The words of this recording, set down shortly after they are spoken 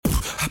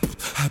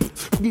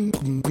Hey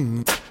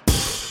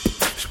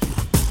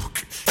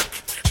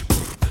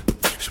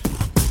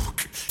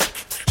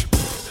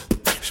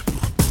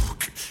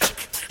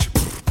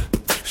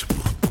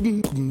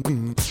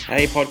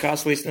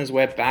podcast listeners,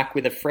 we're back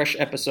with a fresh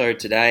episode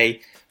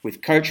today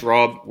with Coach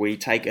Rob. We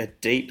take a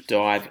deep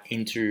dive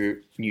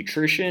into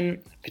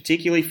nutrition,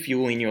 particularly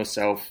fueling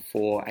yourself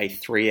for a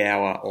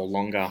 3-hour or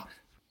longer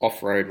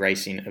off-road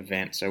racing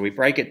event. So we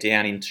break it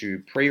down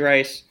into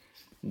pre-race,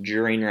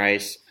 during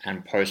race,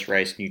 and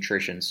post-race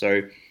nutrition.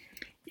 So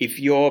if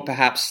you're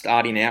perhaps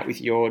starting out with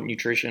your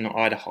nutrition,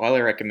 I'd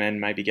highly recommend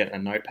maybe getting a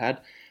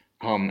notepad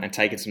and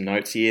taking some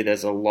notes here.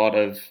 There's a lot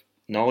of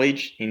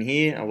knowledge in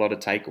here, a lot of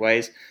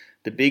takeaways.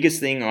 The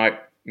biggest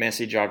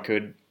message I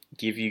could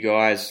give you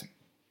guys,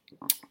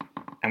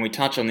 and we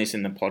touch on this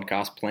in the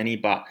podcast plenty,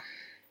 but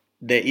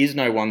there is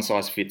no one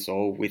size fits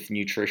all with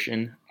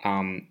nutrition.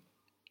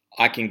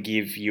 I can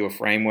give you a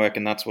framework,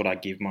 and that's what I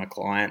give my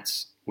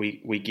clients.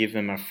 We give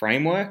them a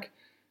framework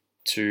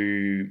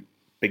to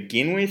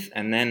begin with,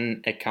 and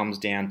then it comes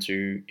down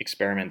to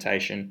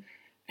experimentation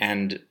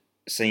and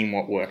seeing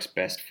what works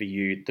best for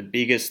you. The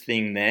biggest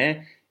thing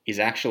there is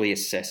actually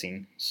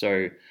assessing.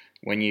 So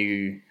when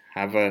you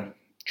have a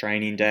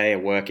training day, a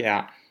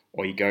workout,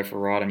 or you go for a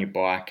ride on your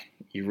bike,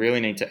 you really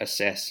need to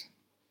assess,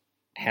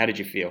 how did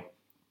you feel?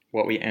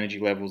 What were your energy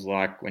levels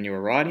like when you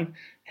were riding?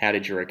 How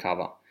did you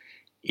recover?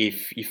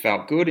 If you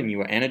felt good and you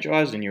were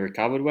energized and you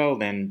recovered well,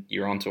 then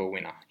you're onto a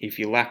winner. If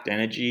you lacked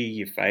energy,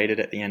 you faded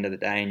at the end of the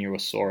day and you were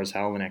sore as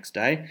hell the next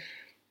day,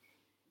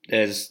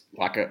 there's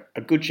like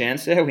a good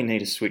chance there we need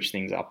to switch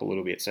things up a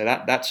little bit. So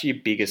that's your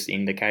biggest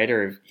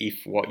indicator of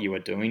if what you are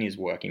doing is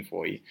working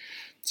for you.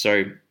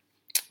 So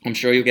I'm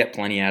sure you'll get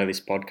plenty out of this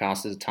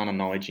podcast. There's a ton of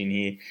knowledge in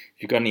here.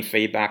 If you've got any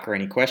feedback or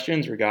any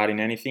questions regarding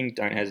anything,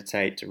 don't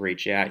hesitate to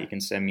reach out. You can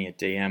send me a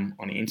DM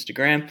on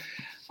Instagram.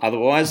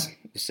 Otherwise,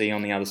 we'll see you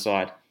on the other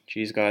side.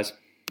 Cheers, guys.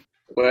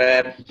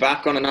 We're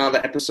back on another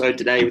episode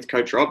today with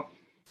Coach Rob.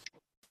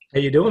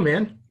 How you doing,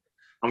 man?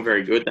 I'm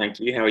very good,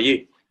 thank you. How are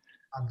you?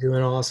 I'm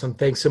doing awesome.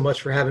 Thanks so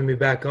much for having me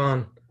back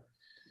on.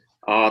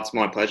 Oh, it's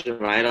my pleasure,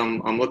 mate.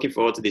 I'm looking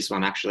forward to this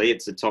one, actually.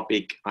 It's a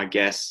topic, I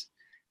guess,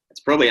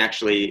 it's probably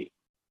actually,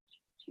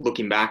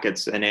 looking back,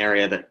 it's an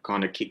area that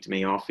kind of kicked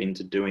me off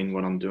into doing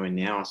what I'm doing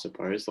now, I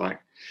suppose. Like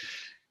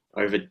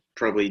over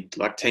probably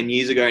like 10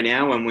 years ago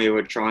now, when we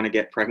were trying to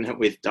get pregnant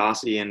with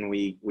Darcy and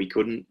we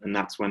couldn't. And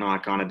that's when I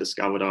kind of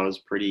discovered I was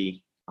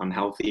pretty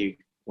unhealthy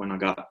when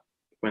got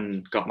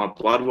my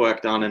blood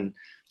work done. And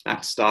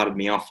that started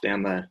me off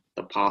down the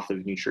path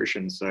of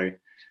nutrition. So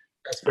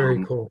that's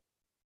very cool.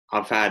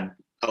 I've had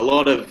a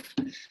lot of,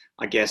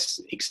 I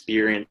guess,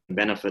 experience and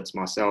benefits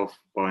myself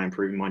by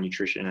improving my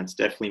nutrition. It's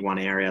definitely one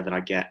area that I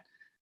get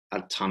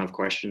a ton of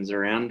questions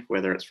around,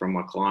 whether it's from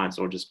my clients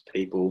or just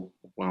people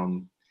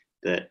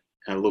that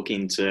are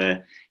looking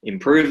to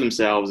improve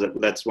themselves.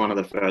 That's one of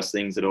the first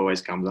things that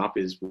always comes up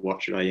is,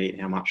 what should I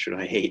eat? How much should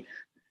I eat?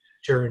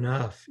 Sure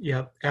enough.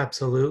 Yep,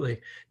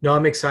 absolutely. No,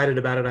 I'm excited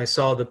about it. I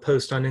saw the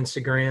post on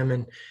Instagram,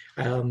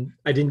 and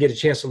I didn't get a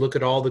chance to look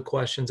at all the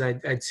questions.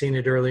 I'd seen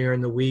it earlier in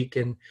the week,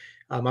 and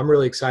I'm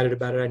really excited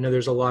about it. I know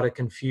there's a lot of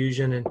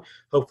confusion, and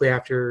hopefully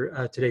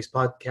after today's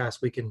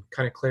podcast, we can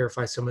kind of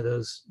clarify some of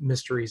those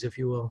mysteries, if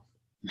you will.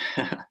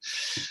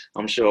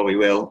 I'm sure we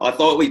will. I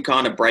thought we'd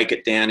kind of break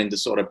it down into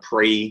sort of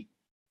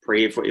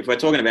if we're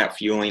talking about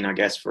fueling, I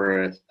guess,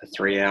 for a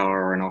 3-hour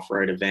or an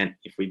off-road event,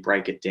 if we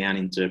break it down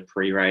into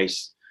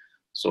pre-race,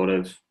 sort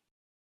of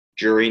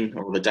during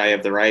or the day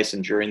of the race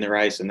and during the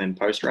race, and then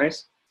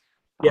post-race.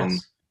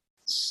 Yes.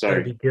 So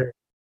that'd be good.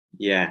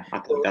 Yeah, I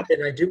think that.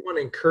 And I do want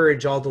to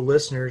encourage all the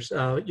listeners,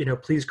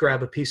 please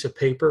grab a piece of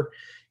paper,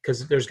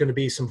 because there's going to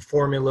be some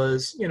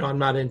formulas. I'm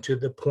not into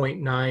the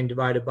 0.9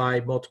 divided by,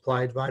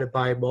 multiply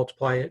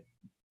it,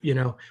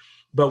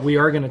 but we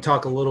are going to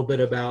talk a little bit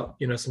about,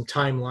 some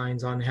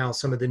timelines on how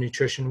some of the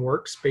nutrition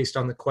works based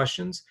on the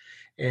questions,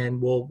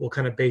 and we'll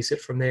kind of base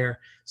it from there.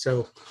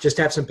 So just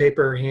have some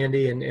paper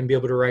handy and be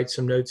able to write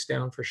some notes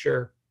down for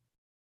sure.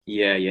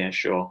 Yeah,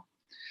 sure.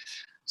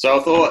 So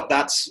I thought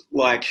that's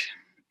like,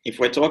 if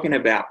we're talking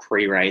about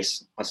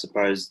pre-race, I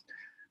suppose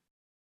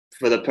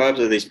for the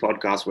purpose of this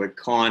podcast, we're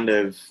kind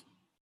of,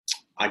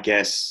 I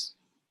guess,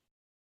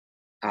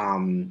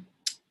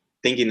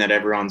 thinking that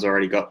everyone's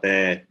already got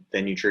their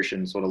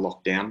nutrition sort of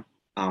locked down.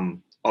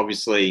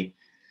 Obviously,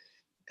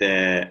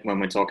 when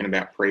we're talking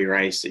about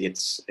pre-race,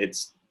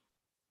 it's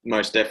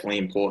most definitely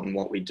important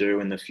what we do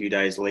in the few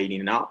days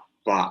leading up,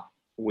 but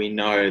we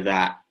know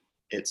that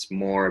it's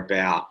more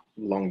about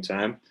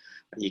long-term.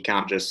 You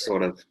can't just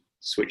sort of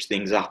switch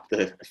things up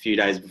a few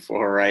days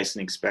before a race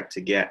and expect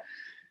to get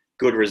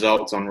good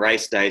results on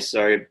race day.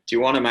 So do you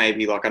want to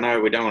maybe, I know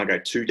we don't want to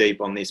go too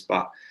deep on this,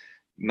 but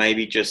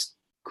maybe just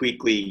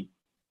quickly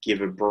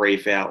give a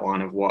brief outline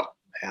of what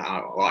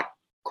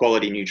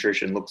quality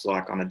nutrition looks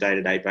like on a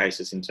day-to-day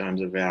basis in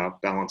terms of our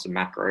balance of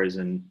macros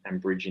and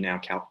bridging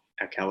our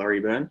calorie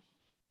burn?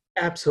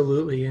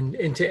 Absolutely.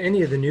 And to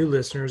any of the new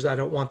listeners, I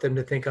don't want them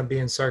to think I'm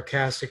being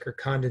sarcastic or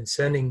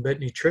condescending, but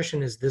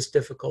nutrition is this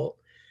difficult.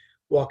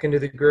 Walk into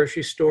the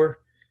grocery store,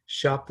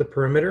 shop the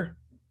perimeter,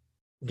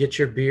 get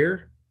your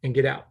beer, and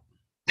get out.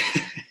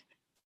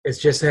 It's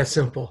just that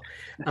simple.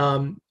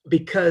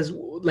 Because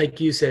like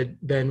you said,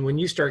 Ben, when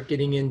you start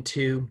getting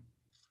into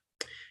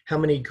how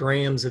many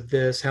grams of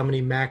this, how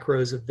many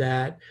macros of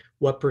that,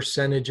 what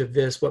percentage of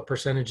this, what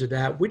percentage of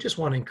that, we just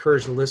want to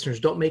encourage the listeners,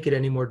 don't make it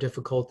any more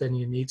difficult than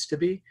it needs to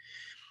be.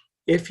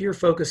 If you're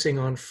focusing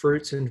on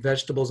fruits and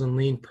vegetables and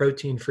lean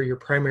protein for your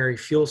primary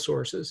fuel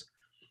sources,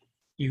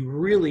 you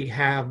really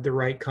have the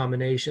right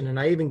combination. And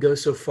I even go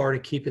so far to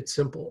keep it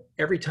simple.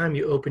 Every time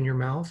you open your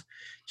mouth,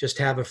 just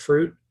have a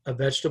fruit, a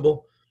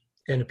vegetable,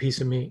 and a piece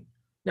of meat.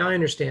 Now, I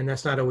understand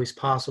that's not always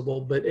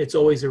possible, but it's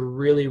always a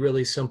really,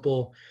 really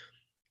simple,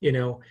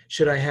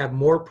 should I have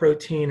more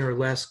protein or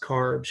less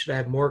carbs? Should I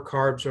have more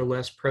carbs or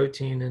less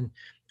protein? And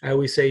I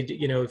always say,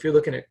 if you're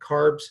looking at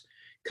carbs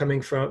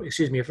if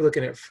you're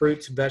looking at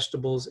fruits,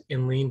 vegetables,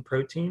 and lean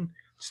protein,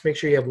 just make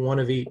sure you have one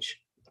of each.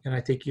 And I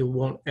think you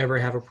won't ever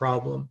have a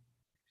problem.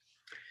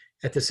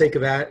 At the sake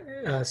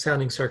of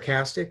sounding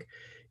sarcastic,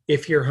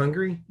 if you're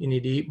hungry, you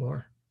need to eat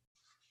more.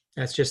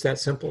 That's just that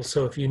simple.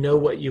 So if you know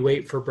what you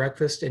ate for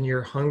breakfast and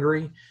you're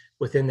hungry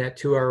within that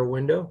 2-hour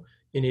window,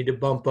 you need to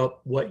bump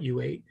up what you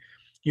ate.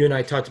 You and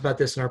I talked about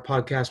this in our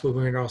podcast when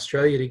we were in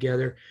Australia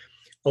together.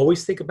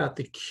 Always think about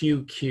the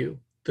QQ,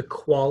 the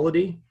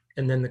quality,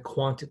 and then the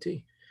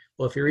quantity.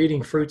 Well, if you're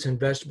eating fruits and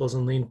vegetables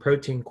and lean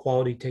protein,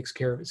 quality takes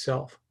care of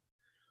itself.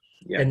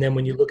 Yeah. And then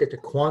when you look at the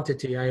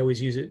quantity, I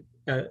always use it.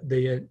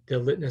 The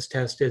litmus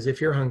test is if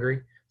you're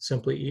hungry,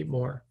 simply eat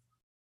more.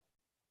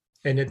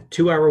 And a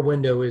 2-hour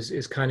window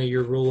is kind of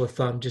your rule of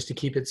thumb, just to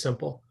keep it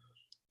simple.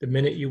 The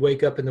minute you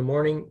wake up in the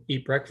morning,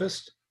 eat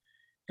breakfast,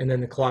 and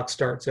then the clock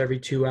starts. Every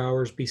 2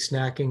 hours, be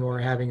snacking or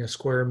having a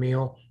square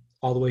meal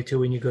all the way to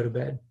when you go to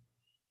bed.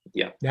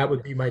 Yeah. That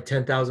would be my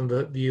 10,000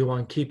 foot view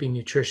on keeping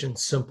nutrition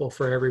simple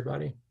for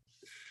everybody.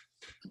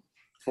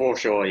 For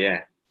sure,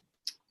 yeah.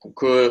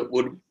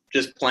 Would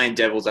just playing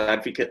devil's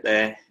advocate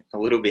there a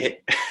little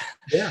bit.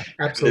 Yeah,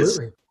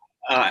 absolutely.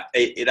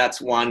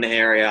 That's one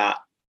area.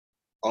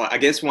 I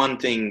guess one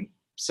thing,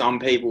 some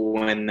people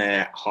when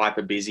they're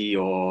hyper busy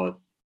or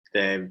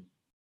they're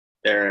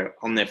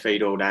on their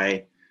feet all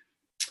day,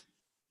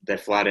 they're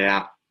flat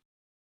out,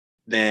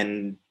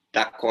 then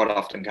that quite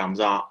often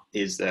comes up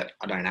is that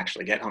I don't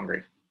actually get hungry.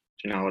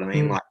 Do you know what I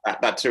mean? Like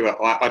that too.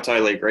 I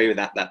totally agree with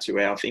that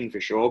 2-hour thing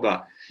for sure.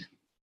 But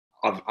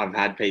I've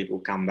had people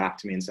come back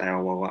to me and say,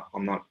 "Oh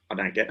well, I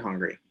don't get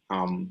hungry."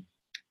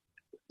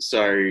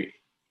 So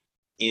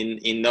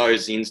in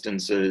those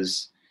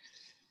instances,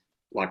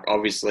 like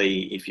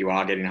obviously, if you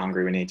are getting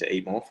hungry, we need to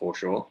eat more for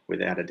sure,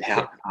 without a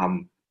doubt.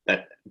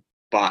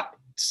 But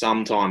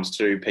sometimes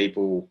too,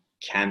 people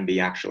can be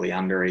actually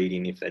under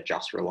eating if they're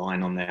just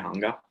relying on their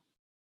hunger.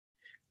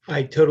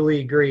 I totally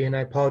agree, and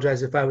I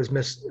apologize if I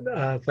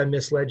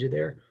misled you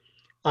there.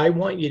 I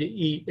want you to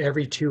eat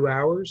every 2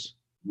 hours.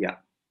 Yeah.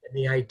 And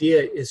the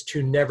idea is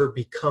to never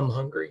become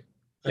hungry.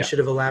 I should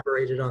have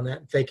elaborated on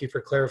that. Thank you for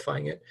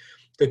clarifying it.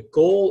 The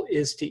goal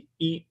is to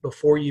eat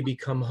before you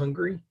become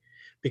hungry,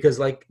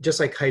 because just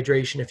like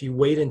hydration, if you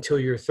wait until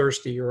you're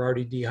thirsty, you're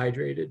already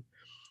dehydrated.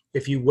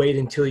 If you wait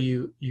until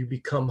you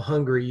become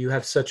hungry, you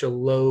have such a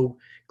low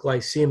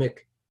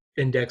glycemic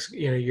index,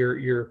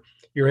 your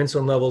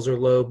insulin levels are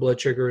low, blood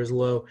sugar is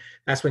low.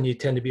 That's when you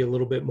tend to be a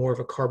little bit more of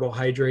a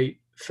carbohydrate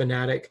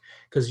fanatic,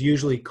 because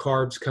usually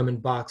carbs come in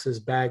boxes,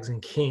 bags,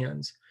 and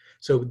cans.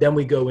 So then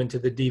we go into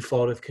the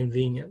default of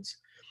convenience.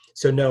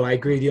 So no, I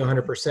agree with you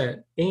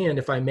 100%. And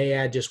if I may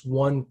add just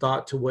one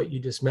thought to what you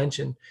just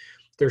mentioned,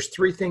 there's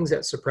 3 things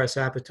that suppress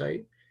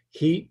appetite: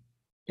 heat,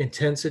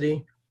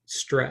 intensity,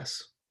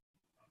 stress.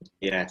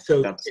 Yeah.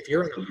 So if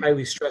you're in a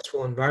highly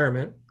stressful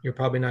environment, you're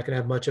probably not going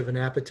to have much of an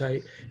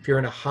appetite. If you're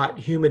in a hot,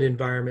 humid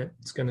environment,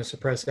 it's going to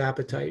suppress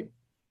appetite.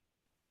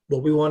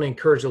 What we want to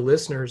encourage the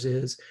listeners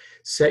is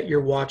set your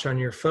watch on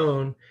your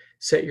phone,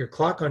 set your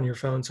clock on your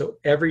phone. So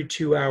every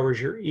 2 hours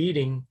you're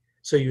eating,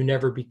 so you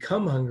never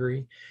become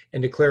hungry.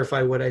 And to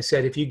clarify what I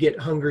said, if you get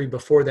hungry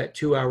before that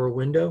 2-hour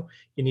window,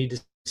 you need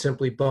to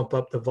simply bump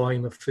up the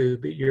volume of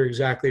food. But you're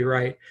exactly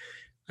right.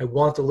 I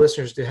want the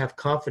listeners to have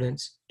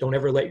confidence. Don't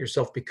ever let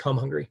yourself become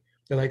hungry.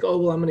 They're like, oh,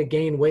 well, I'm going to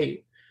gain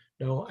weight.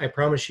 No, I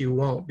promise you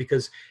won't,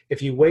 because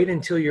if you wait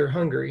until you're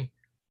hungry,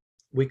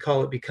 we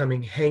call it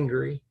becoming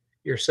hangry.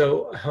 You're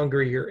so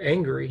hungry, you're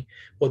angry.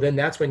 Well, then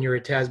that's when you're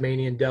a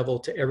Tasmanian devil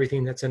to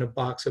everything that's in a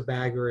box, a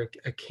bag, or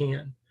a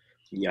can.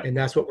 Yeah. And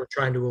that's what we're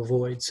trying to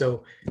avoid.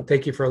 So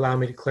thank you for allowing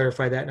me to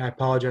clarify that. And I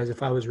apologize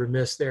if I was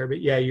remiss there,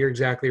 but yeah, you're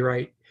exactly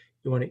right.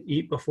 You want to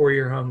eat before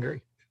you're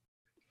hungry.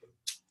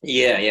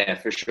 Yeah,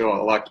 for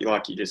sure. Like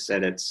you just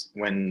said, it's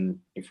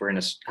if we're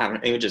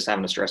even just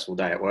having a stressful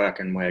day at work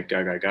and we're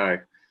go,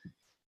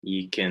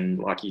 you can,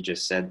 like you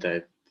just said,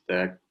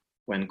 the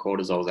when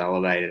cortisol is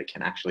elevated, it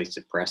can actually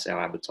suppress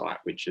our appetite,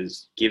 which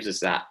gives us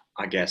that,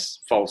 I guess,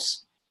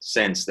 false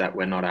sense that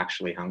we're not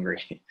actually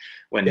hungry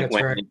when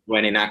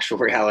in actual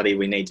reality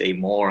we need to eat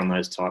more on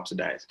those types of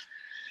days.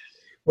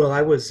 Well,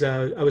 I was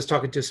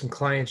talking to some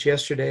clients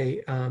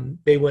yesterday.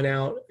 They went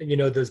out,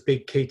 those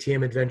big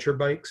KTM adventure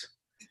bikes.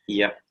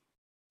 Yep.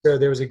 So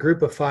there was a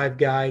group of 5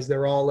 guys.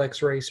 They're all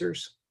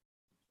ex-racers.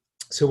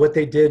 So what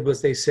they did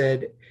was they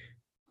said,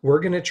 we're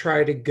going to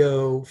try to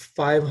go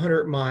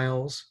 500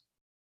 miles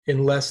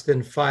in less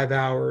than 5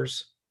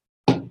 hours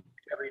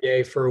every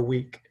day for a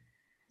week.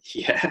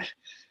 Yeah.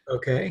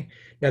 Okay.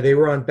 Now they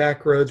were on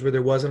back roads where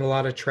there wasn't a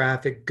lot of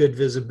traffic, good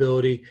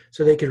visibility,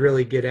 so they could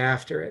really get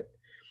after it.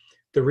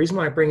 The reason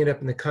why I bring it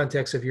up in the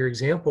context of your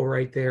example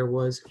right there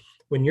was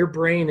when your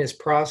brain is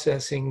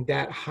processing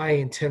that high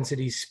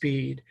intensity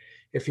speed,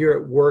 if you're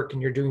at work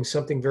and you're doing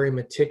something very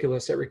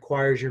meticulous that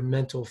requires your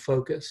mental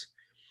focus,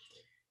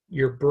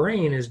 your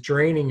brain is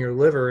draining your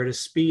liver at a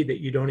speed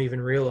that you don't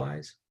even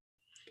realize.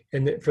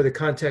 And for the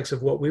context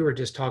of what we were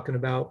just talking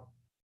about,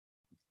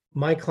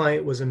 my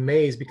client was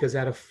amazed because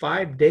out of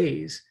 5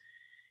 days,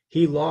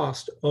 he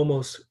lost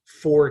almost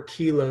 4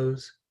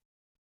 kilos,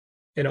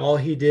 and all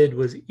he did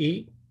was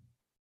eat,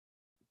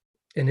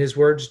 in his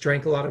words,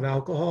 drank a lot of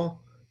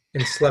alcohol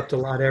and slept a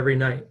lot every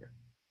night.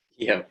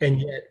 Yeah. And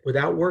yet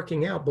without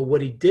working out, but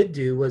what he did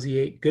do was he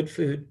ate good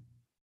food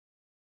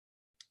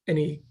and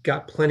he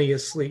got plenty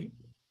of sleep.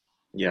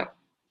 Yeah.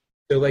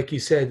 So like you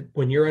said,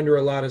 when you're under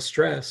a lot of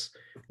stress,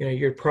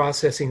 you're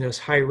processing those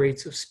high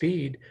rates of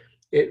speed,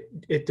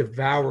 it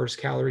devours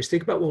calories.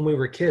 Think about when we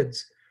were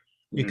kids.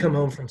 You come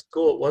home from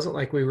school, it wasn't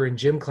like we were in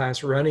gym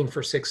class running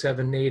for 6,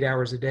 7, 8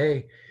 hours a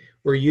day.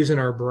 We're using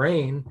our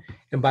brain,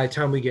 and by the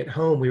time we get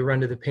home, we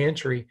run to the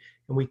pantry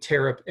and we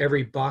tear up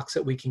every box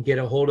that we can get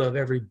a hold of,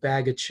 every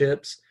bag of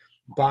chips,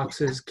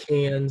 boxes,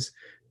 cans,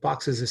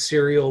 boxes of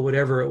cereal,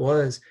 whatever it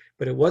was.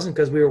 But it wasn't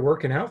because we were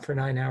working out for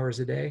 9 hours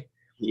a day.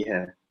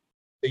 Yeah.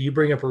 So you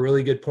bring up a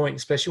really good point,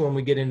 especially when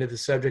we get into the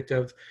subject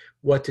of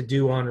what to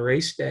do on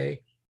race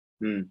day.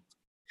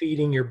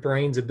 Feeding your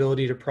brain's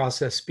ability to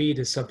process speed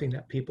is something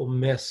that people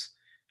miss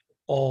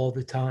all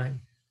the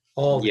time,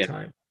 the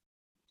time.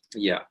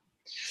 Yeah.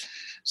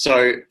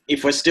 So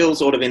if we're still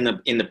sort of in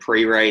the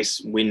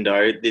pre-race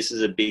window, this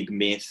is a big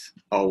myth.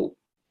 Oh,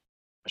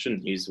 I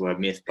shouldn't use the word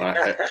myth, but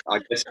I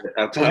guess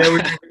I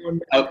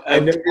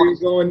know where you're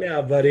going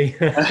now, buddy.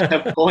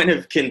 A point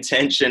of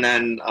contention,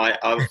 and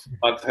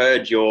I've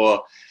heard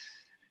your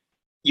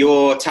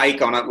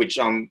take on it, which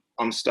I'm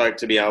stoked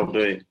to be able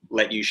to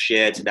let you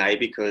share today,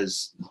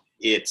 because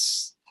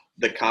it's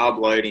the carb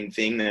loading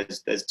thing.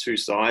 There's two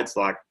sides.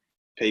 Like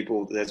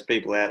there's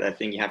people out there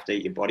think you have to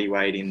eat your body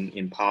weight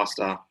in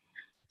pasta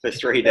for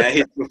 3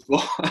 days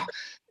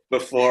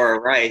before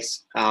a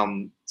race.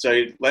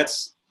 So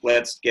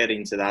let's get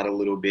into that a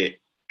little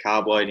bit.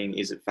 Carb loading,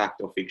 is it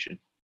fact or fiction?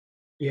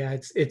 Yeah,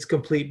 it's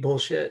complete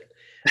bullshit.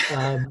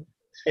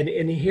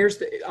 And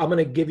here's I'm going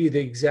to give you the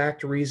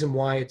exact reason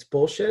why it's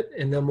bullshit,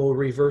 and then we'll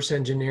reverse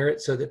engineer it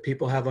so that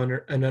people have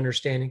an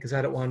understanding, because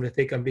I don't want them to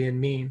think I'm being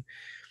mean.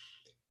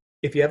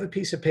 If you have a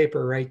piece of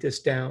paper, write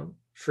this down.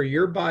 For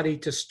your body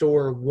to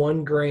store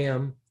 1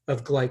 gram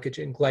of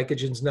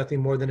glycogen is nothing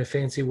more than a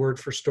fancy word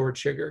for stored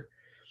sugar.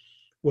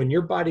 When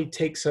your body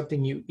takes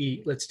something you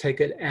eat, let's take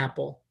an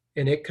apple,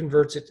 and it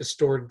converts it to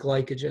stored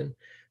glycogen.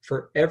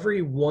 For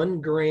every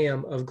 1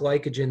 gram of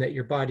glycogen that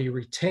your body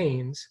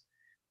retains,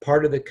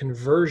 part of the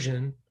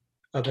conversion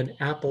of an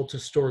apple to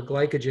stored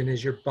glycogen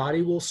is your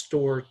body will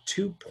store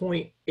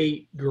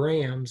 2.8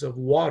 grams of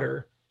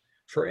water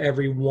for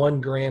every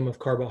 1 gram of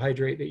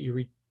carbohydrate that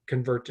you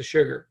convert to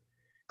sugar,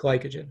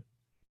 glycogen.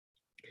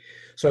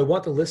 So I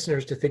want the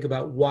listeners to think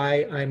about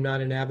why I'm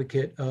not an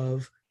advocate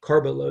of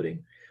carbo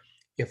loading.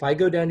 If I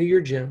go down to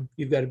your gym,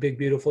 you've got a big,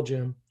 beautiful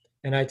gym,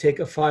 and I take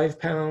a 5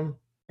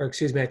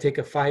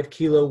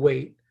 kilo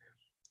weight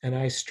and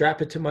I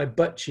strap it to my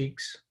butt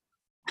cheeks,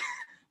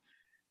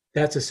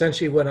 that's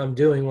essentially what I'm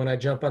doing when I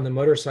jump on the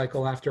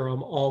motorcycle after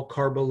I'm all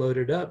carbo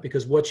loaded up.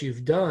 Because what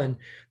you've done,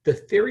 the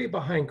theory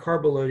behind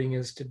carbo loading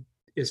is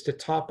to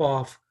top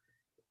off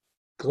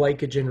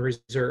glycogen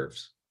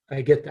reserves.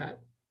 I get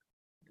that.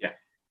 Yeah.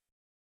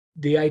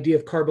 The idea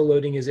of carbo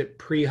loading is it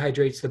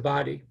prehydrates the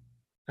body.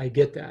 I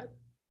get that.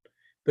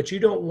 But you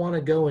don't want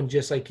to go and,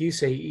 just like you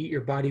say, eat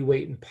your body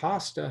weight in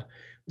pasta.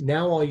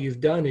 Now all you've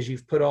done is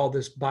you've put all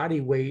this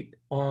body weight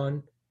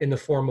on in the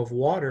form of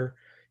water.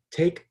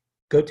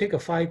 Go take a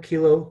 5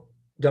 kilo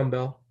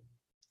dumbbell,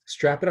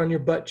 strap it on your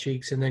butt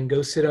cheeks, and then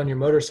go sit on your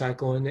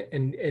motorcycle and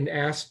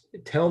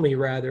tell me,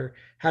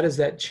 how does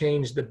that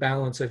change the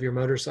balance of your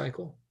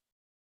motorcycle?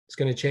 It's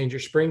going to change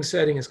your spring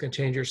setting. It's going to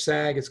change your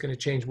sag. It's going to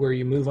change where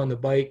you move on the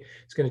bike.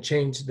 It's going to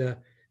change the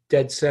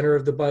dead center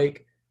of the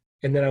bike.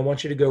 And then I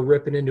want you to go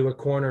ripping into a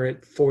corner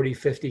at 40,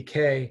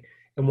 50K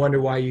and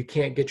wonder why you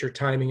can't get your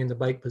timing in the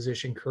bike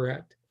position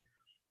correct.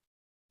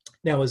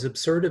 Now, as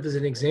absurd as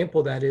an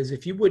example that is,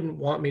 if you wouldn't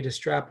want me to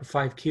strap a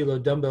 5 kilo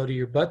dumbbell to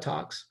your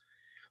buttocks,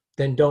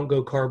 then don't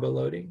go carbo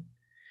loading,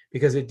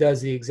 because it does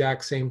the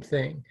exact same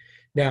thing.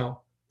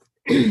 Now,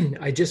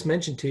 I just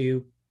mentioned to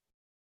you,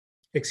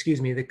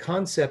 the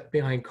concept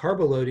behind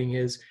carbo loading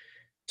is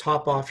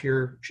top off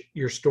your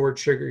stored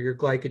sugar, your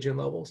glycogen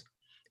levels.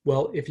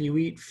 Well, if you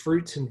eat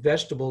fruits and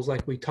vegetables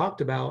like we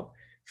talked about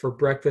for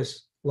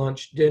breakfast,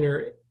 lunch,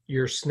 dinner,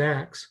 your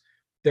snacks,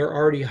 they're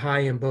already high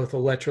in both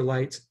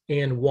electrolytes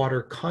and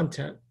water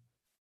content.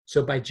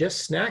 So by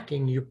just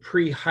snacking, you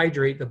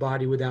pre-hydrate the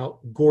body without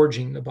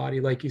gorging the body.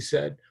 Like you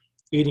said,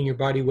 eating your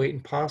body weight in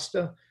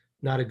pasta,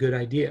 not a good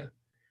idea.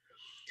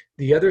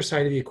 The other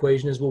side of the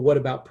equation is, well, what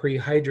about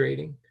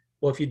pre-hydrating?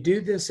 Well, if you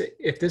do this,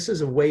 if this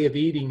is a way of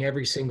eating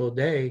every single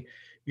day,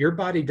 your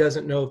body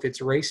doesn't know if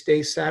it's race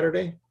day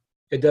Saturday.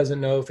 It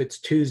doesn't know if it's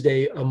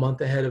Tuesday a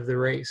month ahead of the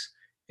race.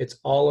 It's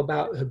all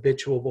about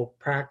habitual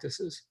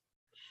practices.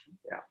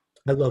 Yeah.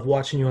 I love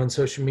watching you on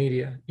social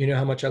media. You know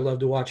how much I love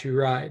to watch you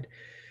ride.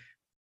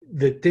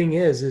 The thing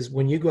is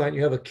when you go out and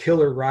you have a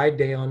killer ride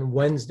day on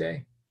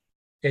Wednesday,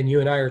 and you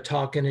and I are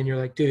talking, and you're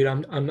like, dude,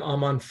 I'm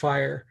on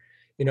fire.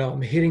 You know,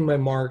 I'm hitting my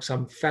marks.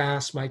 I'm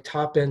fast. My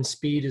top end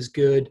speed is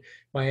good.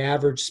 My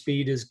average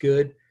speed is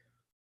good.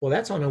 Well,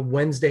 that's on a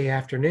Wednesday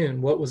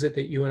afternoon. What was it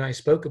that you and I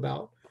spoke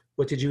about?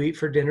 What did you eat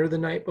for dinner the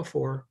night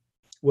before?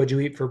 What did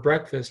you eat for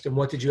breakfast? And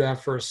what did you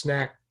have for a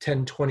snack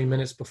 10, 20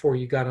 minutes before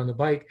you got on the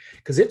bike?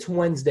 Because it's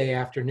Wednesday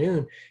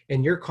afternoon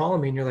and you're calling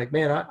me and you're like,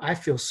 man, I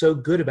feel so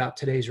good about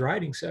today's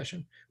riding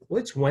session.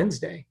 Well, it's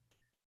Wednesday.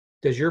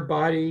 Does your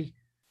body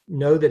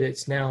know that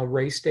it's now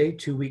race day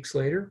 2 weeks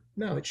later?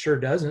 No, it sure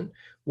doesn't.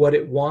 What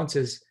it wants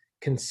is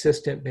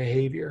consistent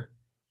behavior.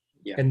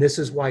 Yeah. And this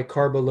is why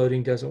carbo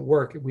loading doesn't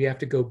work. We have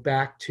to go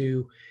back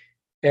to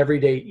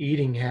everyday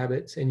eating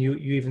habits. And you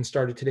even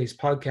started today's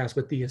podcast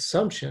with the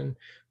assumption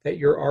that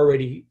you're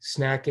already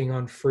snacking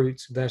on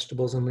fruits,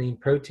 vegetables, and lean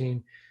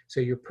protein. So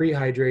you're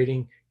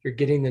pre-hydrating, you're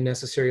getting the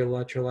necessary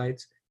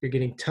electrolytes, you're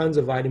getting tons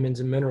of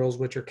vitamins and minerals,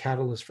 which are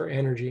catalysts for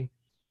energy.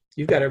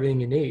 You've got everything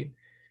you need.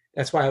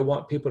 That's why I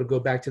want people to go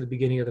back to the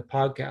beginning of the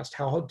podcast.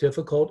 How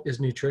difficult is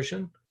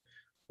nutrition?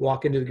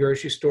 Walk into the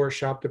grocery store,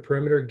 shop the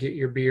perimeter, get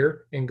your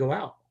beer, and go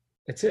out.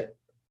 That's it.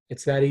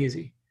 It's that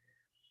easy.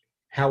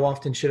 How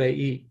often should I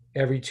eat?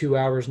 Every 2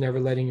 hours, never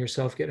letting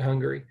yourself get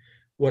hungry.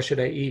 What should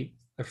I eat?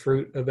 A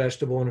fruit, a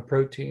vegetable, and a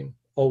protein,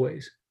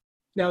 always.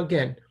 Now,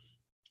 again,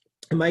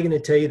 am I going to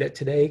tell you that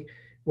today,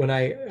 when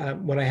I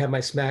had my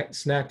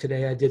snack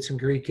today, I did some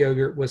Greek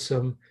yogurt with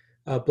some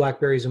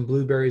blackberries and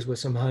blueberries with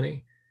some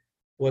honey.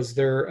 Was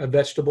there a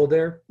vegetable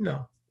there?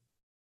 No.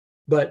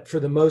 But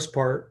for the most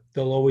part,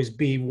 there'll always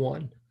be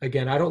one.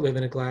 Again, I don't live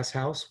in a glass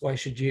house. Why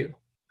should you?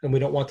 And we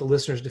don't want the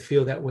listeners to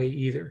feel that way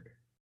either,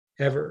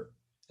 ever.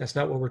 That's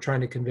not what we're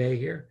trying to convey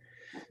here.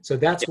 So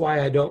that's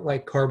why I don't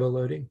like carbo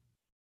loading.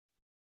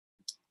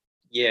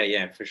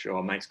 Yeah, for sure.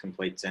 It makes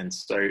complete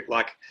sense. So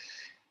like,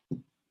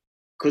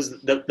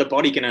 because the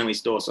body can only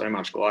store so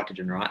much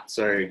glycogen, right?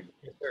 So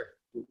Yes, sir.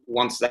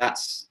 Once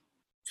that's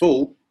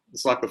full,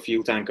 it's like a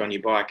fuel tank on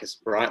your bike,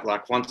 right?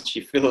 Like once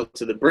you fill it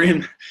to the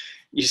brim,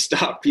 you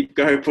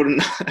go put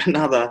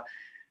another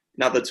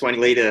 20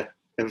 litre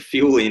of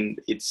fuel in.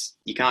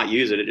 You can't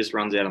use it. It just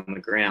runs out on the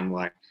ground.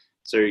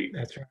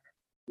 That's right.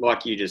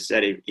 Like you just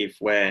said, if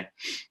we're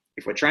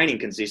training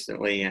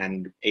consistently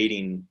and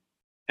eating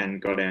and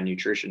got our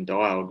nutrition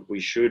dialed, we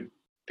should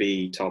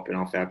be topping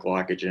off our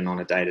glycogen on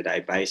a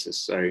day-to-day basis.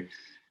 So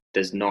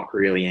there's not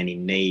really any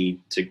need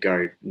to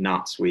go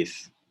nuts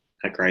with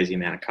a crazy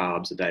amount of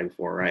carbs the day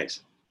before a race.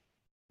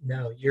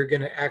 No, you're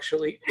going to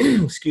actually,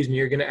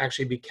 you're going to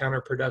actually be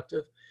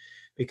counterproductive,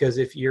 because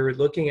if you're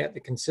looking at the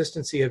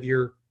consistency of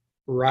your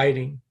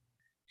riding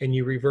and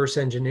you reverse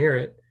engineer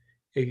it,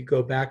 if you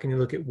go back and you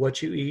look at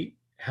what you eat,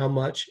 how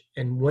much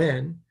and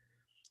when,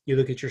 you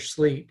look at your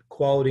sleep,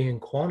 quality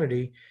and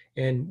quantity.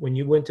 And when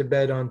you went to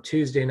bed on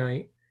Tuesday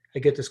night, I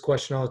get this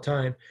question all the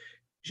time.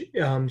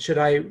 Should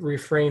I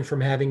refrain from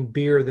having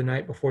beer the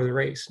night before the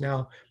race?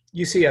 Now,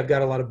 you see, I've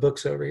got a lot of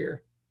books over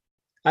here.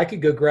 I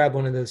could go grab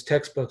one of those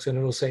textbooks and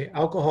it'll say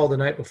alcohol the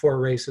night before a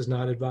race is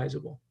not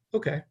advisable.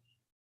 Okay.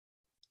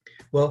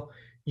 Well,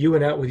 you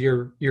went out with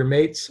your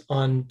mates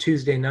on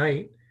Tuesday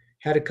night,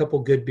 had a couple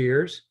good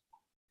beers.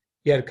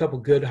 You had a couple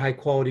good high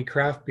quality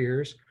craft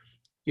beers.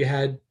 You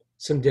had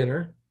some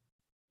dinner.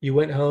 You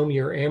went home,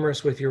 you're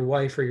amorous with your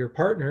wife or your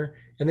partner,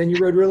 and then you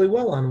rode really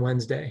well on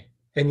Wednesday.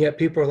 And yet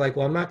people are like,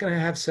 well, I'm not going to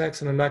have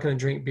sex and I'm not going to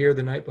drink beer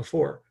the night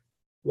before.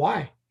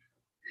 Why?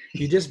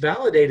 You just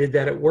validated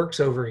that it works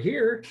over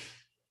here.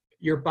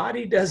 Your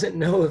body doesn't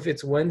know if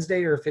it's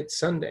Wednesday or if it's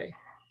Sunday.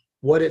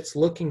 What it's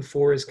looking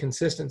for is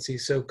consistency.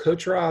 So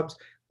Coach Rob's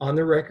On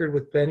the Record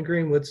with Ben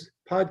Greenwood's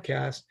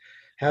podcast,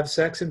 have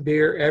sex and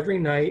beer every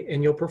night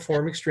and you'll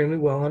perform extremely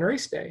well on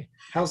race day.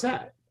 How's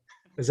that?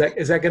 Is that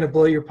going to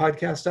blow your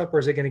podcast up, or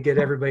is it going to get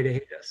everybody to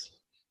hate us?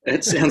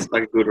 It sounds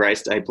like a good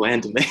race day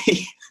plan to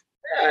me.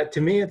 Yeah,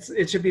 to me,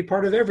 it should be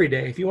part of every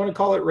day. If you want to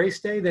call it race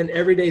day, then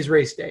every day's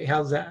race day.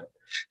 How's that?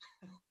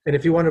 And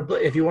if you want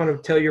to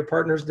tell your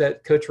partners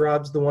that Coach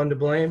Rob's the one to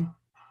blame,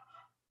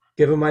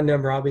 give them my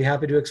number. I'll be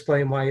happy to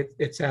explain why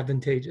it's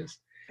advantageous.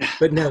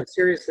 But no,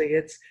 seriously,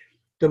 it's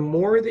the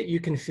more that you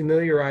can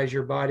familiarize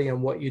your body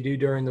on what you do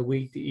during the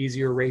week, the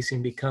easier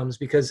racing becomes,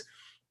 because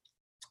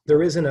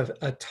there isn't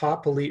a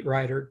top elite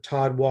rider,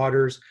 Todd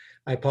Waters.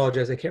 I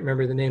apologize, I can't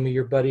remember the name of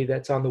your buddy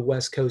that's on the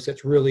West Coast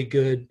that's really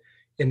good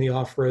in the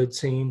off-road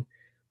scene.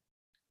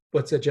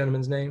 What's that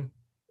gentleman's name?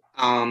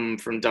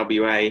 From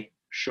WA,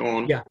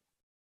 Sean. Yeah.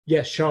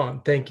 Yes,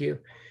 Sean. Thank you.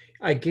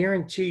 I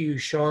guarantee you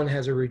Sean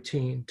has a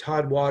routine.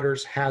 Todd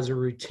Waters has a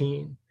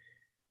routine.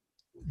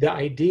 The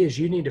idea is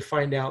you need to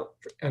find out,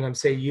 and I'm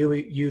saying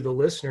you, the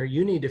listener,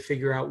 you need to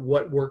figure out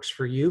what works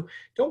for you.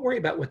 Don't worry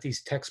about what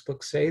these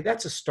textbooks say.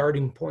 That's a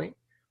starting point.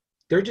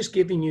 They're just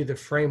giving you the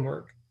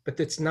framework, but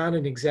it's not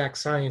an exact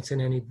science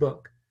in any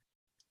book.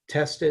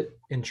 Test it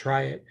and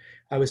try it.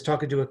 I was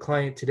talking to a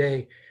client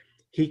today.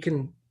 He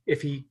can,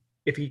 if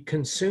he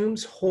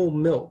consumes whole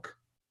milk,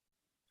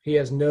 he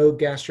has no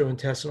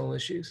gastrointestinal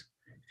issues.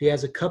 If he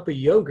has a cup of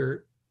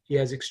yogurt, he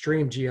has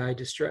extreme GI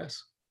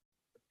distress.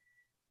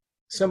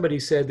 Somebody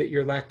said that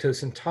you're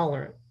lactose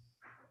intolerant.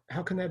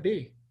 How can that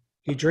be?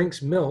 He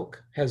drinks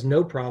milk, has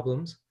no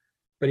problems,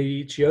 but he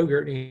eats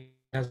yogurt and he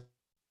has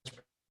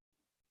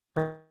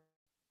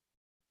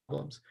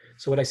problems.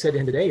 So what I said to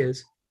him today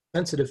is,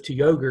 sensitive to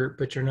yogurt,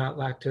 but you're not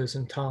lactose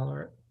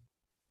intolerant.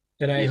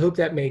 And I hope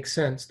that makes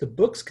sense. The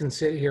books can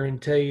sit here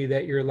and tell you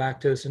that you're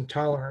lactose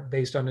intolerant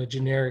based on a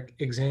generic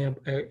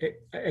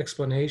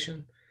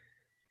explanation.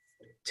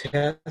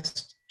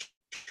 Test,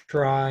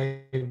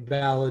 try,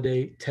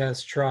 validate,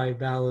 test, try,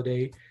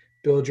 validate,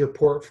 build your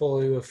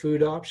portfolio of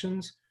food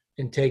options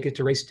and take it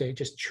to race day.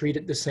 Just treat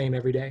it the same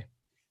every day.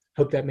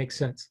 Hope that makes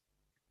sense.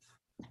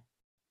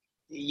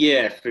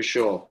 Yeah, for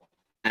sure.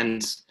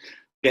 And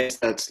I guess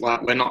that's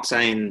like, we're not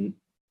saying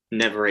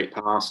never eat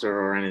pasta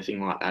or anything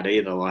like that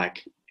either.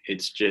 Like,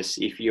 it's just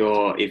if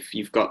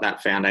you've got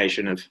that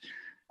foundation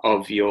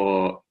of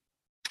your,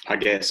 I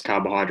guess,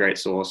 carbohydrate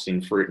source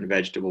in fruit and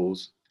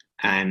vegetables,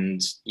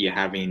 and you're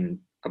having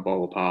a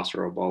bowl of pasta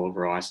or a bowl of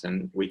rice,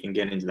 and we can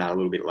get into that a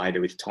little bit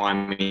later with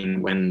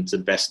timing, when's the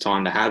best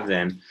time to have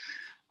them.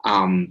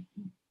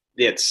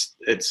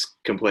 It's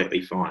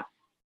completely fine.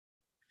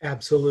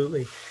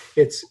 Absolutely.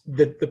 It's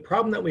the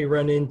problem that we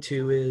run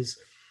into is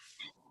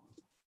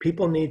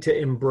people need to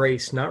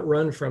embrace, not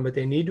run from, but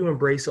they need to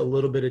embrace a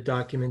little bit of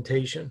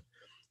documentation.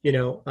 You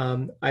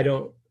know, I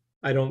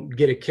don't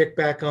get a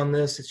kickback on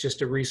this. It's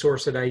just a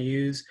resource that I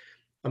use.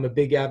 I'm a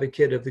big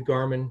advocate of the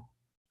Garmin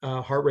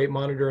heart rate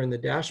monitor in the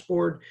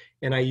dashboard,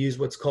 and I use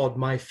what's called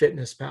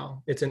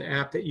MyFitnessPal. It's an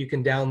app that you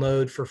can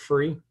download for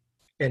free,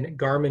 and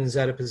Garmin is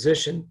at a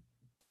position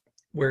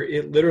where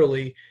it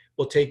literally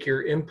will take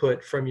your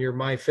input from your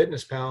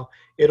MyFitnessPal.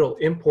 It'll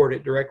import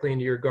it directly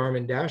into your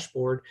Garmin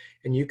dashboard,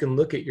 and you can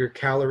look at your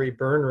calorie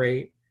burn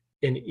rate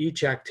in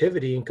each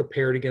activity and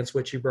compare it against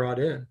what you brought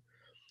in.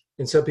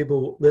 And some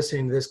people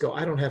listening to this go,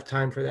 I don't have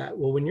time for that.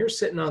 Well, when you're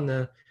sitting on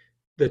the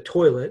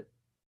toilet,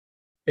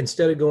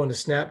 instead of going to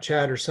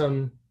Snapchat or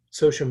some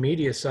social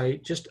media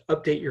site, just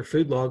update your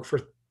food log for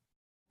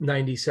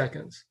 90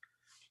 seconds.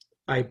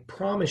 I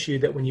promise you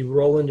that when you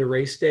roll into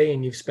race day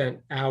and you've spent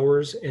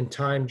hours and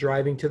time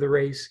driving to the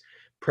race,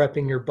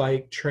 prepping your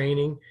bike,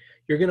 training,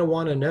 you're going to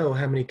want to know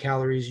how many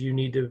calories you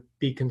need to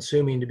be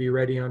consuming to be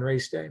ready on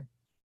race day.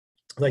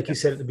 Like you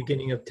said at the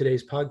beginning of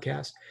today's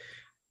podcast,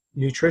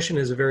 nutrition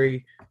is a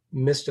very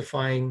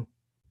mystifying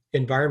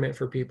environment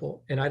for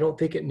people, and I don't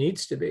think it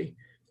needs to be.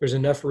 There's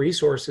enough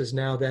resources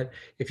now that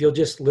if you'll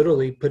just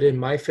literally put in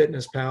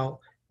MyFitnessPal,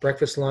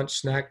 breakfast, lunch,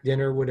 snack,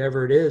 dinner,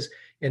 whatever it is,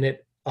 and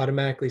it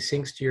automatically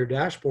syncs to your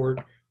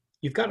dashboard,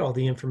 you've got all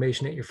the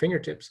information at your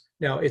fingertips.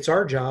 Now, it's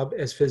our job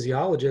as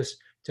physiologists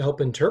to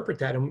help interpret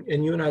that,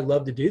 and you and I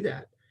love to do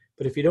that.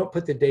 But if you don't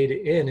put the data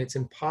in, it's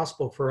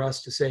impossible for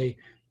us to say,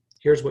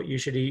 here's what you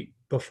should eat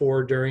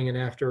before, during, and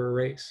after a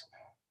race.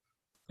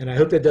 And I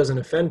hope that doesn't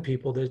offend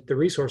people. The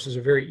resources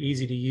are very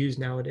easy to use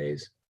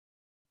nowadays.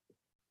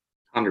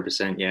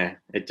 100%, yeah.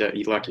 It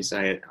like you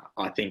say,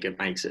 I think it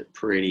makes it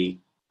pretty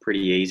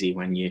easy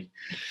when you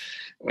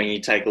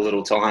take a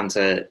little time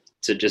to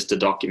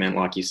document,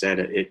 like you said.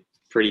 It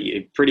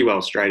pretty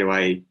well straight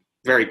away,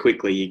 very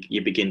quickly,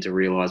 you begin to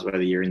realize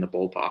whether you're in the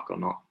ballpark or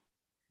not.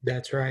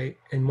 That's right.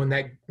 And when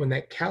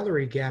that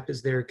calorie gap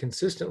is there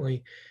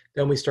consistently,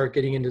 then we start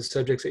getting into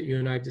subjects that you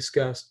and I have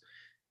discussed: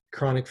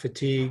 chronic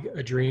fatigue,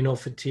 adrenal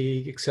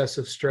fatigue,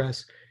 excessive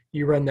stress.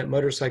 You run that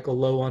motorcycle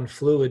low on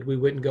fluid, we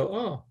wouldn't go,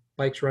 oh,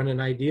 bike's running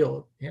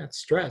ideal. Yeah, it's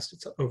stressed.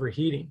 It's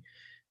overheating.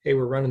 Hey,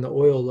 we're running the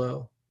oil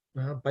low.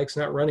 Well, bike's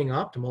not running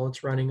optimal.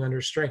 It's running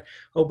under strain.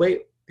 Oh,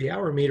 wait, the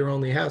hour meter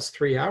only has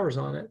 3 hours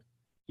on it.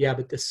 Yeah,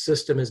 but the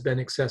system has been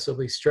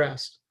excessively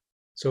stressed.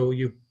 So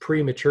you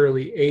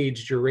prematurely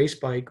aged your race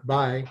bike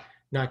by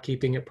not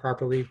keeping it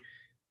properly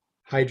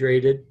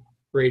hydrated,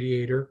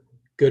 radiator,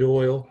 good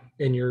oil,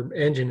 and your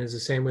engine is the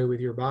same way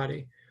with your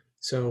body.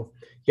 So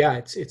yeah,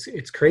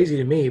 it's crazy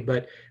to me,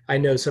 but I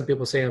know some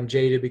people say I'm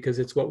jaded because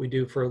it's what we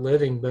do for a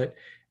living, but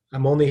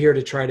I'm only here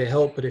to try to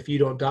help. But if you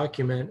don't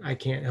document, I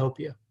can't help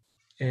you.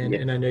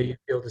 And I know you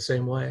feel the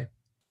same way.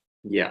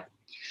 Yeah.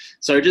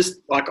 So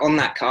just like on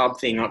that carb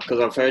thing, because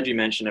I've heard you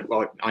mention it,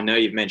 well, I know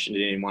you've mentioned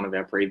it in one of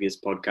our previous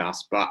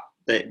podcasts, but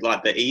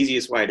the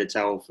easiest way to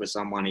tell for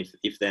someone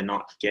if they're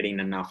not getting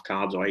enough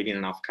carbs or eating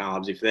enough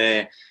carbs, if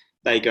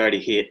they go to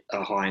hit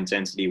a high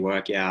intensity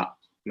workout,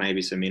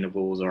 maybe some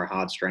intervals or a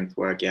hard strength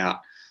workout,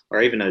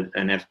 or even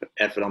an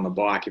effort on the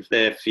bike, if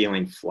they're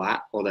feeling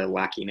flat or they're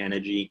lacking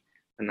energy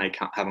and they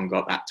haven't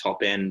got that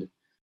top end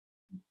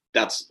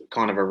that's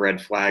kind of a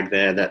red flag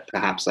there that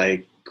perhaps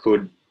they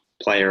could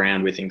play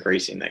around with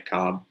increasing their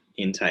carb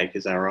intake.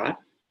 Is that right?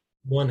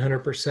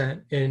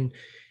 100%. And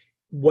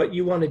what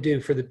you want to do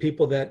for the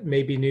people that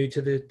may be new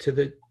to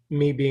the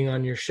me being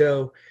on your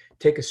show,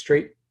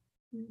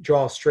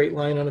 draw a straight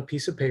line on a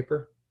piece of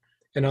paper.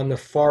 And on the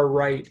far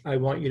right, I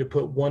want you to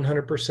put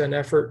 100%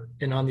 effort.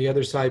 And on the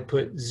other side,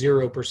 put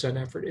 0%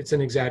 effort. It's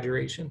an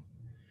exaggeration.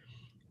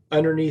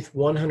 Underneath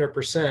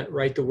 100%,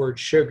 write the word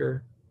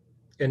sugar.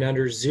 And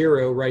under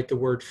 0, write the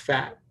word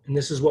fat. And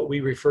this is what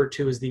we refer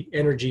to as the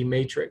energy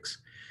matrix.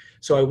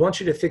 So I want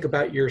you to think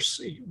about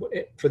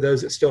for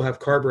those that still have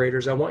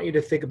carburetors, I want you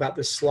to think about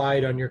the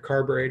slide on your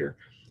carburetor.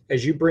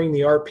 As you bring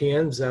the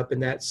RPMs up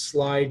and that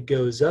slide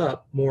goes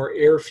up, more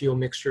air fuel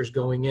mixture is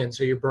going in.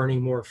 So you're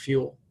burning more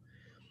fuel.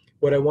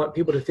 What I want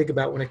people to think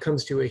about when it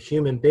comes to a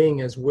human being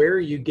is, where are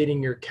you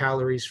getting your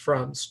calories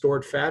from?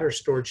 Stored fat or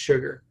stored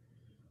sugar?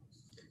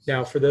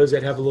 Now, for those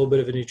that have a little bit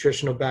of a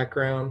nutritional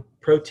background,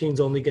 protein's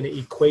only going to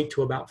equate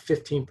to about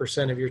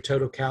 15% of your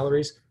total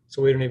calories.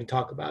 So we don't even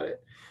talk about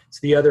it. It's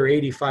the other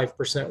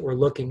 85% we're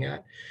looking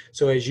at.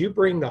 So as you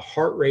bring the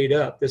heart rate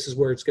up, this is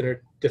where it's going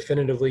to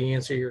definitively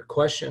answer your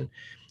question.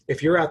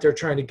 If you're out there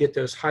trying to get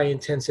those high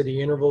intensity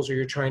intervals, or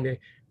you're trying to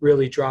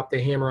really drop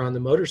the hammer on the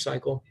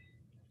motorcycle,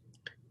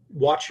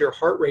 watch your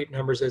heart rate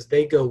numbers as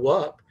they go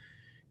up.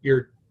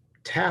 You're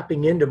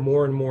tapping into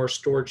more and more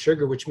stored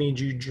sugar, which means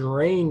you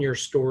drain your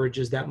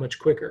storages that much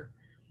quicker.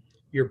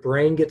 Your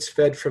brain gets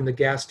fed from the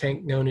gas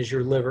tank known as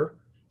your liver,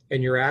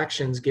 and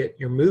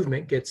your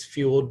movement gets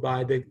fueled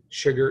by the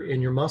sugar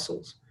in your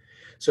muscles.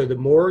 So the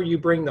more you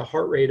bring the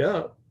heart rate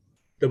up,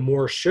 the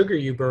more sugar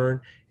you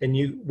burn.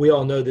 And we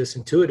all know this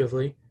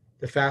intuitively.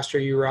 The faster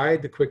you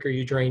ride, the quicker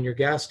you drain your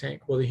gas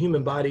tank. Well, the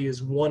human body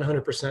is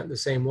 100% the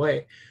same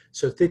way.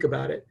 So think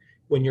about it.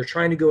 When you're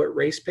trying to go at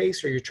race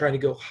pace, or you're trying to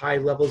go high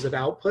levels of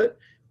output,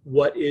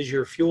 what is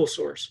your fuel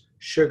source?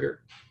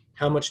 Sugar.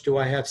 How much do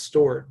I have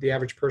stored? The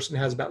average person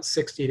has about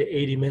 60 to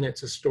 80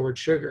 minutes of stored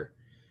sugar.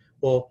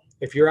 Well,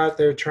 if you're out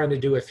there trying to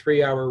do a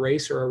 3-hour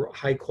race or a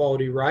high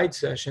quality ride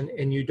session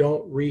and you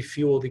don't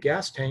refuel the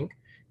gas tank,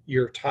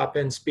 your top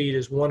end speed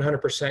is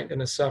 100% going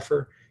to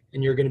suffer,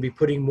 and you're going to be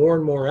putting more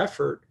and more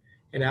effort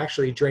and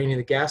actually draining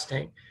the gas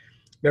tank.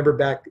 Remember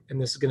back, and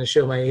this is going to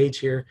show my age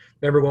here,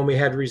 remember when we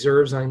had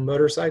reserves on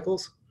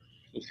motorcycles?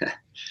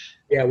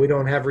 Yeah, we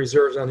don't have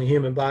reserves on the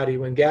human body.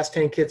 When gas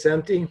tank gets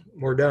empty,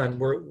 we're done.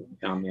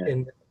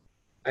 And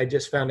I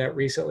just found out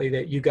recently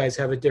that you guys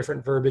have a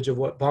different verbiage of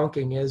what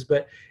bonking is,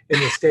 but in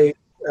the States,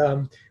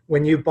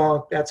 when you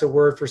bonk, that's a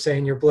word for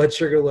saying your blood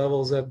sugar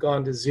levels have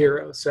gone to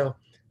 0. So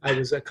I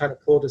was kind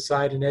of pulled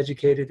aside and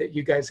educated that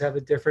you guys have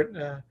a different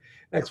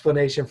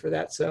explanation for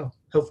that. So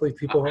hopefully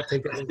people won't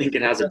take that. I think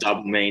it has a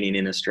double meaning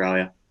in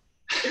Australia.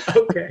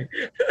 Okay.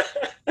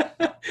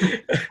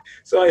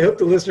 So I hope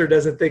the listener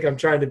doesn't think I'm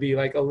trying to be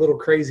like a little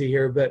crazy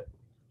here, but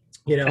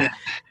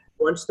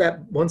once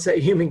that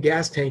human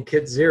gas tank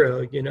hits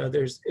 0,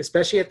 there's,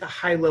 especially at the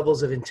high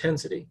levels of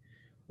intensity,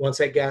 once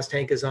that gas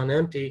tank is on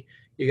empty,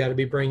 you got to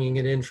be bringing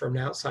it in from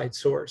an outside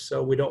source.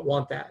 So we don't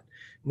want that.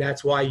 And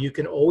that's why you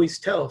can always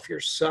tell if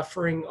you're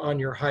suffering on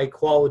your high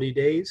quality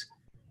days,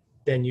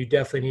 then you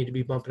definitely need to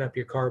be bumping up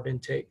your carb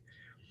intake.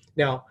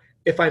 Now,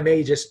 if I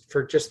may,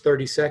 for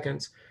 30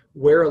 seconds,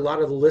 where a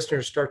lot of the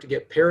listeners start to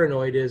get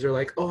paranoid is they're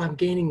like, oh, I'm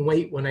gaining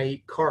weight when I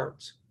eat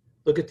carbs.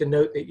 Look at the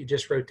note that you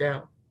just wrote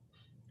down.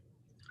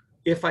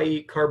 If I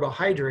eat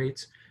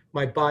carbohydrates,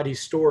 my body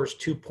stores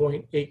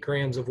 2.8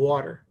 grams of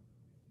water.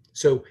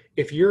 So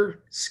if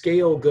your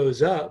scale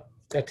goes up,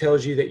 that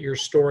tells you that you're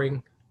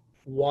storing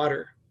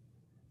water.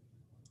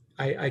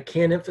 I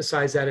can't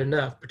emphasize that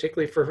enough,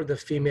 particularly for the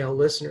female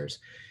listeners.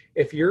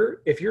 If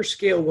your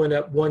scale went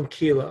up 1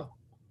 kilo,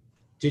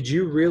 did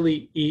you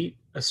really eat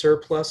a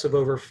surplus of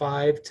over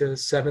 5,000 to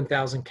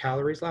 7,000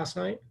 calories last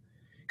night?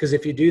 Because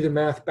if you do the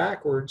math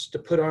backwards, to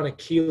put on a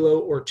kilo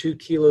or 2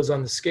 kilos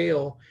on the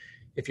scale,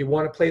 if you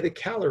want to play the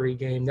calorie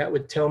game, that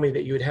would tell me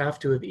that you would have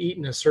to have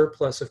eaten a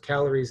surplus of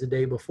calories the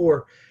day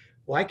before.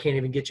 Well, I can't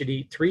even get you to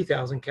eat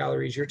 3,000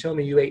 calories. You're telling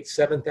me you ate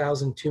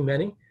 7,000 too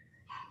many?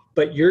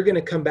 But you're going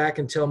to come back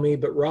and tell me,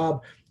 but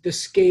Rob, the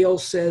scale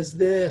says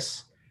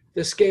this.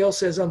 The scale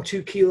says I'm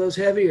 2 kilos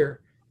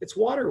heavier. It's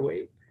water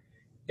weight.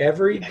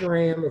 Every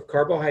gram of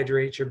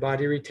carbohydrates, your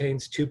body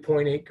retains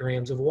 2.8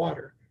 grams of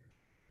water.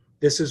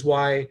 This is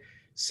why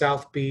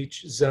South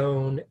Beach,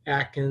 Zone,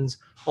 Atkins,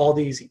 all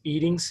these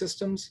eating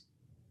systems,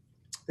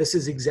 this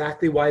is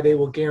exactly why they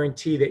will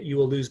guarantee that you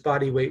will lose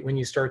body weight when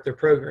you start their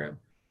program.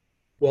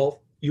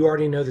 Well, you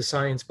already know the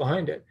science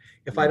behind it.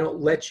 If I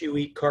don't let you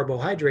eat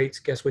carbohydrates,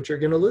 guess what you're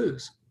going to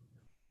lose?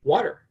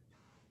 Water.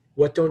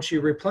 What don't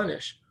you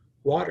replenish?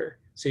 Water.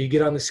 So you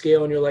get on the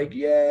scale and you're like,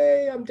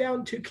 yay, I'm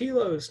down 2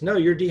 kilos. No,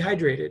 you're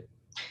dehydrated.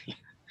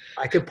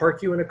 I could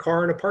park you in a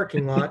car in a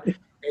parking lot and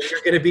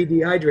you're going to be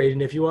dehydrated.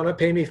 And if you want to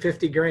pay me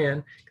 50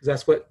 grand, because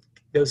that's what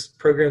those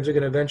programs are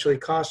going to eventually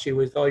cost you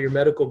with all your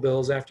medical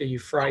bills after you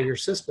fry your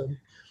system.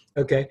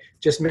 Okay.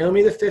 Just mail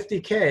me the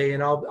 50K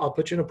and I'll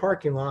put you in a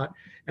parking lot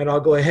and I'll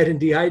go ahead and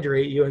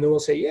dehydrate you. And then we'll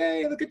say,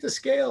 yay, look at the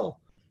scale.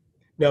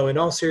 No, in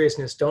all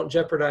seriousness, don't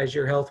jeopardize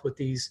your health with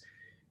these.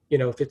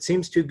 If it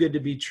seems too good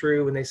to be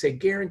true and they say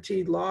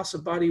guaranteed loss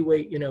of body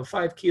weight,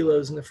 5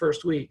 kilos in the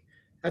first week,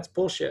 that's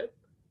bullshit.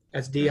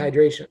 That's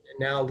dehydration. And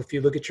now if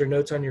you look at your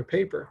notes on your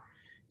paper,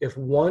 if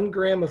 1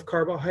 gram of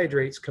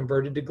carbohydrates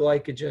converted to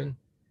glycogen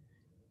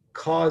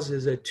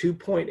causes a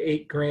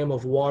 2.8 gram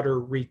of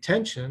water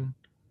retention,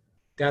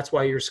 that's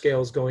why your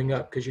scale is going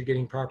up, because you're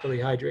getting properly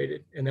hydrated.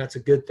 And that's a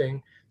good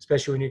thing,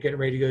 especially when you're getting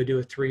ready to go do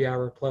a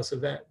 3-hour plus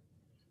event.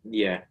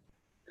 Yeah,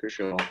 for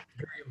sure.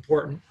 Very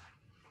important.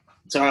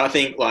 So I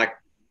think like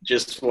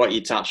just what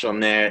you touched on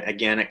there,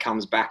 again, it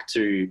comes back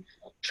to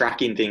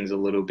tracking things a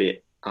little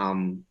bit.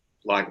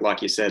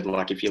 Like you said,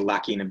 like if you're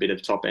lacking a bit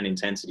of top end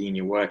intensity in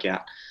your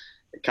workout,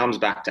 it comes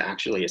back to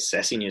actually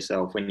assessing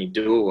yourself when you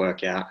do a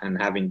workout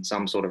and having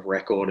some sort of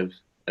record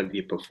of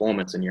your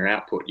performance and your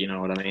output, you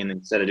know what I mean?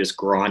 Instead of just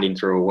grinding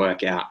through a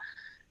workout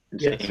and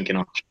thinking,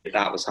 oh, shit,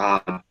 that was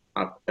hard.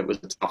 It was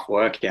a tough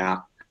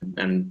workout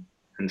and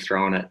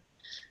throwing it,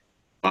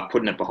 like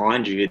putting it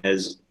behind you.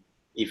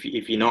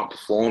 If you're not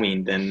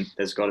performing, then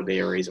there's got to be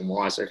a reason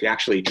why. So if you're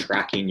actually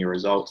tracking your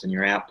results and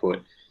your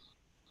output,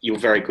 you'll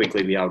very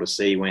quickly be able to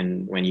see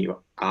when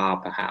you are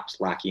perhaps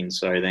lacking.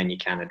 So then you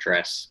can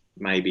address,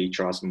 maybe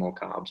try some more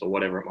carbs or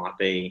whatever it might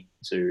be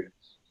to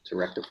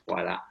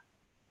rectify that.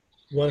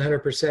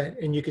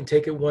 100%. And you can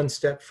take it one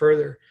step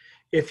further.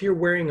 If you're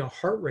wearing a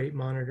heart rate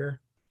monitor,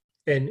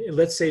 and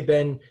let's say,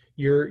 Ben,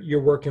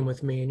 you're working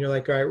with me and you're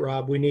like, all right,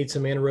 Rob, we need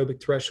some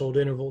anaerobic threshold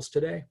intervals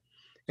today.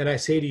 And I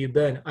say to you,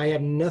 Ben, I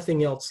have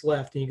nothing else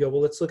left. And you go,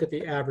 well, let's look at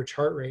the average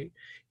heart rate.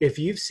 If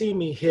you've seen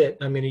me hit,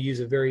 I'm going to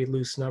use a very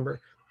loose number.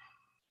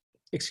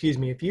 Excuse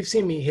me. If you've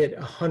seen me hit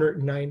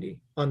 190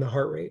 on the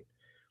heart rate,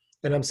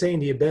 and I'm saying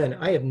to you, Ben,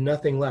 I have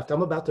nothing left.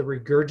 I'm about to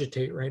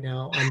regurgitate right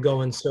now. I'm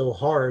going so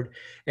hard.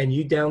 And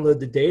you download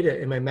the data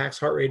and my max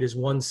heart rate is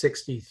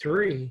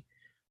 163.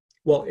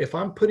 Well, if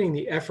I'm putting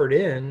the effort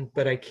in,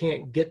 but I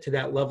can't get to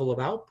that level of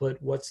output,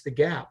 what's the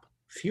gap?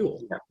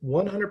 Fuel.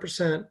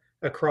 100%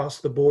 across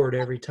the board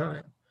every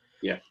time.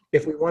 Yeah.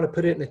 If we want to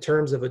put it in the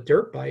terms of a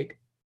dirt bike,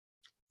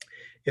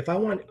 if I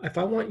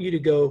want you to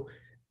go,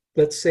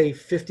 let's say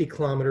 50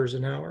 kilometers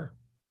an hour,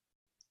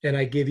 and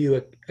I give you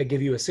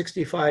a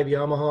 65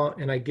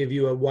 Yamaha and I give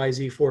you a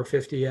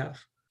YZ450F,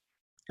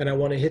 and I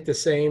want to hit the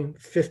same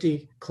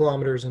 50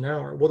 kilometers an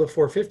hour. Well, the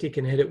 450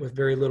 can hit it with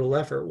very little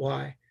effort.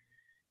 Why?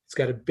 It's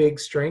got a big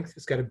strength.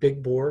 It's got a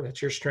big bore.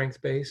 That's your strength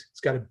base.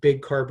 It's got a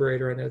big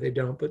carburetor. I know they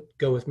don't, but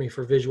go with me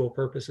for visual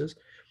purposes.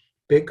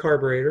 Big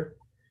carburetor.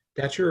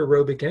 That's your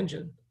aerobic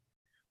engine.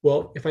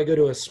 Well, if I go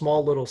to a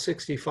small little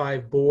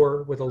 65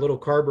 bore with a little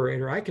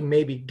carburetor, I can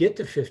maybe get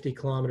to 50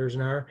 kilometers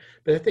an hour,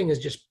 but that thing is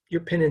just,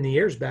 you're pinning the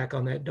ears back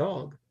on that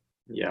dog.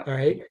 Yeah. All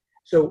right.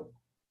 So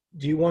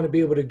do you want to be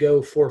able to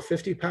go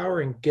 450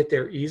 power and get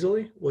there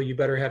easily? Well, you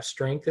better have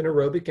strength and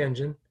aerobic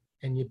engine,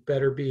 and you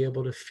better be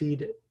able to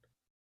feed it.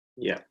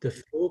 Yeah. The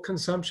fuel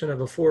consumption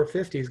of a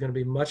 450 is going to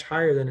be much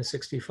higher than a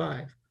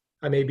 65.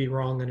 I may be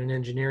wrong in an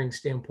engineering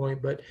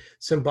standpoint, but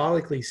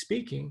symbolically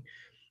speaking,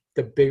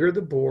 the bigger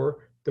the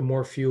bore, the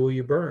more fuel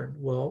you burn.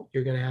 Well,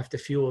 you're going to have to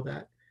fuel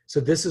that. So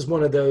this is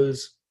one of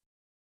those,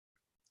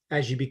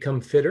 as you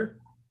become fitter,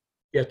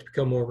 you have to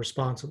become more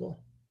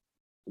responsible.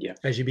 Yeah.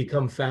 As you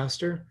become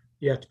faster,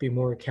 you have to be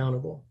more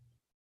accountable.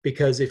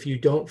 Because if you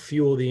don't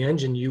fuel the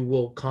engine, you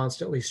will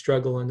constantly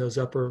struggle in those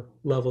upper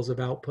levels of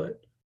output.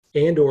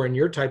 And or in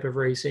your type of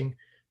racing,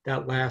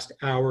 that last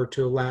hour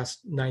to the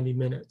last 90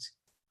 minutes.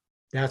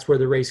 That's where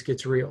the race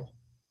gets real.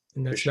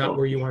 And that's not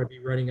where you want to be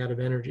running out of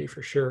energy,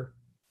 for sure.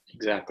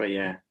 Exactly,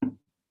 yeah.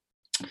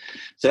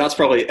 So that's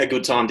probably a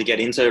good time to get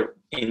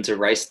into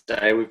race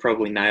day. We've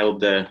probably nailed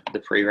the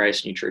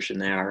pre-race nutrition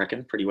there, I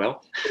reckon, pretty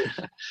well.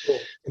 Cool.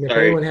 And if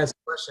anyone has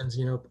questions,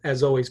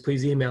 as always,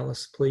 please email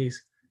us,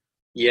 please.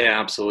 Yeah,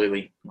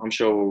 absolutely. I'm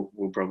sure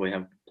we'll probably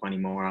have plenty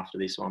more after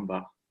this one,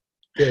 but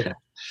good.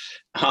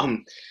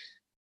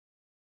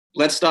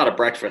 Let's start at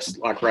breakfast,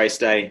 like race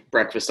day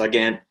breakfast.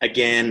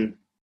 Again,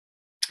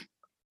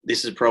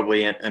 this is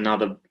probably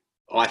another,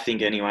 I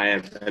think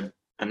anyway,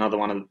 another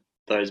one of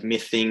those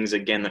myth things,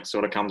 again, that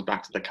sort of comes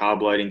back to the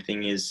carb loading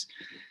thing, is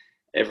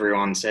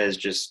everyone says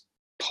just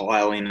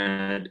pile in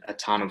a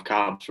ton of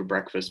carbs for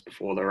breakfast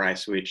before the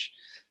race, which,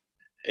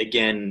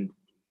 again,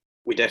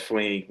 we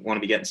definitely want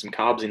to be getting some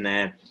carbs in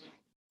there.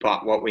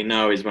 But what we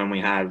know is when we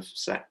have,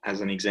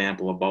 as an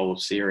example, a bowl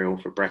of cereal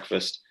for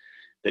breakfast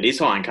that is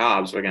high in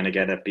carbs, we're going to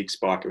get a big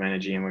spike of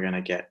energy and we're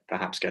going to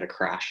perhaps get a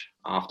crash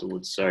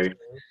afterwards. So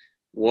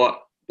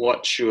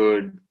what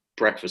should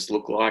breakfast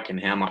look like, and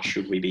how much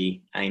should we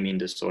be aiming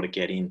to sort of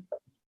get in?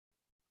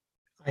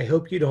 I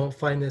hope you don't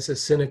find this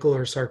as cynical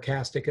or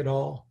sarcastic at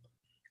all,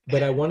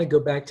 but I want to go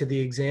back to the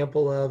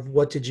example of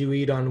what did you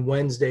eat on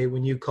Wednesday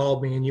when you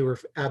called me and you were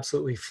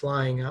absolutely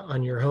flying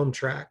on your home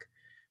track.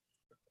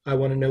 I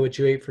want to know what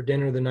you ate for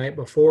dinner the night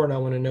before, and I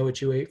want to know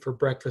what you ate for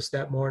breakfast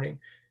that morning.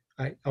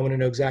 I want to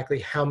know exactly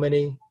how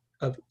many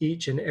of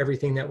each and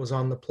everything that was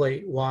on the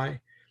plate.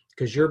 Why?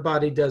 Because your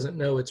body doesn't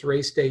know it's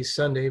race day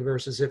Sunday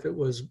versus if it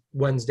was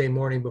Wednesday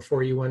morning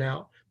before you went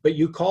out. But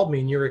you called me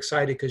and you're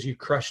excited because you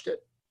crushed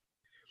it.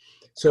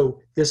 So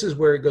this is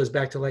where it goes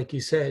back to, like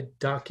you said,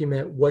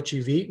 document what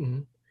you've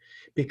eaten,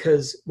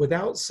 because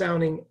without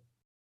sounding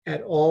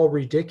at all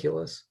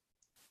ridiculous,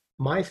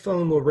 my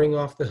phone will ring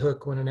off the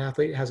hook when an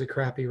athlete has a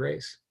crappy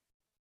race.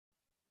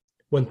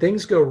 When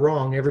things go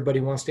wrong, everybody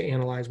wants to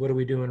analyze, what are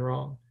we doing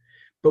wrong?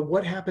 But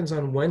what happens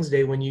on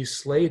Wednesday when you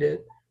slate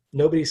it?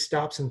 Nobody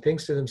stops and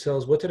thinks to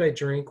themselves, what did I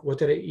drink? What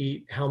did I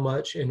eat? How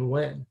much and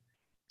when?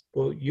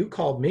 Well, you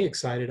called me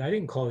excited. I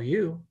didn't call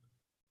you.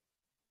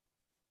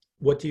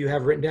 What do you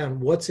have written down?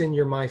 What's in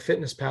your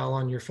MyFitnessPal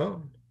on your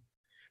phone?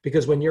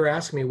 Because when you're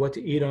asking me what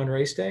to eat on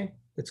race day,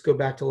 let's go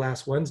back to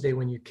last Wednesday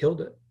when you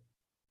killed it.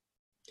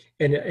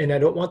 And I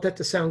don't want that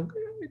to sound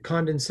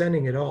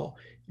condescending at all.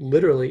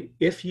 Literally,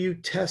 if you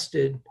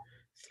tested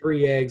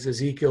 3 eggs,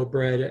 Ezekiel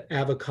bread,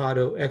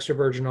 avocado, extra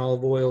virgin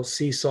olive oil,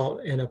 sea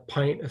salt, and a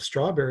pint of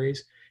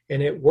strawberries,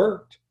 and it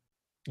worked,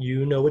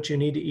 you know what you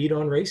need to eat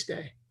on race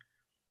day.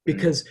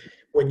 Because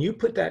when you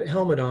put that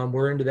helmet on,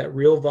 we're into that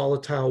real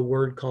volatile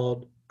word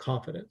called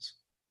confidence.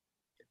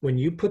 When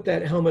you put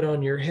that helmet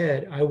on your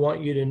head, I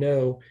want you to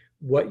know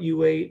what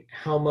you ate,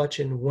 how much,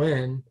 and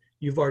when.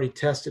 You've already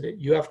tested it.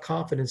 You have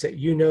confidence that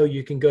you know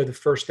you can go the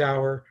first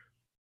hour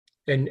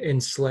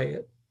and slay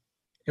it.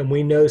 And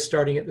we know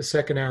starting at the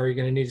second hour, you're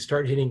going to need to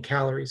start hitting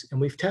calories.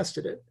 And we've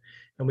tested it.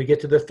 And we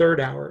get to the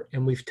third hour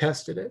and we've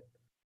tested it.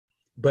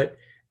 But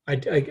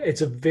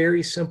it's a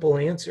very simple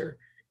answer.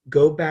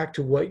 Go back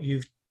to what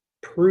you've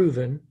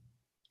proven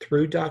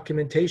through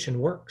documentation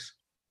works.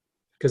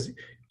 Because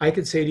I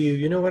could say to you,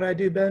 you know what I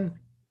do, Ben?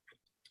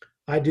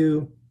 I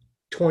do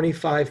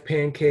 25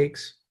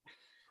 pancakes.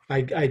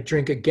 I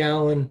drink a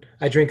gallon,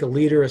 I drink a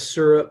liter of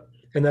syrup,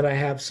 and then I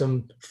have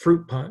some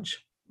fruit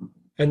punch.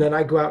 And then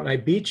I go out and I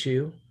beat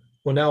you.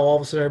 Well, now all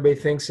of a sudden everybody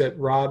thinks that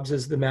Rob's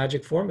is the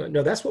magic formula.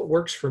 No, that's what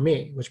works for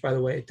me, which by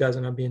the way, it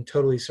doesn't. I'm being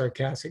totally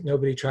sarcastic.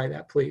 Nobody try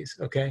that, please.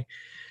 Okay.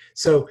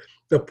 So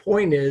the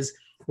point is,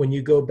 when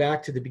you go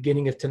back to the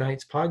beginning of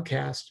tonight's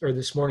podcast or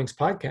this morning's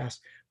podcast,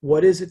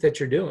 what is it that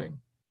you're doing?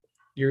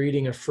 You're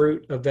eating a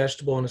fruit, a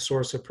vegetable, and a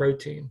source of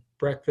protein,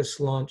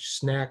 breakfast, lunch,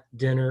 snack,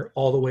 dinner,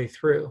 all the way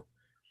through.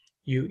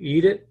 You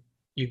eat it,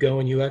 you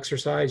go and you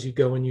exercise, you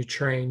go and you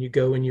train, you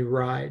go and you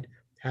ride.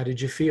 How did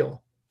you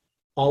feel?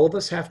 All of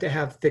us have to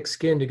have thick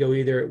skin to go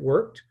either it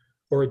worked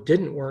or it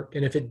didn't work.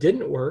 And if it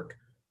didn't work,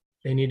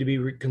 they need to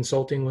be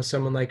consulting with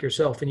someone like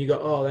yourself. And you go,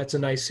 oh, that's a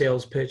nice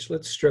sales pitch.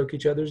 Let's stroke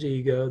each other's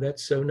ego.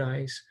 That's so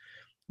nice.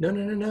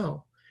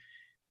 No.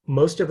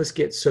 Most of us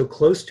get so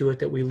close to it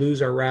that we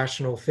lose our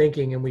rational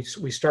thinking and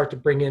we start to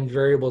bring in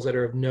variables that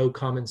are of no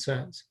common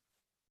sense.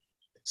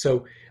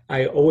 So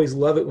I always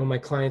love it when my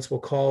clients will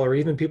call, or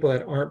even people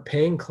that aren't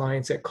paying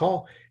clients that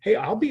call, hey,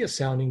 I'll be a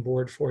sounding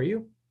board for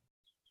you.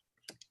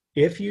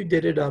 If you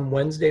did it on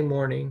Wednesday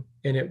morning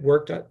and it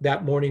worked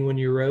that morning when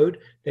you rode,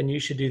 then you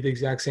should do the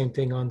exact same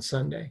thing on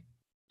Sunday.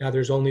 Now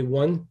there's only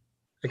one,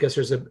 I guess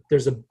there's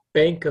a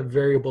bank of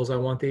variables I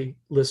want the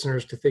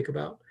listeners to think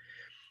about.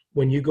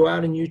 When you go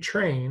out and you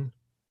train,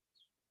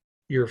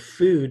 your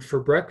food for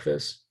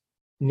breakfast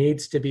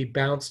needs to be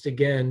bounced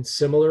again,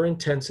 similar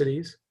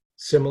intensities,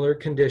 similar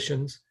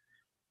conditions,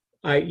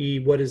 i.e.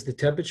 what is the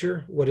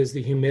temperature, what is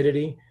the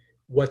humidity,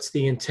 what's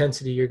the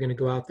intensity you're going to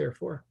go out there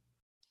for.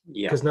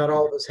 Yeah. Because not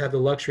all of us have the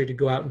luxury to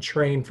go out and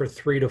train for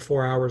 3 to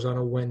 4 hours on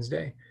a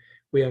Wednesday.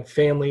 We have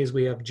families,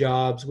 we have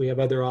jobs, we have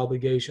other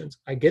obligations.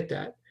 I get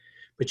that.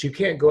 But you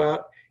can't go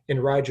out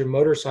and ride your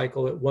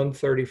motorcycle at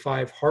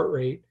 135 heart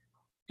rate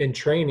in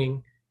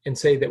training and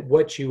say that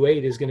what you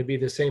ate is going to be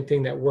the same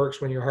thing that works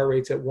when your heart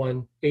rate's at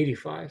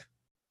 185.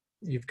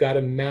 You've got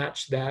to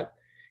match that.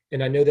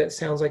 And I know that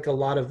sounds like a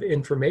lot of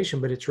information,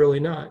 but it's really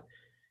not.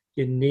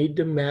 You need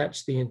to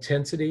match the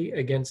intensity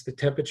against the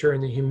temperature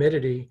and the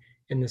humidity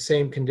in the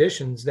same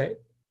conditions that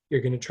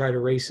you're going to try to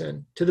race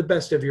in to the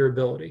best of your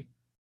ability.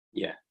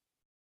 Yeah.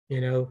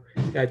 You know,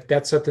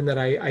 that's something that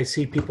I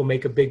see people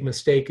make a big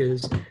mistake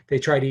is they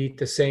try to eat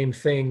the same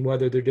thing,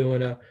 whether they're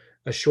doing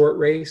a short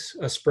race,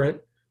 a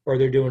sprint, or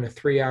they're doing a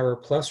 3-hour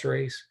plus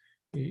race.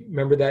 You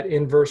remember that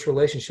inverse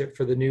relationship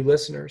for the new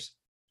listeners.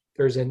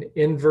 There's an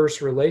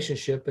inverse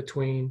relationship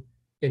between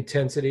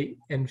intensity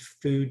and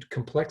food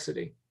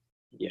complexity.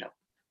 Yeah.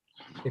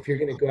 If you're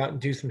going to go out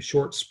and do some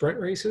short sprint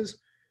races,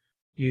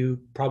 you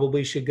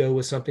probably should go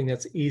with something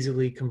that's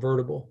easily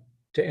convertible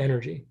to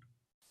energy.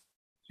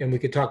 And we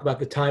could talk about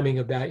the timing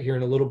of that here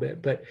in a little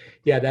bit. But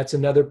yeah, that's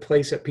another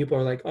place that people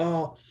are like,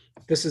 oh,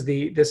 this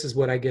is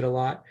what I get a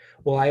lot.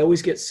 Well, I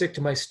always get sick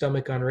to my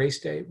stomach on race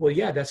day. Well,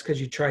 yeah, that's because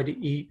you tried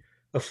to eat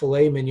a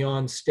filet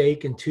mignon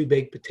steak and 2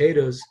 baked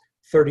potatoes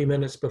 30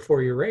 minutes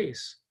before your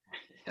race.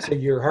 So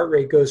your heart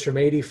rate goes from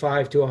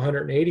 85 to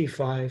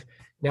 185.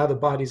 Now the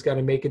body's got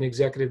to make an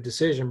executive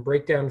decision,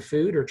 break down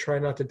food or try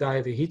not to die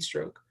of a heat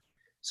stroke.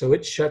 So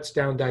it shuts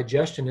down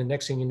digestion. And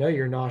next thing you know,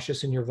 you're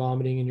nauseous and you're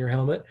vomiting in your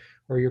helmet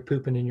or you're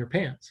pooping in your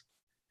pants.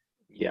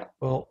 Yeah.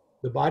 Well,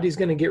 the body's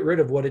going to get rid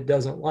of what it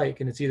doesn't like.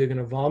 And it's either going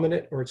to vomit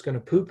it or it's going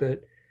to poop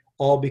it,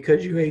 all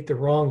because you ate the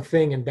wrong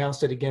thing and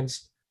bounced it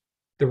against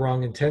the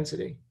wrong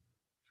intensity.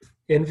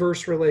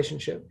 Inverse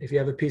relationship. If you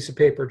have a piece of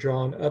paper,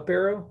 draw an up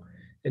arrow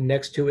and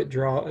next to it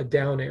draw a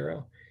down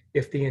arrow.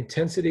 If the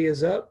intensity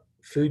is up,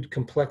 food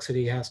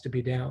complexity has to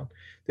be down.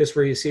 This is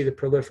where you see the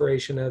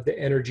proliferation of the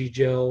energy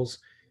gels,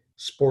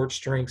 sports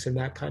drinks, and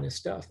that kind of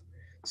stuff.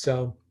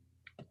 So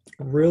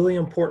really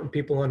important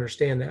people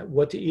understand that.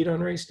 What to eat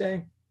on race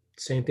day,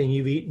 same thing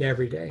you've eaten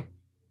every day.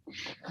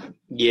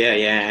 Yeah,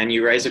 and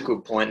you raise a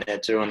good point there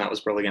too, and that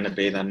was probably going to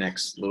be the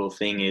next little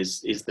thing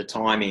is the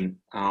timing,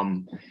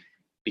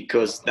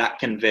 because that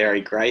can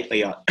vary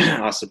greatly.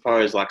 I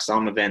suppose, like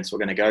some events we're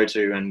going to go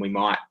to, and we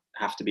might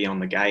have to be on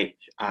the gate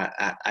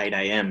at 8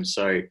 a.m.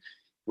 So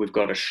we've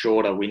got a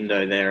shorter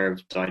window there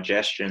of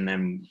digestion,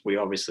 then we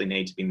obviously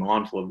need to be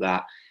mindful of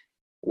that.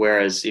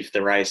 Whereas if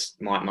the race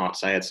might not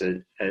say it's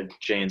a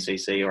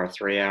GNCC or a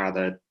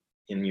 3-hour,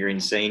 and you're in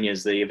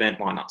seniors, the event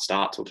might not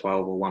start till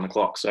 12 or 1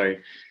 o'clock. So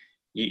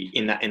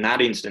in that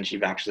instance,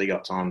 you've actually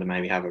got time to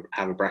maybe have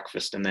a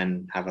breakfast and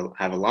then have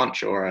a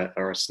lunch or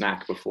a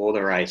snack before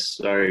the race.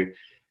 So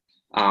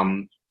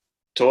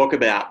talk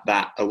about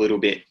that a little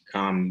bit,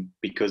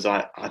 because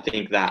I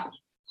think that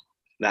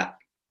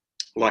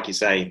like you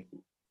say,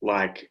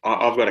 like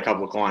I've got a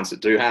couple of clients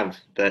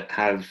that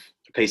have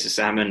a piece of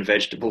salmon,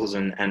 vegetables,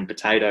 and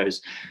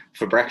potatoes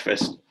for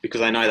breakfast because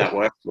I know that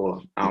works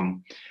for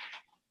them.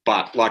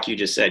 But like you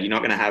just said, you're not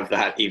going to have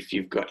that if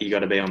you got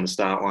to be on the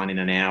start line in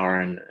an hour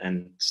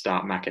and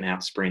start macking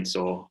out sprints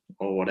or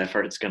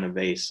whatever it's going to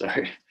be. So,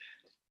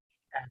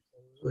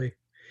 absolutely,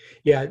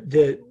 yeah.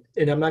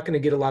 And I'm not going to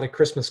get a lot of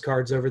Christmas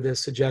cards over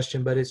this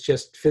suggestion, but it's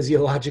just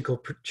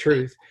physiological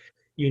truth.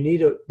 You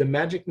need the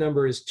magic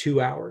number is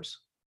 2 hours.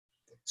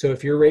 So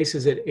if your race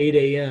is at 8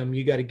 a.m.,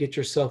 you got to get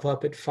yourself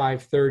up at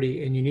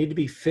 5:30, and you need to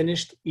be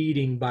finished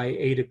eating by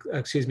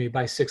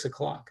 6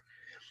 o'clock.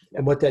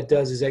 And what that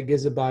does is that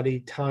gives the body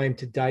time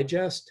to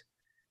digest,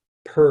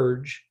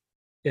 purge,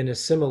 and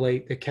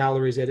assimilate the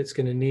calories that it's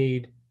going to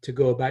need to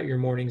go about your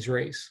morning's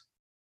race.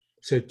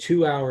 So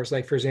 2 hours,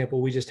 like for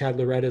example, we just had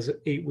Loretta's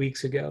 8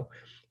 weeks ago.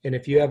 And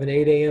if you have an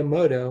 8 a.m.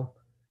 moto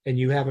and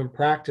you haven't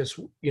practiced,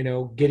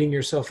 getting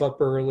yourself up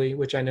early,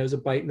 which I know is a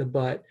bite in the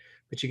butt,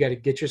 but you got to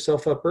get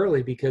yourself up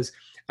early, because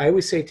I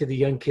always say to the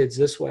young kids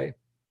this way: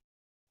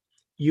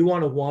 you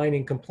want to whine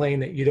and complain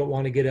that you don't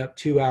want to get up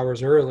 2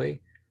 hours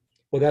early.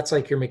 Well, that's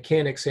like your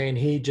mechanic saying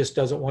he just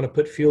doesn't want to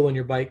put fuel in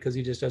your bike because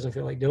he just doesn't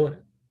feel like doing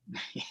it.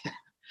 Yeah.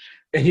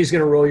 And he's going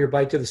to roll your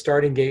bike to the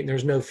starting gate and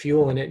there's no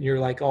fuel in it, and you're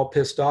like all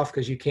pissed off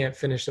because you can't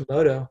finish the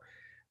moto.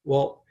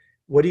 Well,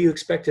 what do you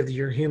expect of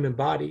your human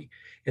body?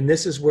 And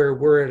this is where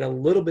we're at a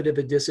little bit of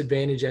a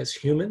disadvantage as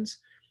humans,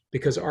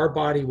 because our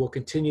body will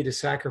continue to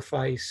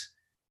sacrifice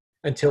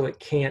until it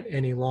can't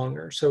any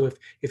longer. So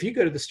if you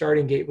go to the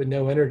starting gate with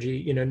no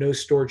energy, no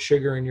stored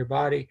sugar in your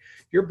body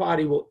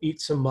will eat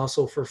some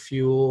muscle for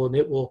fuel, and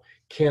it will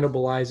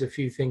cannibalize a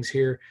few things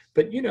here.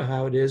 But you know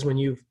how it is when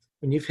you've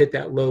hit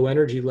that low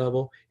energy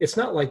level. It's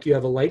not like you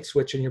have a light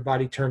switch and your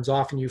body turns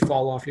off and you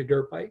fall off your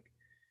dirt bike.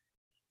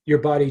 Your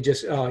body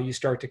just, you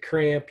start to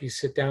cramp, you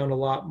sit down a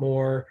lot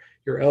more,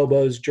 your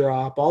elbows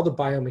drop, all the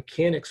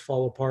biomechanics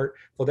fall apart.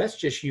 Well, that's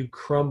just you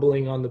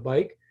crumbling on the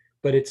bike.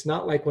 But it's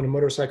not like when a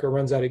motorcycle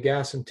runs out of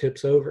gas and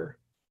tips over.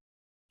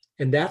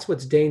 And that's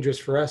what's dangerous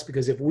for us,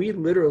 because if we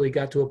literally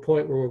got to a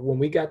point where when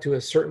we got to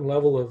a certain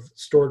level of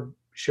stored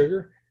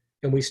sugar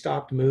and we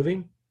stopped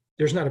moving,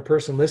 there's not a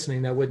person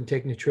listening that wouldn't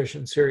take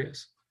nutrition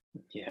serious.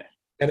 Yeah.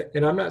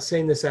 And I'm not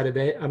saying this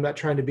I'm not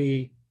trying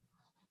to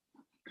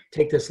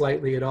take this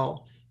lightly at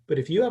all. But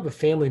if you have a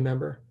family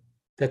member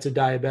that's a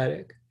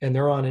diabetic and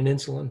they're on an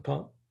insulin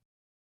pump,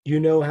 you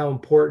know how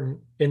important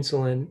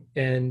insulin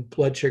and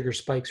blood sugar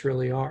spikes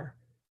really are.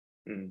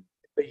 Mm.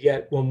 But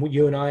yet when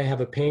you and I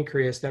have a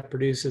pancreas that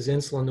produces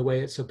insulin the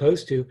way it's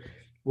supposed to,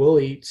 we'll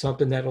eat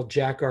something that'll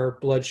jack our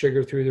blood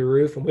sugar through the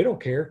roof and we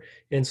don't care.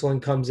 Insulin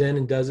comes in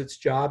and does its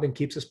job and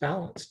keeps us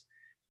balanced.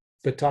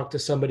 But talk to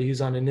somebody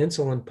who's on an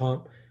insulin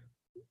pump,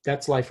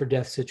 that's life or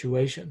death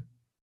situation.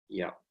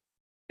 Yeah.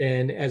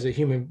 And as a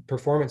human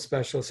performance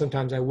specialist,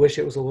 sometimes I wish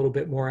it was a little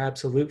bit more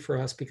absolute for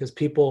us, because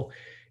people,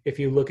 if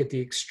you look at the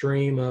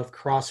extreme of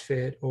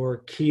CrossFit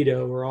or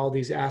keto or all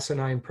these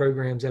asinine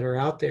programs that are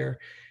out there,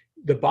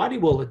 the body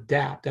will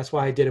adapt. That's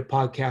why I did a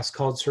podcast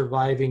called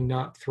Surviving,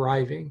 Not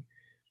Thriving.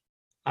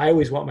 I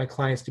always want my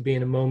clients to be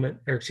in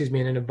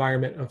an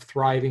environment of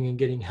thriving and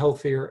getting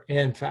healthier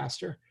and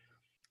faster.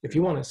 If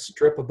you want to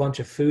strip a bunch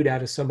of food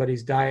out of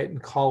somebody's diet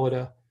and call it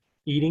a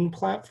eating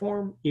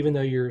platform, even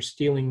though you're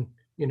stealing,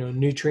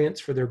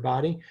 nutrients for their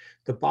body,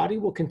 the body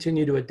will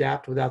continue to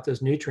adapt without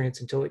those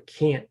nutrients until it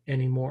can't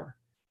anymore.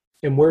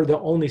 And we're the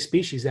only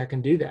species that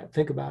can do that.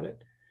 Think about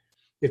it.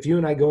 If you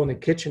and I go in the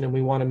kitchen and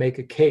we want to make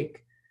a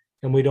cake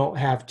and we don't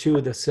have 2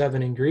 of the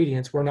 7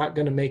 ingredients, we're not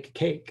going to make a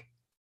cake.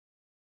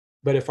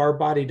 But if our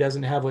body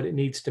doesn't have what it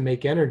needs to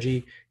make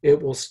energy, it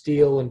will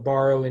steal and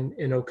borrow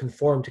and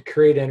conform to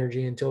create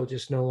energy until it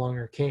just no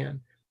longer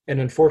can. And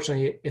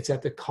unfortunately, it's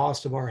at the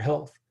cost of our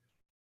health.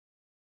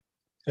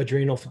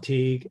 Adrenal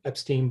fatigue,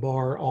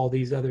 Epstein-Barr, all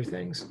these other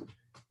things,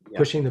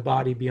 pushing the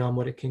body beyond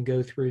what it can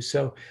go through.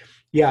 So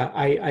yeah,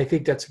 I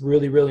think that's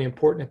really, really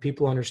important that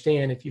people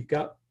understand. If you've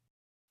got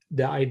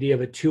the idea of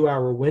a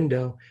 2-hour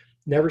window,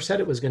 never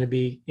said it was going to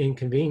be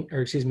inconvenient,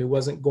 or excuse me,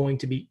 wasn't going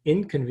to be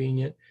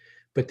inconvenient.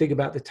 But think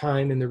about the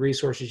time and the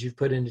resources you've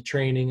put into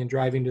training and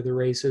driving to the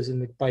races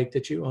and the bike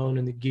that you own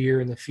and the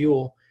gear and the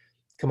fuel.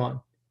 Come on.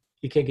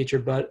 You can't get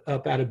your butt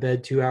up out of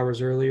bed 2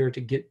 hours earlier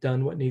to get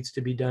done what needs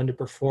to be done to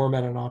perform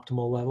at an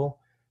optimal level.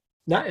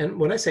 Not, and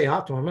when I say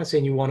optimal, I'm not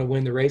saying you want to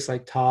win the race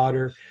like Todd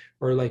or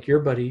like your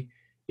buddy,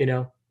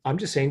 I'm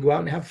just saying go out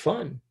and have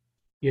fun.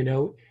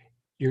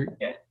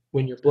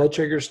 When your blood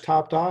sugar's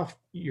topped off,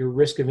 your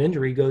risk of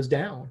injury goes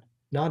down,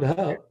 not up,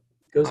 it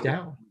goes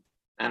down.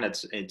 And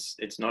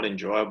it's not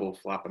enjoyable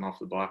flapping off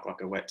the bike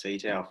like a wet tea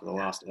towel for the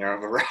last hour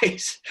of a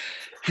race.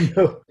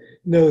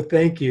 No,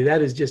 thank you.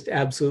 That is just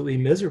absolutely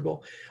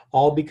miserable,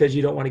 all because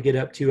you don't want to get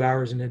up 2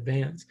 hours in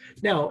advance.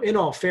 Now, in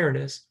all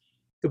fairness,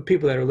 the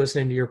people that are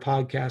listening to your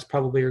podcast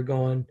probably are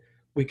going,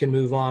 we can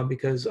move on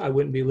because I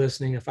wouldn't be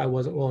listening if I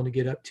wasn't willing to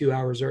get up 2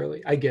 hours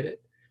early. I get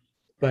it.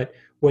 But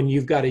when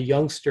you've got a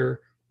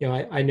youngster,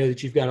 I know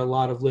that you've got a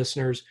lot of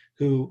listeners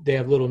who they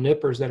have little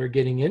nippers that are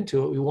getting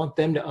into it. We want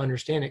them to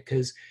understand it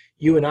because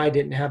you and I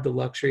didn't have the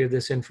luxury of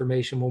this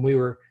information when we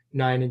were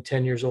 9 and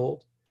 10 years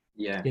old.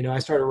 Yeah. I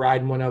started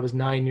riding when I was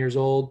 9 years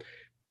old.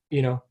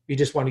 You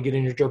just want to get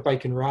in your dirt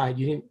bike and ride.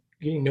 You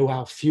didn't know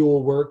how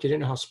fuel worked. You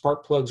didn't know how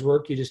spark plugs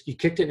work. You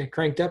kicked it and it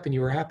cranked up and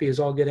you were happy as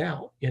all get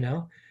out,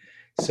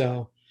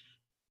 So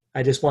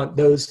I just want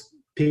those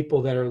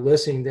people that are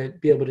listening to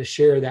be able to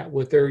share that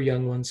with their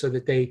young ones so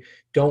that they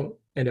don't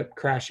end up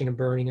crashing and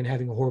burning and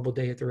having a horrible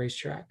day at the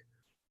racetrack.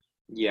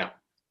 Yeah.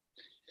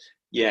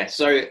 Yeah.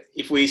 So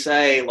if we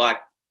say like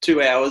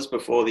 2 hours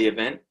before the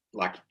event,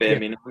 like bare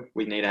minimum,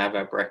 we need to have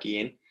our brekkie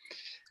in.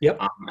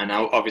 Yep. And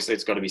obviously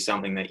it's got to be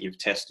something that you've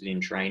tested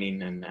in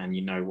training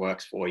and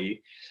works for you.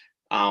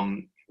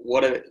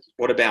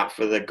 What about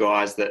for the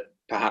guys that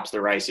perhaps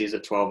the race is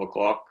at 12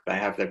 o'clock, they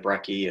have their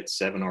brekkie at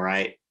 7 or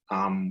 8.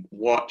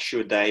 What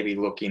should they be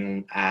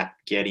looking at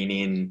getting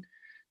in,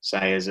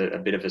 say, as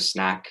a bit of a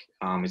snack?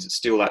 Is it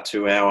still that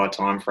 2 hour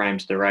time frame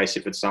to the race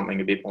if it's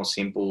something a bit more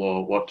simple,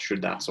 or what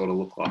should that sort of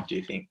look like, do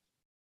you think?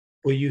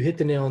 Well, you hit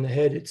the nail on the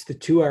head. It's the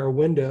 2 hour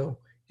window.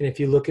 And if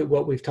you look at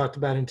what we've talked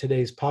about in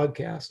today's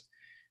podcast,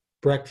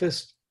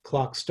 breakfast,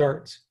 clock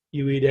starts.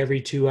 You eat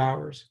every 2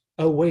 hours.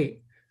 Oh,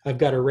 wait, I've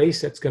got a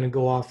race that's going to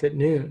go off at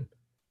noon.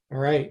 All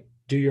right,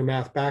 do your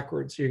math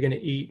backwards. You're going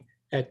to eat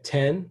at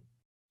 10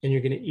 and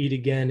you're going to eat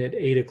again at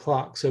 8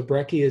 o'clock. So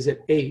brekkie is at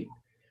 8.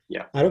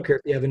 Yeah. I don't care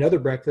if you have another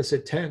breakfast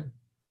at 10.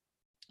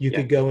 You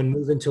could go and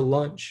move into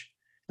lunch.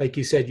 Like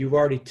you said, you've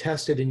already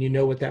tested and you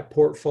know what that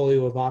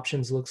portfolio of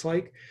options looks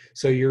like.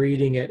 So you're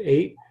eating at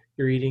 8,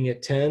 you're eating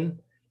at 10,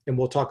 and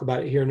we'll talk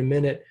about it here in a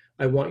minute.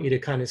 I want you to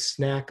kind of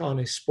snack on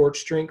a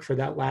sports drink for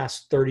that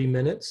last 30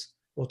 minutes.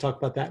 We'll talk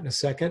about that in a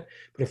second.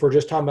 But if we're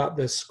just talking about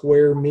the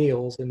square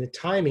meals and the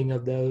timing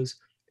of those,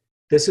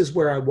 this is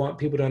where I want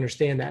people to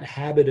understand that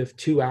habit of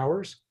 2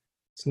 hours.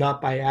 It's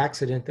not by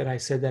accident that I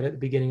said that at the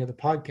beginning of the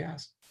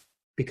podcast,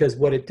 because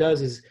what it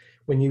does is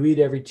when you eat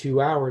every 2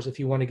 hours, if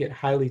you want to get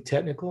highly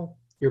technical,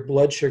 your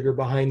blood sugar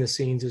behind the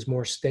scenes is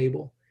more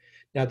stable.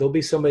 Now, there'll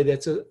be somebody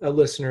that's a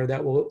listener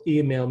that will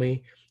email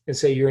me and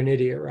say, you're an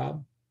idiot,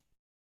 Rob,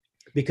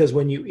 because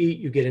when you eat,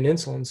 you get an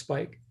insulin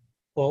spike.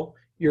 Well,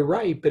 you're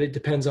right, but it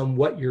depends on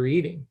what you're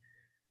eating.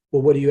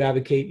 Well, what do you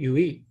advocate you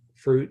eat?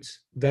 Fruits,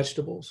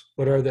 vegetables.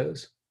 What are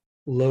those?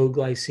 Low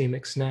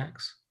glycemic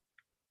snacks.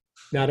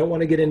 Now, I don't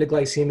want to get into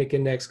glycemic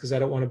index because I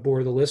don't want to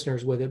bore the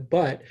listeners with it.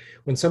 But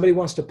when somebody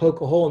wants to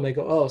poke a hole and they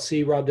go, oh,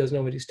 see, Rob doesn't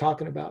know what he's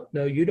talking about.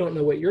 No, you don't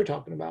know what you're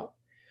talking about.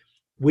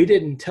 We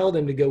didn't tell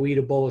them to go eat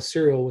a bowl of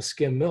cereal with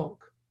skim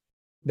milk.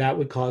 That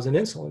would cause an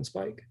insulin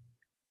spike.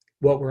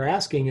 What we're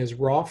asking is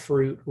raw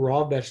fruit,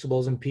 raw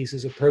vegetables, and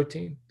pieces of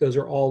protein. Those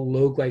are all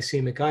low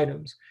glycemic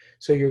items.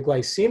 So your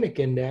glycemic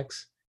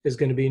index is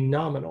going to be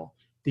nominal.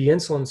 The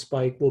insulin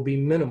spike will be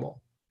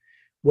minimal.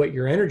 What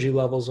your energy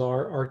levels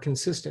are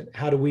consistent.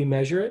 How do we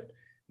measure it?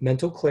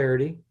 Mental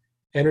clarity,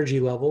 energy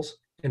levels,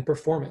 and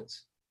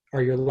performance.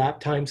 Are your lap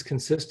times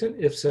consistent?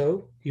 If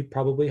so, you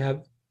probably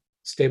have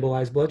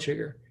stabilized blood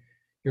sugar.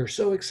 You're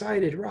so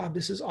excited, Rob,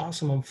 this is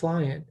awesome, I'm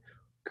flying.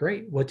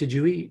 Great, what did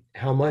you eat?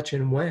 How much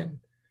and when?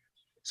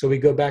 So we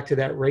go back to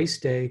that race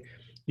day.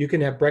 You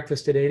can have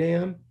breakfast at 8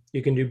 a.m.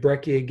 You can do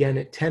brekkie again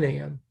at 10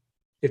 a.m.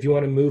 If you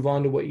want to move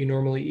on to what you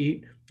normally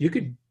eat, you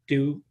could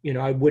do,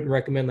 I wouldn't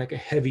recommend like a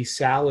heavy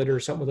salad or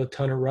something with a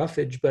ton of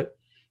roughage, but,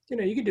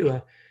 you could do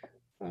a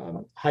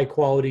high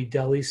quality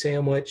deli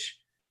sandwich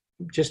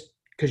just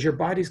because your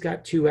body's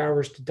got 2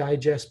 hours to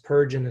digest,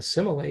 purge, and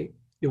assimilate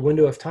the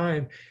window of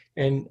time.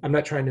 And I'm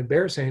not trying to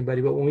embarrass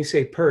anybody, but when we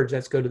say purge,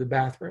 that's go to the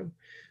bathroom.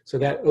 So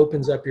that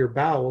opens up your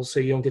bowels so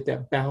you don't get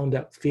that bound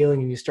up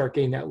feeling and you start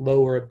getting that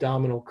lower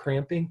abdominal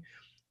cramping.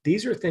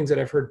 These are things that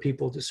I've heard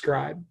people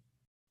describe.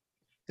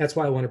 That's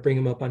why I want to bring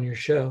them up on your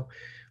show.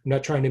 I'm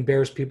not trying to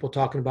embarrass people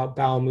talking about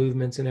bowel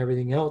movements and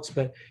everything else,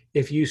 but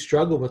if you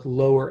struggle with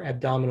lower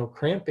abdominal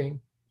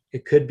cramping,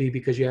 it could be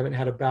because you haven't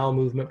had a bowel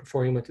movement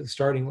before you went to the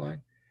starting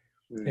line.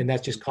 And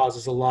that just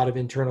causes a lot of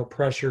internal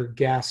pressure,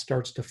 gas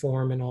starts to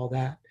form and all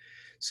that.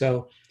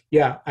 So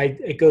yeah,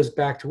 it goes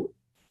back to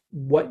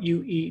what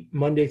you eat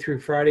Monday through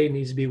Friday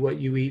needs to be what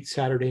you eat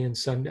Saturday and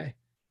Sunday.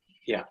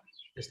 Yeah.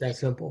 It's that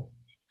simple.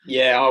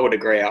 Yeah, I would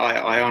agree.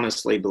 I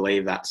honestly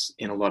believe that's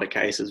in a lot of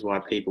cases why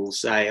people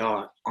say,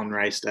 "Oh, on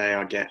race day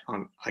I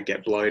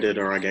get bloated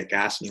or I get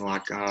gas," and you're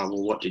like, "Oh,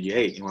 well, what did you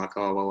eat?" And you're like,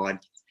 "Oh, well, I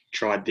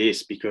tried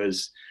this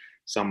because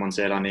someone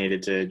said I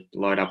needed to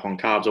load up on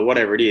carbs or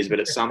whatever it is," but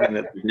it's something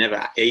that they've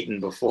never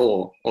eaten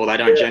before or they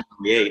don't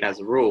generally eat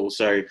as a rule.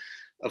 So,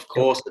 of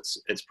course,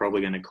 it's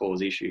probably going to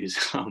cause issues.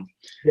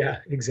 Yeah,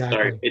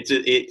 exactly. So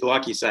it's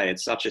like you say,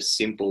 it's such a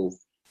simple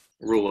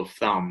rule of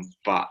thumb,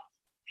 but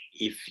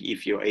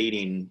if you're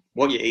eating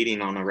what you're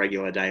eating on a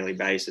regular daily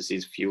basis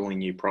is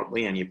fueling you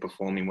properly and you're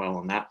performing well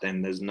on that,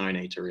 then there's no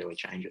need to really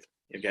change it.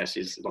 I guess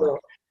is like, Well,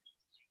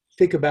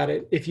 think about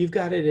it. If you've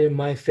got it in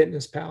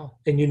MyFitnessPal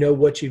and you know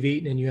what you've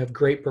eaten and you have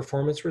great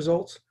performance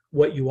results,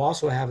 what you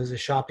also have is a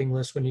shopping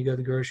list when you go to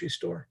the grocery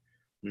store.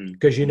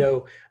 Because you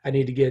know, I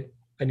need to get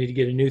a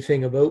new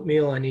thing of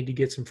oatmeal. I need to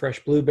get some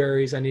fresh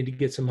blueberries. I need to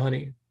get some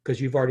honey because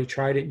you've already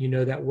tried it and you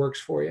know that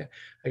works for you.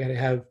 I got to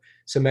have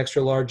some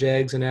extra large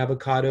eggs and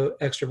avocado,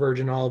 extra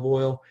virgin olive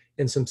oil,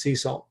 and some sea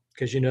salt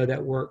because you know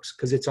that works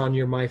because it's on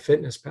your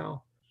MyFitnessPal.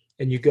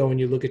 And you go and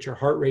you look at your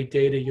heart rate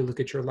data, you look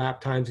at your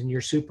lap times, and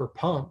you're super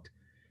pumped.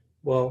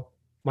 Well,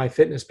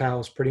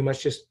 MyFitnessPal is pretty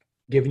much just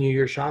giving you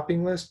your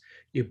shopping list.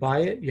 You buy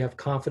it, you have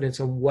confidence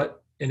on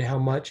what and how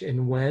much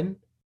and when,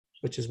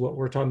 which is what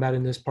we're talking about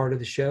in this part of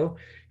the show.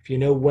 If you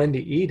know when to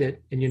eat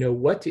it and you know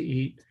what to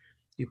eat,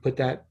 you put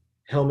that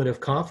helmet of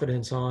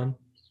confidence on.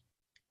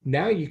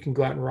 Now you can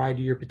go out and ride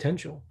to your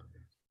potential,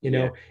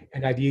 and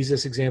I've used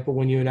this example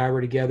when you and I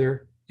were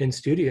together in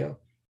studio.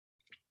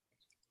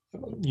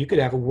 You could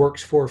have a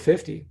Works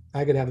 450.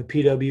 I could have a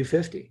PW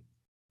 50.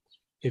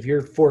 If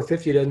your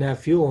 450 doesn't have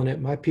fuel in it,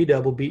 my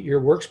PW will beat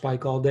your Works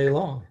bike all day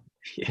long.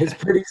 Yeah. It's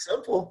pretty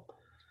simple,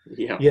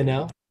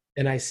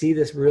 and I see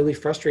this really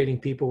frustrating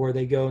people where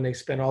they go and they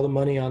spend all the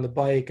money on the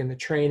bike and the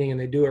training and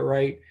they do it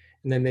right.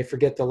 And then they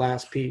forget the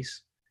last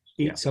piece.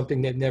 Eat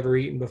something they've never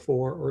eaten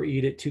before or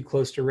eat it too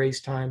close to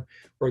race time,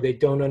 or they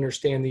don't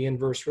understand the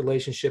inverse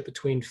relationship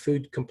between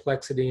food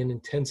complexity and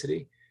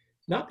intensity.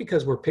 Not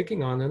because we're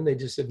picking on them, they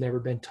just have never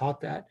been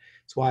taught that.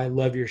 That's why I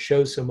love your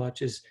show so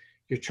much is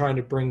you're trying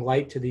to bring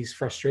light to these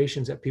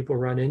frustrations that people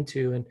run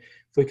into. And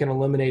if we can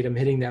eliminate them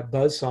hitting that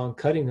buzz saw and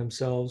cutting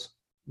themselves,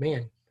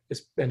 man,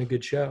 it's been a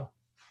good show.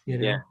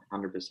 Yeah,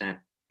 100%.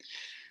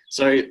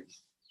 So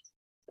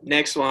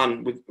next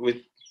one,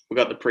 we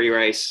got the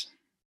pre-race,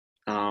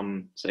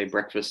 say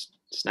breakfast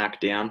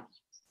snack down.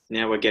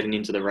 Now we're getting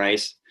into the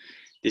race.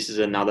 This is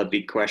another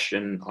big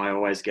question I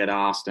always get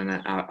asked, and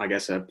I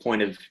guess a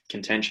point of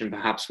contention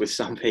perhaps with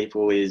some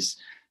people is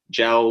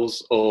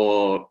gels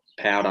or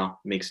powder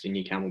mixed in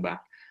your Camelback.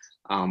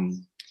 I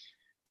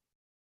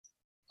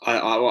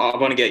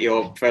want to get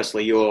your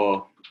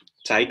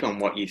take on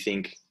what you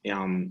think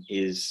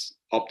is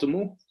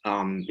optimal,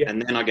 and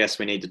then I guess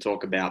we need to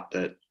talk about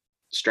the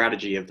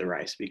strategy of the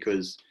race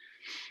because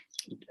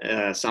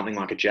something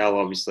like a gel,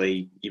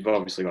 obviously you've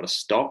got to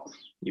stop.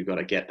 You've got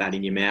to get that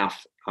in your mouth.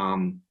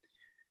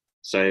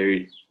 So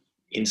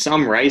in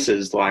some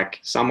races, like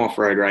some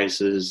off-road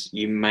races,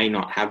 you may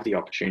not have the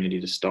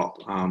opportunity to stop.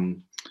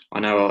 I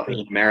know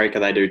in America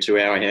they do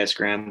 2-hour hare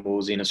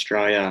scrambles. In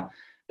Australia,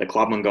 the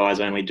Clubman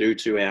guys only do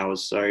 2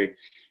 hours. So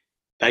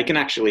they can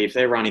actually, if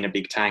they're running a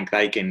big tank,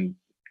 they can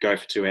go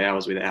for 2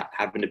 hours without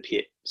having to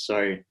pit.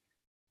 So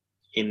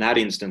in that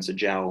instance, a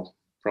gel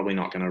probably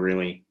not going to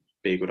really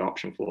be a good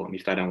option for them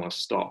if they don't want to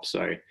stop.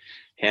 So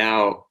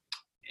how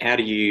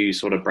do you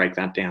sort of break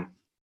that down?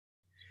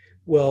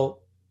 Well,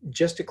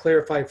 just to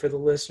clarify for the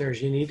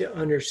listeners, you need to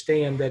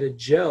understand that a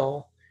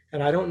gel,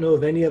 and I don't know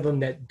of any of them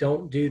that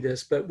don't do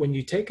this, but when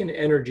you take an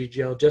energy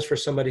gel, just for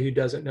somebody who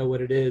doesn't know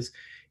what it is,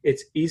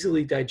 it's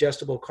easily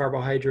digestible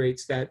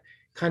carbohydrates that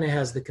kind of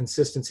has the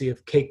consistency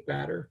of cake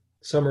batter.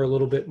 Some are a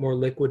little bit more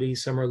liquidy,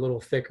 some are a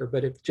little thicker,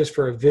 but if just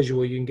for a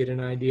visual, you can get an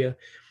idea.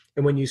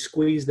 And when you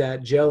squeeze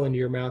that gel into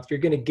your mouth, you're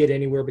going to get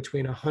anywhere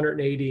between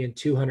 180 and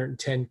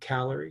 210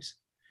 calories.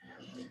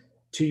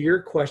 To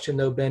your question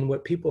though, Ben,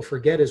 what people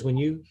forget is when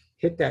you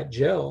hit that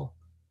gel,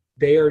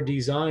 they are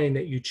designed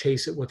that you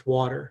chase it with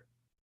water.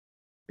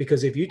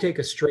 Because if you take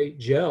a straight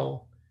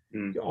gel,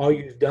 all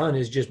you've done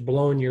is just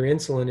blown your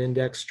insulin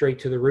index straight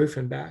to the roof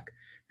and back.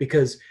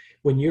 Because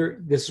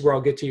this is where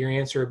I'll get to your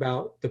answer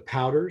about the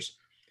powders.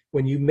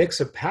 When you mix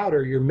a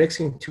powder, you're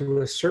mixing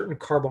to a certain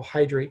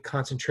carbohydrate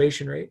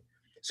concentration rate.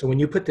 So when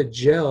you put the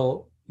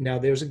gel, now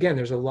there's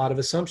a lot of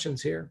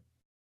assumptions here.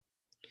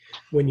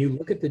 When you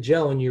look at the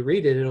gel and you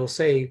read it, it'll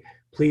say,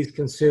 please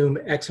consume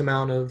X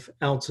amount of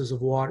ounces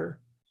of water.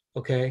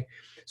 Okay.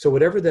 So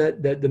whatever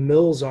the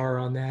mils are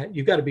on that,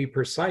 you've got to be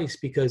precise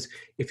because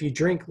if you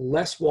drink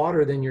less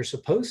water than you're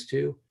supposed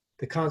to,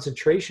 the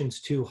concentration's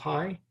too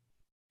high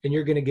and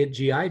you're going to get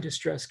GI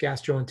distress,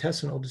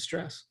 gastrointestinal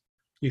distress.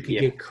 You could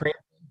get cramp.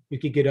 You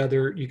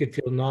could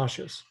feel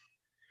nauseous.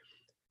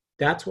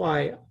 That's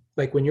why,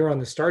 like when you're on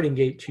the starting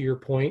gate, to your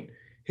point,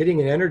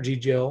 hitting an energy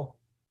gel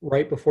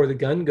right before the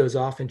gun goes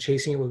off and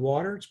chasing it with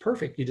water, it's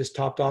perfect. You just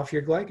topped off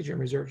your glycogen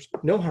reserves.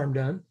 No harm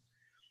done.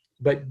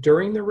 But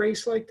during the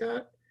race like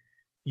that,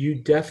 you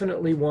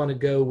definitely want to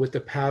go with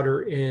the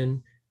powder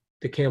in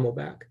the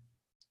Camelback.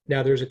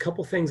 Now, there's a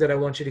couple things that I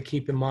want you to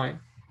keep in mind.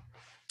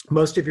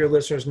 Most of your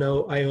listeners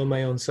know I own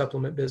my own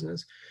supplement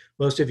business.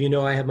 Most of you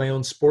know I have my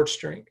own sports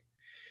drink.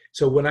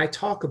 So when I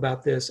talk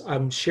about this,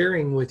 I'm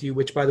sharing with you,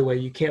 which by the way,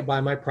 you can't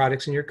buy my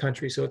products in your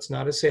country, so it's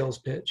not a sales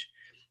pitch.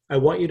 I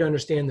want you to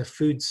understand the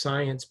food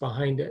science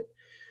behind it.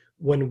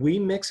 When we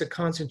mix a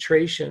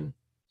concentration,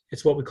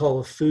 it's what we call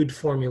a food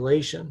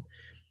formulation.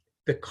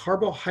 The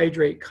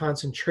carbohydrate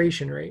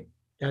concentration rate,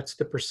 that's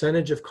the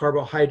percentage of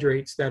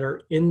carbohydrates that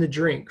are in the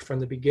drink from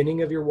the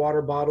beginning of your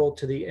water bottle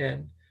to the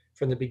end,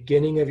 from the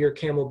beginning of your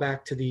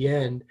Camelback to the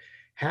end,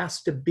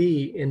 has to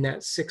be in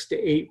that 6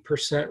 to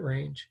 8%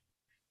 range.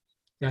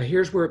 Now,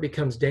 here's where it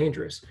becomes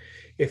dangerous.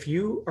 If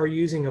you are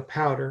using a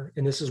powder,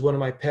 and this is one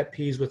of my pet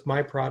peeves with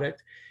my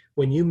product,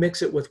 when you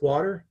mix it with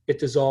water, it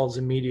dissolves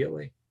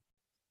immediately.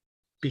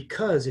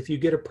 Because if you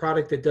get a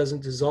product that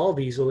doesn't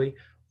dissolve easily,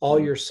 all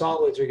your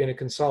solids are going to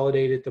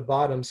consolidate at the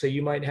bottom. So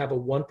you might have a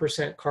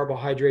 1%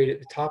 carbohydrate at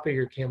the top of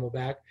your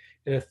Camelback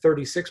and a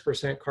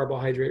 36%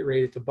 carbohydrate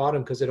rate at the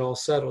bottom because it all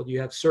settled. You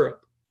have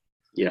syrup.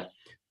 Yeah.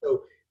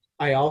 So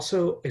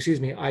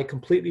I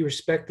completely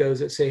respect those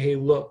that say, hey,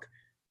 look,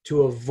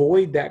 to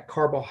avoid that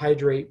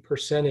carbohydrate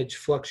percentage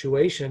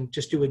fluctuation,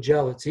 just do a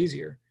gel. It's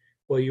easier.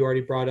 Well, you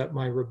already brought up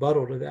my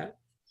rebuttal to that.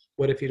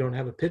 What if you don't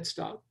have a pit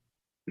stop?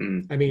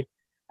 I mean,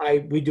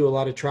 we do a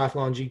lot of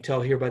triathlon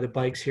GTEL here by the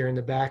bikes here in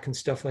the back and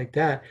stuff like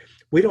that.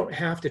 We don't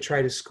have to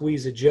try to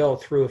squeeze a gel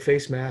through a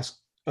face mask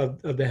of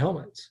the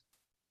helmets.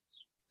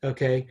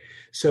 Okay.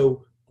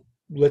 So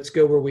let's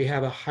go where we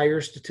have a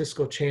higher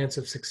statistical chance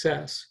of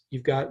success.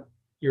 You've got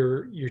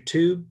your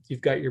tube,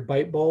 you've got your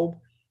bite bulb.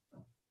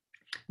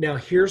 Now,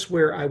 here's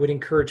where I would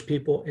encourage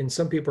people, and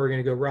some people are going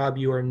to go, Rob,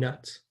 you are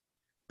nuts.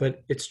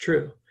 But it's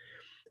true.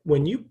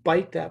 When you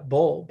bite that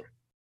bulb,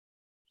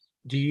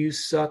 do you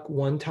suck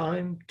 1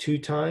 time, 2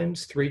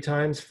 times, 3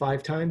 times,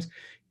 5 times?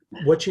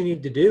 What you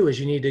need to do is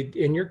you need to,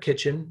 in your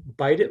kitchen,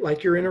 bite it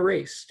like you're in a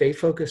race. Stay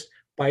focused.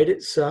 Bite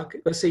it, suck.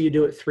 Let's say you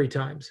do it 3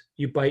 times.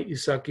 You bite, you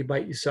suck, you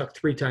bite, you suck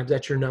 3 times.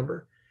 That's your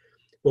number.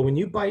 Well, when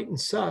you bite and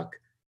suck,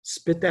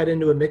 spit that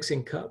into a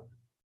mixing cup.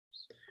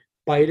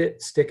 Bite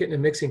it, stick it in a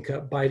mixing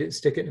cup. Bite it,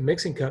 stick it in a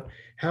mixing cup.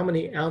 How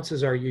many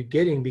ounces are you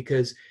getting?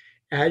 Because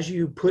as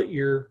you put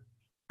your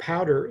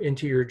powder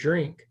into your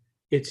drink,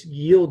 it's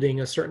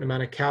yielding a certain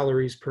amount of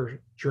calories per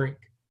drink.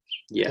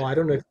 Yeah. Well, I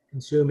don't know if you're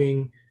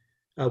consuming,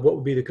 what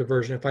would be the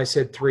conversion? If I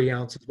said 3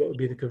 ounces, what would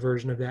be the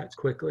conversion of that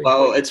quickly?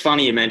 Well, it's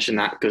funny you mentioned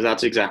that because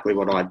that's exactly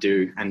what I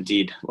do and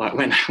did. Like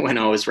when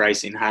I was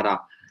racing Hatter,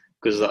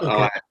 because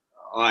Okay.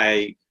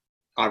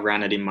 I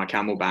ran it in my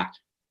Camelback.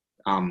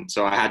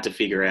 So I had to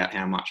figure out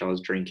how much I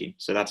was drinking.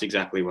 So that's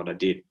exactly what I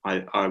did.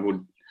 I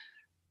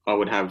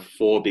would have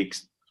four big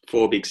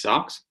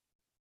sucks.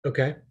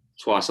 Okay.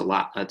 Twice a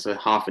lap. That's a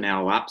half an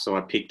hour lap. So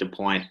I picked a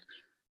point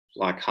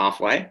like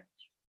halfway.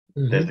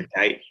 Mm-hmm. There's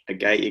a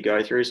gate you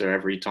go through. So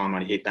every time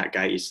I hit that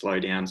gate, you slow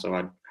down.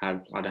 So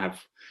I'd have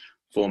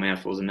 4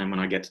 mouthfuls, and then when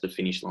I get to the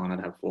finish line,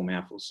 I'd have 4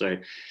 mouthfuls. So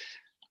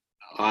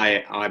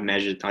I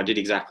measured. I did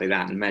exactly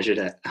that and measured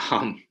it.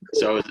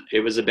 So it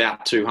was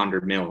about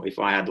 200 mil if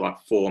I had like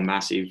 4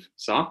 massive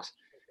sucks.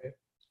 Okay.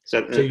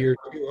 So your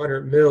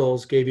 200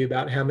 mils gave you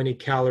about how many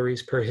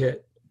calories per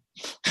hit?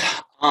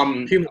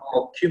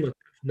 Cumulative,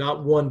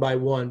 not 1 by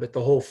 1, but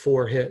the whole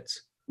 4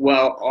 hits.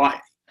 Well,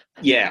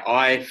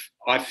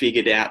 I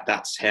figured out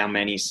that's how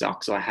many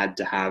sucks I had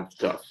to have.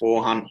 The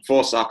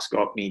 4 sucks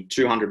got me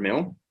 200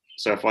 mil.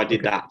 So if I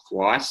did that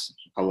twice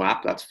a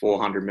lap, that's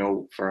 400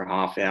 mil for a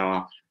half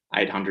hour,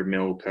 800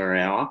 mil per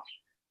hour,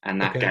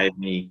 and that gave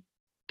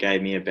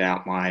me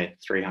about my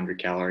 300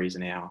 calories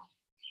an hour.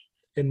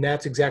 And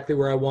that's exactly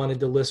where I wanted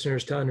the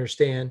listeners to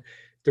understand.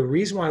 The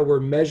reason why we're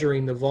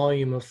measuring the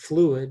volume of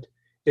fluid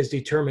is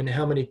determine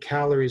how many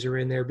calories are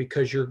in there,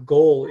 because your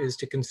goal is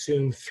to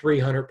consume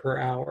 300 per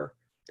hour.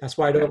 That's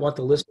why I don't want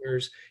the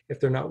listeners, if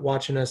they're not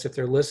watching us, if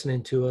they're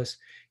listening to us,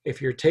 if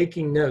you're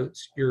taking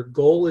notes, your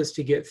goal is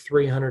to get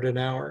 300 an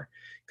hour.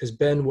 Because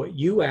Ben, what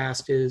you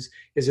asked is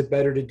it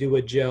better to do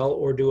a gel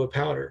or do a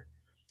powder?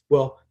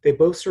 Well, they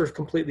both serve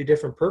completely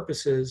different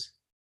purposes,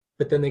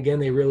 but then again,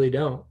 they really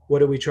don't.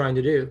 What are we trying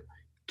to do?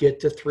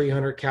 Get to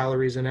 300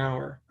 calories an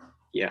hour.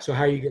 Yeah. So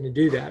how are you going to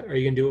do that? Are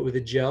you going to do it with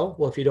a gel?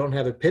 Well, if you don't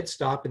have a pit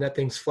stop and that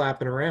thing's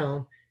flapping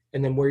around,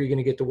 and then where are you going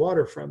to get the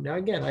water from? Now,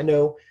 again, I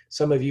know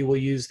some of you will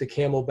use the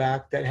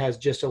Camelback that has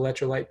just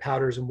electrolyte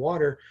powders and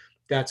water.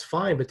 That's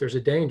fine, but there's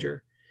a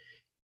danger.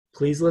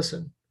 Please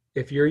listen.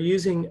 If you're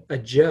using a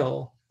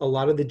gel, a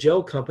lot of the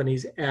gel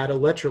companies add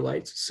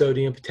electrolytes,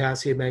 sodium,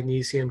 potassium,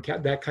 magnesium,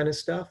 that kind of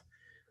stuff.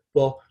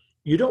 Well,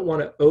 you don't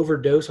want to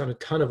overdose on a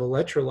ton of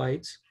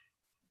electrolytes.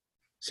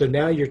 So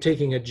now you're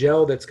taking a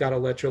gel that's got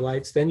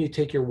electrolytes, then you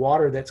take your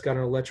water that's got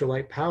an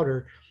electrolyte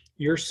powder,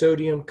 your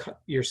sodium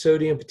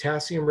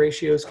potassium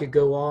ratios could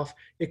go off.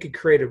 It could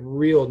create a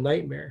real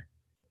nightmare.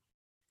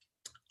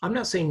 I'm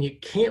not saying you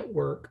can't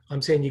work.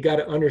 I'm saying you got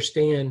to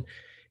understand,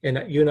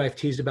 and you and I have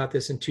teased about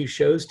this in 2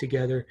 shows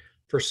together.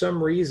 For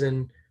some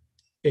reason,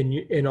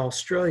 in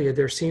Australia,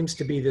 there seems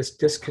to be this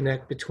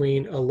disconnect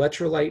between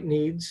electrolyte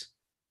needs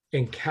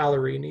and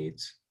calorie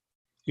needs.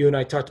 You and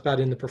I talked about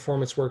in the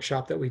performance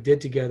workshop that we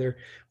did together.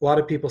 A lot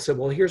of people said,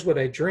 well, here's what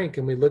I drink.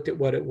 And we looked at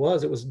what it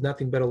was. It was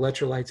nothing but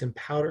electrolytes and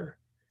powder.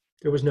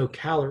 There was no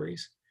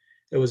calories.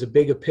 It was a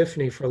big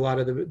epiphany for a lot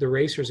of the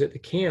racers at the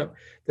camp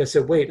that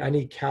said, wait, I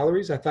need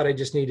calories? I thought I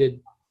just needed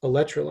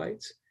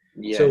electrolytes.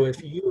 Yeah. So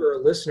if you are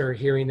a listener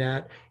hearing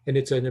that and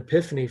it's an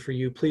epiphany for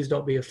you, please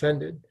don't be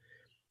offended.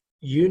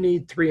 You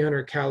need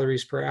 300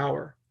 calories per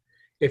hour.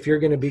 If you're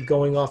going to be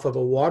going off of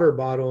a water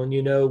bottle and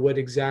you know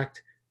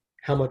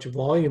how much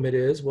volume it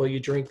is, well, you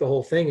drink the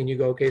whole thing and you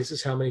go, okay, this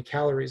is how many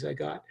calories I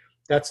got.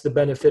 That's the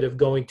benefit of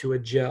going to a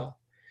gel.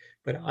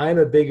 But I'm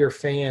a bigger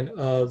fan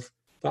of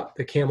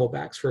the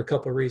Camelbacks for a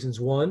couple of reasons.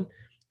 One,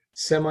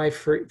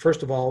 semi-free.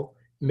 First of all,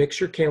 mix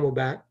your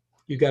Camelback.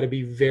 You got to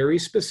be very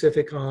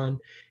specific on,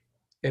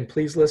 and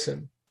please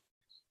listen,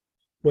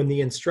 when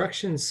the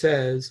instruction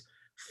says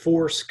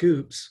 4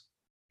 scoops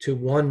to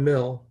 1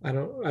 mil, I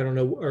don't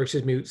know, or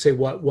excuse me, say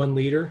what, 1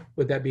 liter?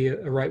 Would that be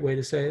a right way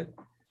to say it?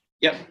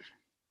 Yep.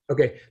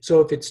 Okay, so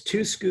if it's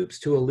 2 scoops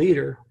to a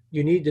liter,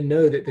 you need to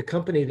know that the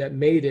company that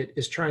made it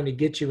is trying to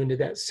get you into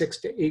that 6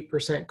 to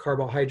 8%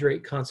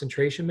 carbohydrate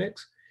concentration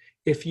mix.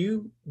 If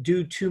you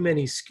do too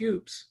many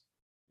scoops,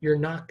 you're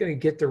not going to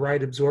get the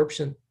right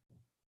absorption.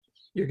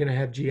 You're going to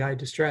have GI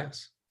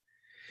distress.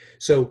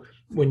 So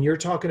when you're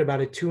talking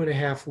about a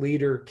 2.5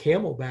 liter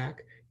Camelback,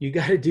 you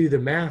got to do the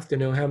math to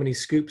know how many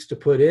scoops to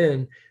put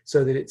in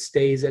so that it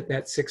stays at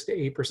that 6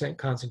 to 8%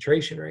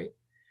 concentration rate.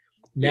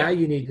 Now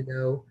you need to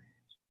know,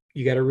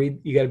 you got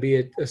to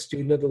be a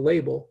student of the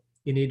label.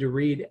 You need to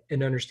read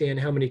and understand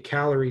how many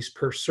calories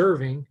per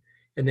serving.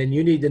 And then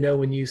you need to know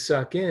when you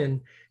suck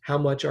in, how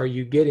much are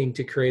you getting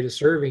to create a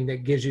serving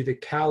that gives you the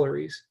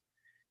calories.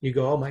 You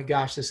go, oh my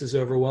gosh, this is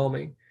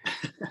overwhelming.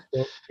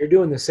 So you're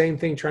doing the same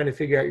thing trying to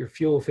figure out your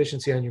fuel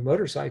efficiency on your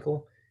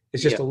motorcycle.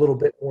 It's just a little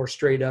bit more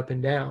straight up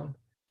and down.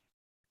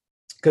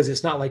 Because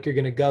it's not like you're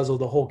going to guzzle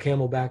the whole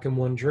Camelback in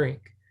one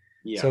drink.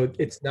 Yeah. So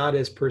it's not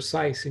as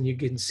precise. And you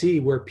can see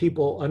where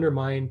people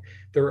undermine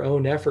their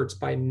own efforts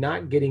by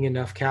not getting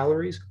enough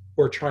calories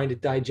or trying to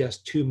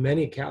digest too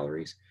many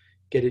calories,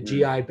 get a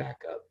GI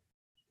backup.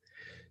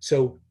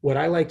 So what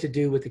I like to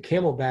do with the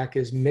Camelback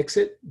is mix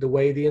it the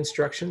way the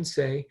instructions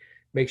say,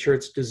 make sure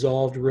it's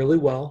dissolved really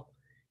well,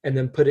 and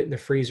then put it in the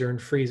freezer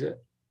and freeze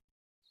it.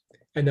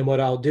 And then what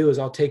I'll do is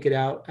I'll take it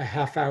out a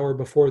half hour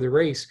before the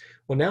race.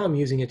 Well, now I'm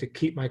using it to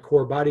keep my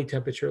core body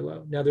temperature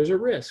low. Now there's a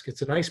risk.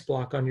 It's an ice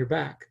block on your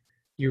back.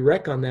 You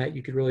wreck on that,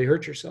 you could really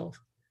hurt yourself.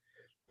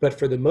 But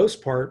for the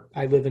most part,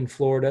 I live in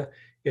Florida.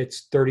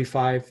 It's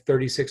 35,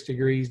 36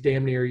 degrees,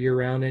 damn near year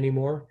round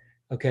anymore.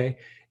 Okay.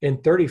 In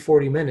 30,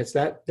 40 minutes,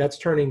 that's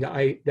turning to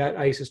ice, that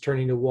ice is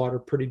turning to water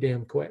pretty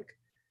damn quick.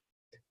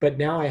 But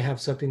now I have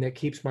something that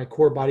keeps my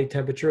core body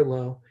temperature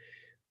low.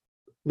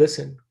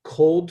 Listen,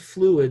 cold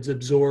fluids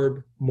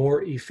absorb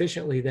more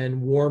efficiently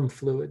than warm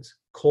fluids.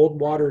 Cold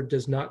water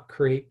does not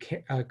create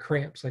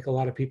cramps like a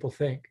lot of people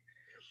think.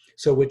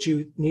 So what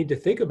you need to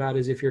think about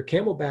is if your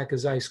Camelback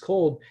is ice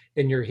cold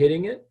and you're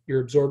hitting it,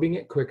 you're absorbing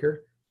it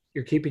quicker,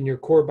 you're keeping your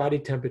core body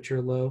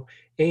temperature low,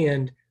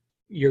 and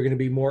you're going to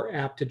be more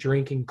apt to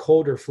drinking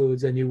colder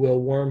fluids than you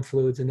will warm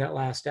fluids in that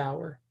last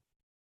hour.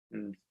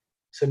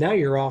 So now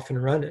you're off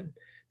and running.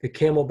 The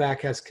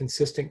Camelback has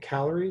consistent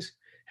calories,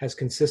 has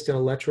consistent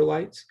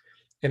electrolytes.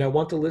 And I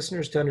want the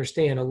listeners to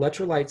understand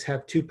electrolytes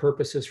have 2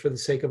 purposes for the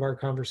sake of our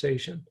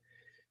conversation.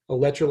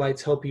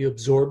 Electrolytes help you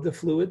absorb the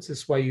fluids.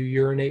 That's why you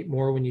urinate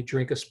more when you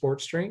drink a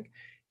sports drink.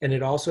 And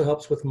it also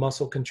helps with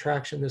muscle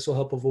contraction. This will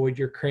help avoid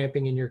your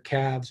cramping in your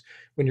calves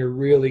when you're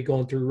really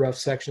going through rough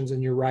sections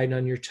and you're riding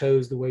on your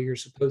toes the way you're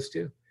supposed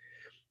to.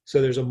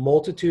 So there's a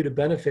multitude of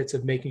benefits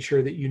of making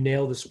sure that you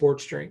nail the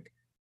sports drink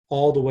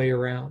all the way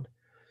around.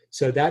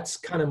 So that's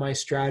kind of my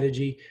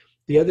strategy.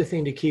 The other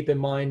thing to keep in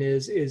mind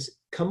is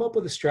come up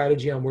with a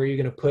strategy on where you're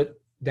going to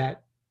put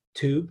that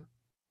tube.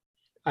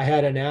 I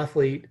had an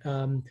athlete,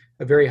 a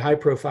very high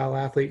profile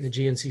athlete in the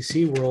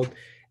GNCC world,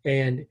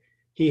 and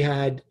he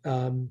had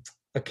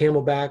a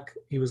Camelback.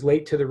 He was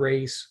late to the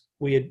race.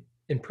 We had,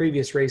 in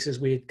previous races,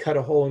 we had cut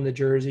a hole in the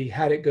jersey,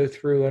 had it go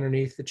through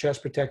underneath the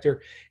chest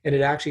protector, and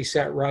it actually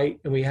sat right,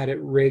 and we had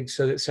it rigged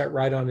so that it sat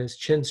right on his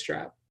chin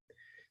strap.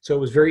 So it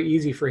was very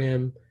easy for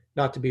him,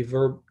 not to be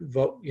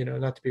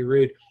not to be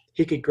rude.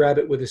 He could grab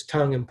it with his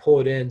tongue and pull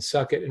it in,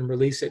 suck it, and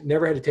release it.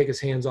 Never had to take his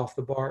hands off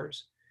the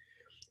bars.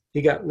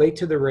 He got late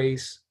to the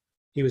race.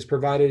 He was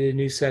provided a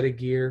new set of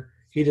gear.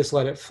 He just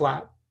let it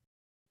flap.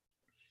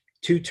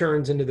 2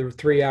 turns into the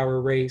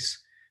 3-hour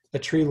race, a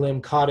tree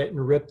limb caught it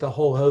and ripped the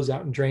whole hose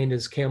out and drained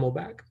his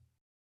Camelback.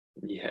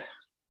 Yeah.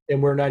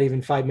 And we're not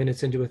even 5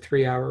 minutes into a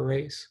 3-hour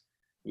race.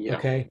 Yeah.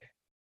 Okay.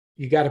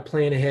 You got to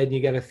plan ahead and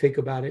you got to think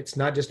about it. It's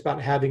not just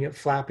about having it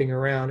flapping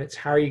around. It's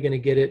how are you going to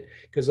get it?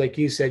 Because like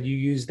you said, you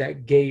use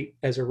that gate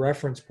as a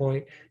reference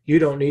point. You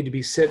don't need to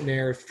be sitting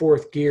there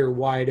 4th gear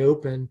wide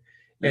open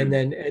and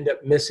then end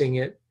up missing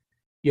it,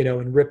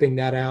 and ripping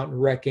that out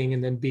and wrecking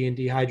and then being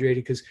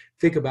dehydrated. Because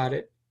think about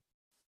it.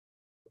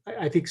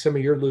 I think some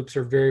of your loops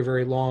are very,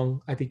 very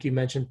long. I think you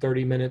mentioned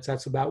 30 minutes.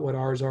 That's about what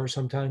ours are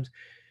sometimes.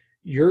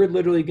 You're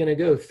literally going to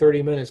go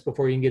 30 minutes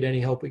before you can get any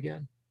help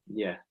again.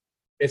 Yeah.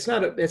 It's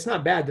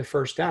not bad the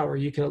first hour.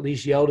 You can at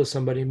least yell to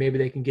somebody. Maybe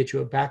they can get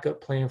you a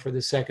backup plan for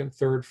the second,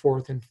 third,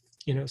 fourth, and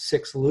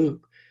sixth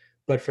loop.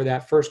 But for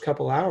that first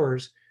couple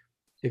hours,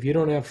 if you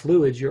don't have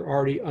fluids, you're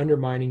already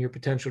undermining your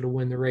potential to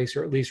win the race,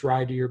 or at least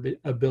ride to your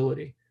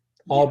ability,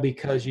 all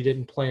because you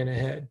didn't plan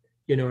ahead.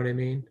 You know what I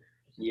mean?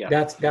 Yeah.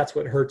 That's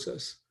what hurts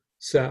us.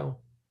 So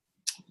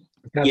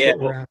that's what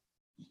we're at.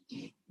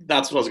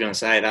 That's what I was going to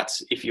say.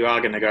 That's if you are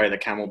going to go the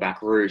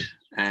Camelback route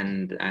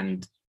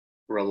and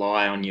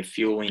rely on your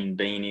fueling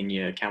being in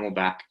your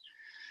Camelback,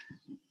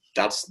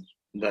 that's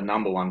the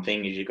number one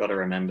thing is you got to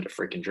remember to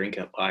freaking drink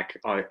it. Like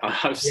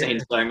I've seen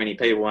so many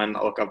people, and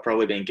look, I've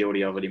probably been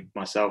guilty of it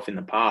myself in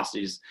the past,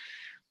 is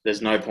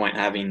there's no point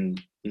having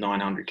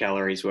 900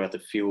 calories worth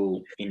of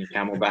fuel in your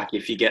Camelback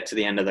if you get to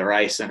the end of the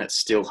race and it's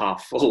still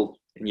half full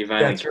and you've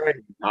only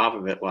half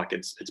of it. Like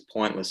it's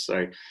pointless.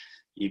 So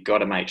you've got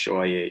to make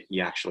sure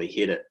you actually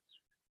hit it.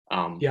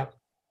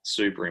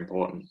 Super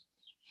important.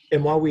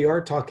 And while we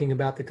are talking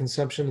about the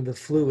consumption of the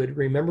fluid,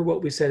 remember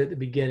what we said at the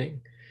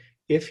beginning.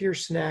 If you're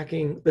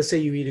snacking, let's say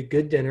you eat a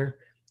good dinner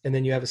and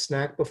then you have a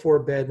snack before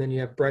bed, then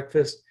you have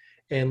breakfast.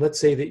 And let's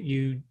say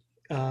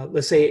that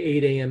let's say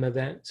 8 a.m.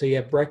 event. So you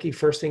have brekkie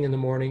first thing in the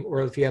morning,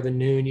 or if you have a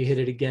noon, you hit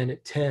it again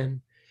at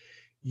 10.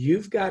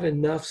 You've got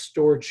enough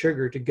stored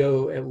sugar to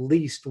go at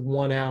least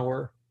 1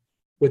 hour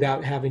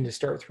without having to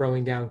start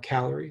throwing down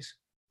calories.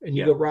 And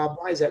you go, Rob,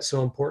 why is that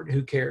so important?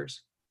 Who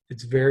cares?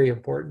 It's very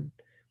important.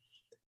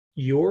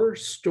 Your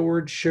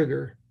stored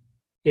sugar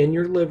in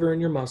your liver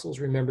and your muscles,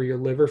 remember your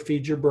liver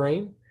feeds your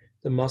brain,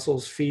 the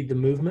muscles feed the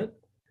movement.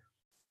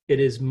 It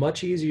is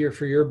much easier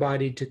for your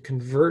body to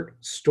convert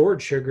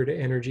stored sugar to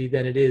energy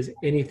than it is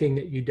anything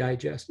that you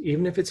digest,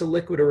 even if it's a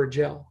liquid or a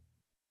gel.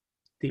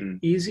 The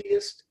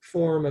easiest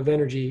form of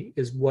energy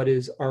is what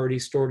is already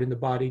stored in the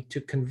body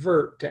to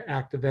convert to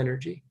active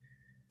energy.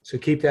 So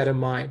keep that in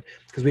mind,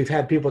 because we've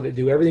had people that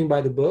do everything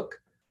by the book,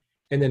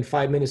 and then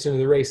 5 minutes into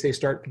the race, they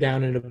start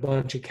downing a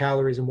bunch of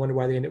calories and wonder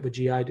why they end up with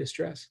GI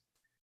distress.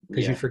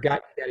 Because you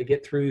forgot you got to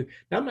get through.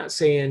 Now, I'm not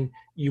saying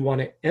you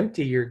want to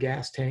empty your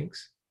gas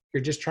tanks.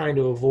 You're just trying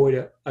to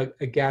avoid a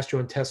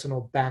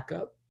gastrointestinal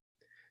backup.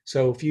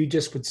 So if you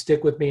just would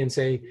stick with me and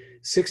say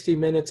 60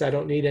 minutes, I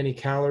don't need any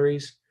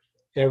calories.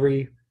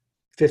 Every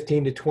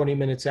 15 to 20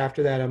 minutes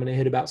after that, I'm going to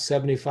hit about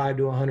 75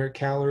 to 100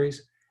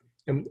 calories.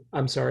 And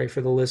I'm sorry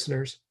for the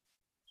listeners.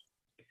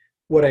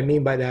 What I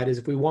mean by that is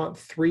if we want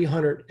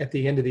 300 at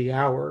the end of the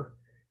hour,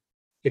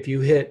 if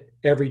you hit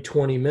every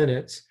 20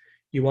 minutes,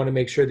 you want to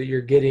make sure that you're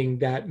getting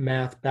that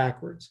math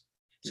backwards.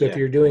 So if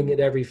you're doing it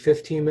every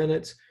 15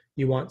 minutes,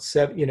 you want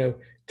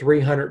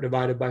 300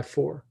 divided by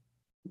 4.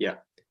 Yeah.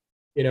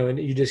 And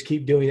you just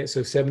keep doing it.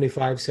 So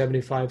 75,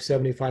 75,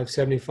 75,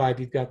 75,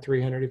 you've got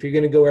 300. If you're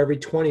going to go every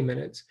 20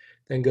 minutes,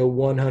 then go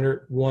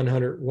 100,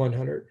 100,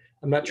 100.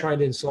 I'm not trying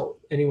to insult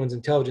anyone's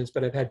intelligence,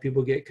 but I've had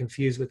people get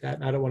confused with that.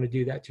 And I don't want to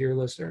do that to your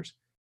listeners.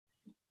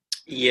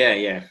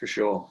 Yeah, for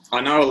sure.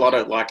 I know a lot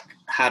of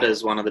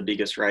Hatta's one of the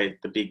biggest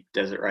the big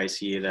desert race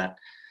here that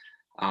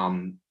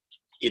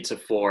it's a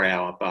 4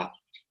 hour, but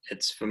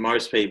it's for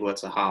most people,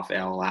 it's a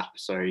half-hour lap.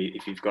 So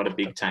if you've got a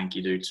big tank,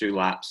 you do 2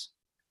 laps.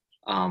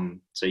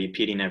 So you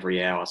pit in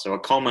every hour. So a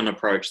common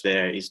approach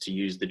there is to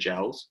use the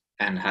gels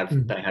and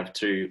they have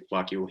 2,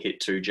 you'll hit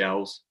 2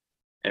 gels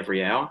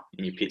every hour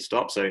in your pit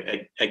stop. So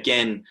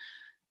again,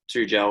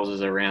 2 gels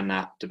is around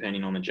that,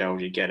 depending on the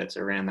gels you get, it's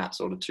around that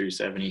sort of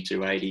 270,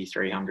 280,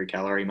 300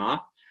 calorie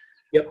mark.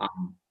 Yep.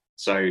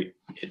 So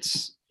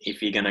it's,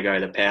 if you're going to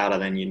go the powder,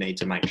 then you need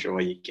to make sure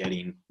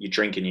you're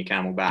drinking your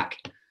Camelback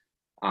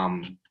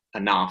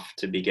enough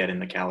to be getting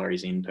the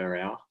calories in per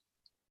hour.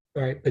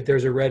 All right, but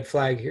there's a red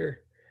flag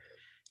here.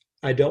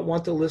 I don't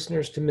want the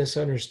listeners to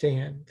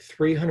misunderstand.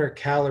 300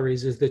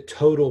 calories is the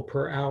total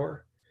per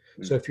hour.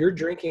 So if you're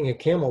drinking a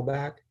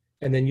Camelback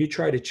and then you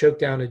try to choke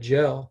down a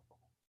gel,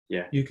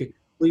 you could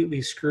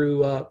completely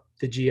screw up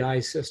the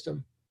GI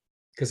system.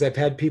 Because I've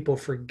had people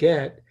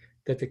forget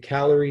that the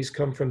calories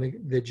come from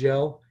the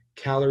gel.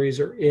 Calories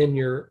are in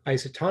your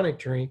isotonic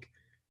drink.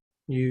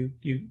 You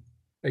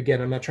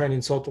again, I'm not trying to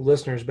insult the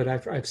listeners, but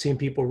I've seen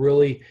people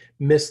really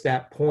miss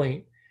that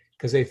point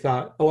because they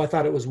thought, I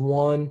thought it was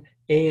one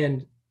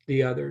and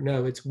the other.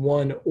 No, it's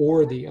one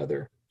or the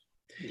other.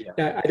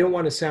 I don't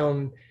want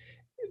to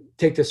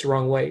take this the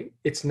wrong way.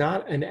 It's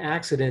not an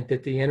accident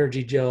that the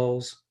energy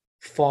gels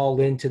fall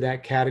into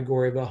that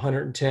category of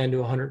 110 to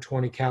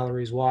 120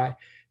 calories. Why?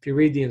 If you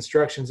read the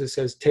instructions, it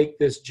says take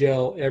this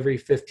gel every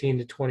 15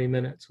 to 20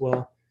 minutes.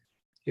 Well,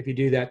 if you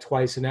do that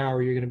twice an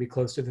hour, you're going to be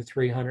close to the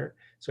 300.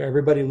 So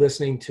everybody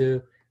listening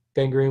to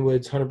Ben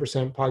Greenwood's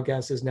 100%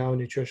 podcast is now a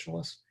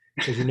nutritionalist,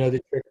 because you know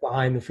the trick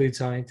behind the food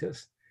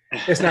scientist.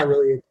 It's not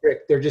really a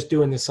trick. They're just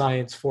doing the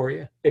science for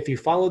you. If you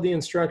follow the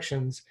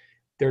instructions,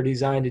 they're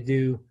designed to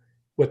do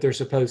what they're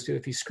supposed to.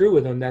 If you screw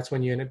with them, that's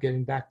when you end up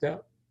getting backed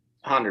up.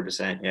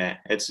 100%, yeah.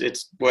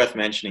 It's worth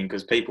mentioning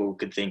because people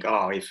could think,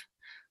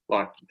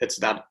 it's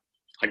that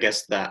I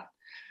guess that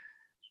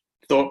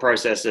thought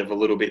process of a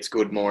little bit's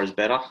good, more is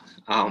better.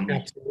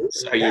 Absolutely.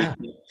 So Yeah.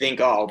 you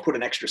think, oh, I'll put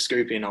an extra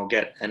scoop in, I'll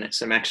get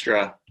some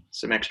extra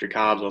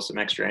carbs or some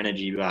extra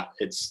energy, but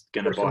it's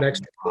going to Or some bite.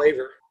 extra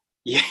flavor.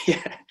 Yeah,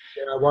 yeah.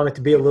 I want it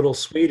to be a little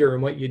sweeter.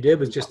 And what you did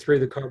was just threw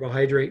the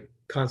carbohydrate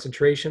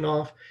concentration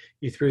off,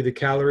 you threw the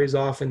calories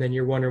off, and then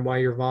you're wondering why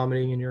you're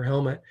vomiting in your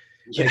helmet.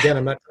 And again,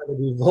 I'm not trying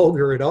to be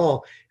vulgar at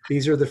all.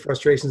 These are the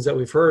frustrations that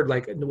we've heard.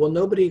 Like, well,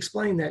 nobody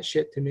explained that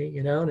shit to me,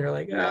 you know? And they're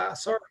like,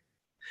 sorry.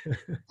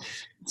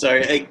 So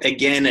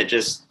again, it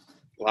just,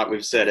 like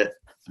we've said it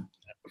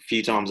a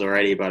few times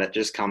already, but it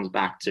just comes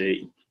back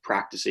to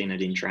practicing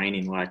it in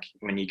training. Like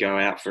when you go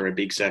out for a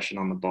big session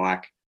on the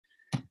bike,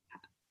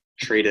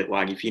 treat it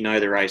like if you know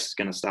the race is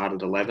going to start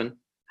at 11,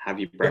 have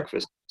your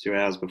breakfast 2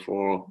 hours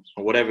before,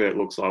 or whatever it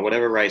looks like,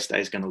 whatever race day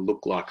is going to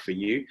look like for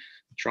you.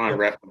 Try and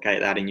replicate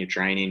that in your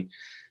training,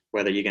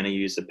 whether you're going to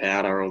use the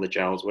powder or the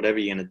gels, whatever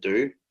you're going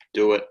to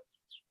do it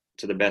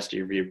to the best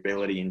of your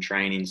ability in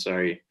training,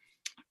 so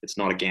it's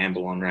not a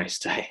gamble on race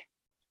day.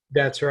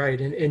 That's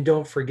right. And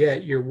don't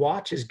forget, your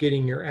watch is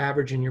getting your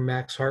average and your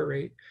max heart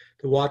rate.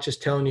 The watch is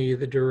telling you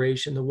the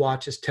duration. The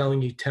watch is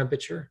telling you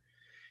temperature.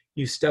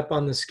 You step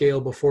on the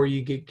scale before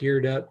you get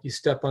geared up. You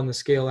step on the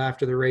scale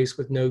after the race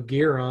with no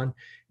gear on.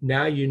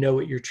 Now you know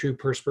what your true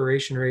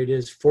perspiration rate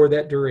is for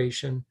that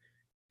duration,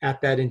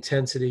 at that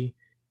intensity,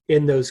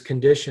 in those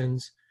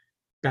conditions,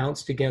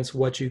 bounced against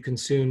what you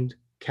consumed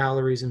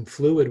calories and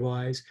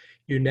fluid-wise.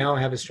 You now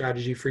have a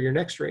strategy for your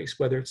next race,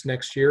 whether it's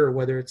next year or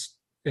whether it's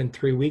in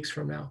 3 weeks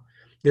from now.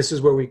 This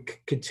is where we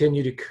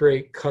continue to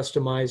create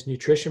customized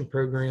nutrition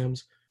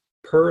programs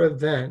per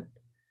event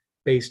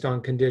based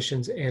on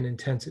conditions and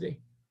intensity.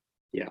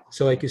 Yeah.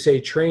 So like you say,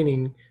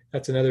 training,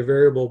 that's another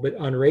variable, but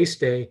on race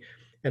day,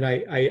 and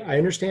I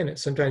understand it.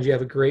 Sometimes you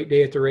have a great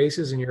day at the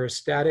races and you're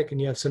ecstatic, and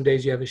you have some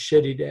days you have a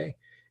shitty day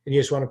and you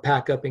just want to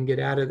pack up and get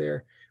out of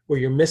there, where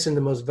you're missing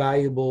the most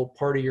valuable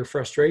part of your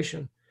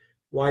frustration.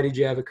 Why did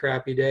you have a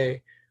crappy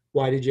day?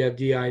 Why did you have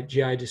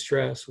GI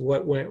distress?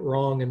 What went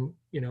wrong? And,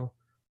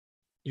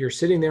 you're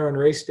sitting there on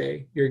race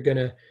day,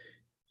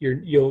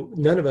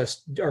 none of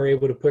us are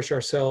able to push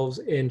ourselves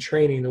in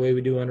training the way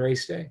we do on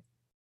race day.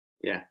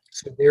 Yeah.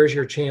 So there's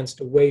your chance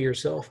to weigh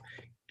yourself,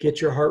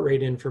 get your heart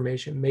rate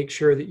information, make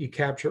sure that you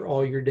capture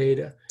all your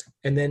data,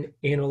 and then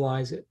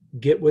analyze it.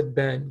 Get with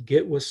Ben,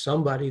 get with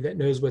somebody that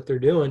knows what they're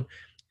doing,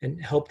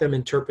 and help them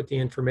interpret the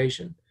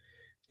information.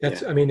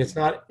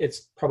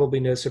 It's probably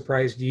no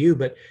surprise to you,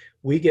 but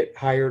we get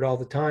hired all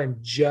the time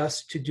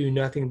just to do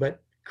nothing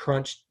but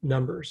crunch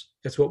numbers.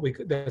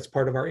 That's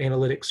part of our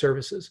analytic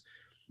services.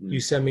 You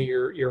send me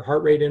your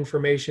heart rate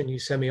information, you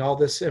send me all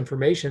this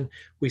information,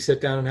 we sit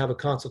down and have a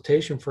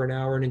consultation for an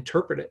hour and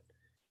interpret it.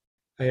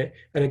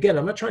 And again,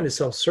 I'm not trying to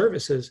sell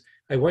services.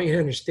 I want you to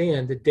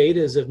understand that data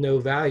is of no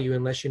value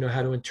unless you know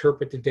how to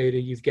interpret the data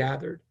you've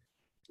gathered.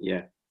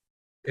 Yeah.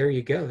 There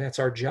you go. That's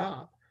our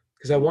job.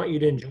 Because I want you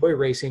to enjoy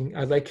racing.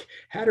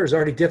 Hatter's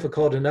already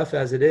difficult enough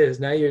as it is.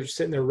 Now you're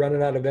sitting there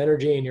running out of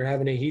energy and you're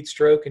having a heat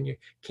stroke and you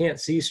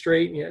can't see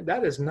straight.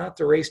 That is not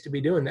the race to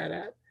be doing that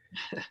at.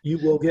 You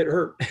will get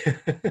hurt.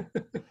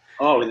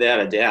 Oh,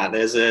 without a doubt.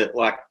 There's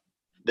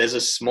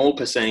a small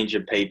percentage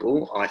of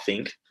people, I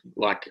think,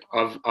 like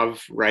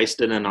I've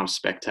raced it and I've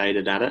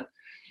spectated at it.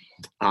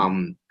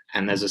 And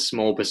there's a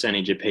small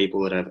percentage of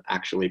people that have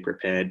actually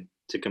prepared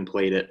to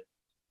complete it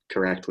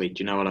correctly.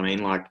 Do you know what I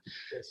mean? Like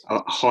Yes.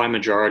 a high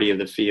majority of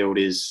the field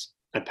is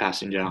a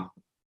passenger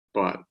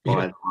by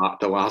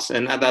the last,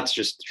 and that's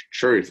just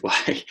truth.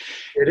 Like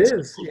it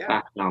is,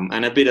 yeah.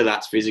 And a bit of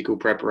that's physical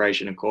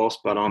preparation, of course,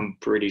 but I'm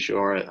pretty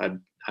sure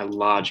a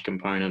large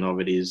component of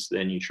it is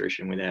their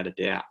nutrition, without a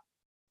doubt.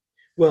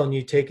 Well, and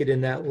you take it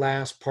in that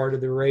last part of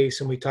the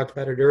race, and we talked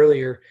about it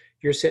earlier.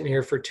 You're sitting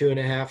here for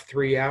 2.5,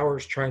 3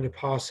 hours trying to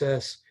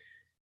process.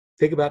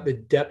 Think about the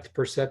depth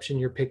perception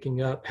you're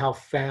picking up, how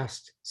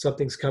fast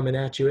something's coming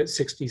at you at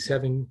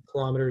 67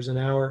 kilometers an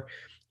hour.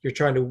 You're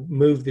trying to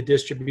move the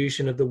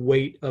distribution of the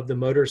weight of the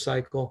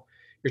motorcycle.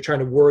 You're trying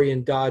to worry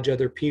and dodge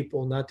other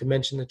people, not to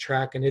mention the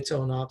track and its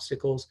own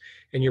obstacles.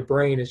 And your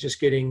brain is just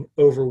getting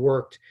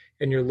overworked,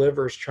 and your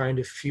liver is trying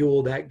to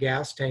fuel that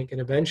gas tank.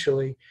 And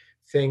eventually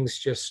things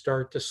just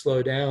start to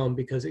slow down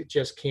because it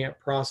just can't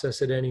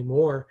process it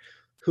anymore.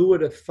 Who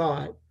would have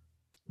thought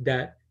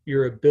that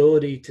your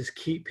ability to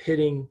keep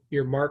hitting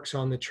your marks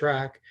on the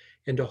track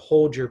and to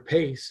hold your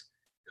pace,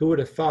 who would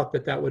have thought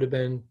that would have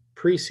been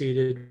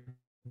preceded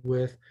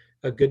with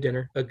a good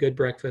dinner, a good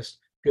breakfast,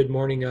 good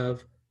morning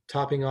of,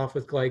 topping off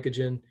with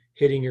glycogen,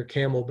 hitting your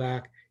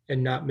camelback,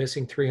 and not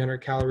missing 300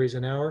 calories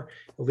an hour?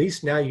 At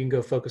least now you can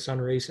go focus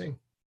on racing.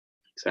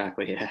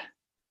 Exactly, yeah.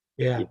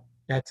 Yeah,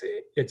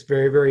 it's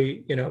very,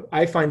 very,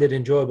 I find it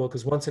enjoyable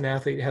because once an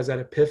athlete has that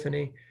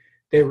epiphany,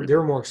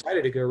 they're more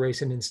excited to go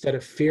racing instead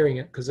of fearing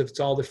it, because if it's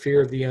all the fear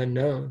of the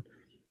unknown,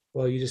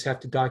 well, you just have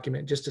to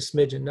document just a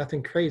smidgen,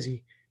 nothing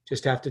crazy,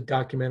 just have to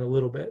document a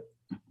little bit.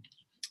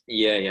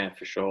 Yeah,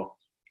 for sure.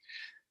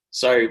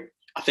 So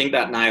I think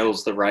that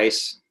nails the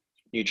race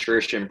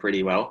nutrition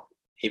pretty well.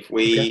 If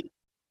we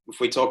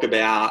talk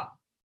about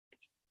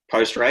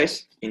post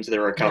race into the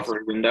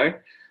recovery window.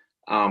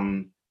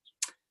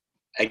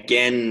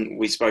 Again,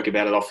 we spoke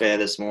about it off air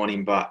this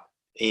morning, but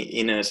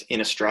in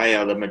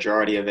Australia, the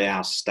majority of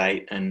our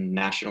state and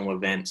national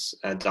events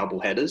are double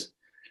headers.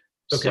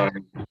 Okay.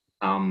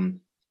 So,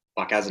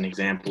 like as an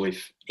example,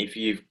 if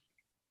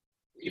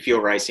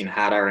you're racing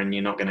Hattah and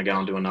you're not going to go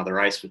and do another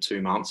race for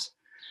 2 months,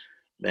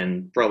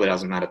 then probably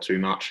doesn't matter too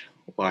much.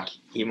 Like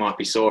you might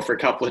be sore for a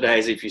couple of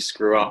days if you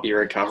screw up your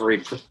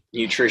recovery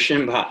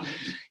nutrition, but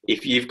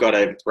if you've got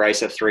to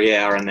race a 3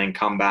 hour and then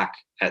come back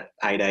at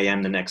 8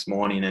 a.m. the next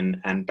morning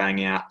and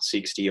bang out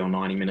 60 or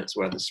 90 minutes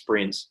worth of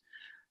sprints,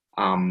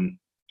 all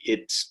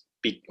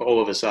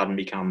of a sudden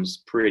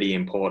becomes pretty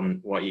important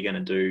what you're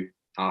going to do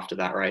after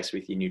that race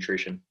with your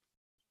nutrition.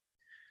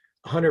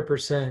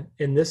 100%.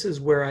 And this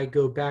is where I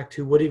go back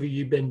to what have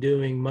you been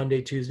doing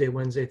Monday, Tuesday,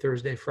 Wednesday,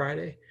 Thursday,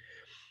 Friday?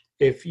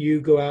 If you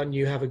go out and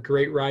you have a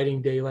great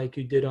riding day like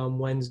you did on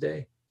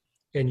Wednesday,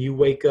 and you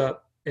wake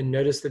up and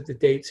notice that the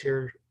dates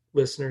here,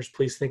 listeners,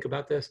 please think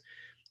about this.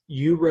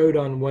 You rode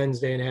on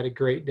Wednesday and had a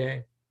great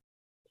day.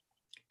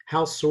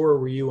 How sore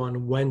were you on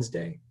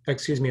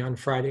on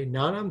Friday?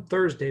 Not on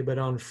Thursday, but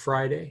on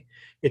Friday.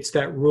 It's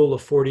that rule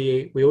of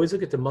 48. We always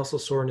look at the muscle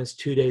soreness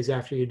 2 days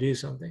after you do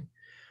something.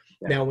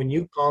 Yeah. Now, when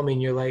you call me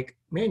and you're like,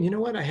 man, you know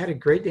what? I had a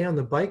great day on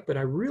the bike, but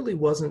I really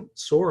wasn't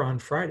sore on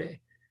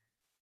Friday.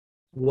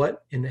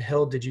 What in the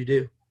hell did you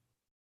do?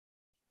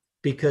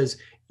 Because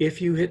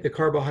if you hit the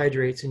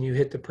carbohydrates and you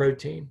hit the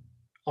protein,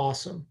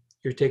 awesome.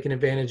 You're taking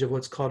advantage of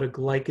what's called a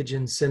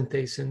glycogen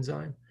synthase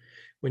enzyme.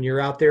 When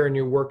you're out there and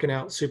you're working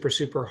out super,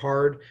 super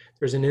hard,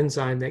 there's an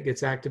enzyme that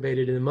gets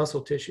activated in the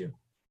muscle tissue.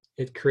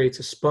 It creates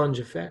a sponge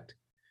effect.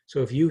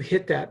 So if you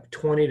hit that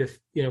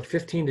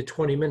 15 to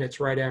 20 minutes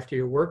right after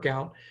your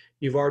workout,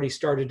 you've already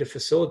started to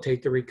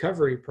facilitate the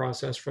recovery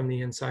process from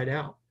the inside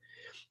out.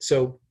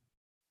 So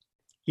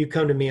you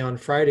come to me on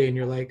Friday and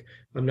you're like,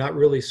 I'm not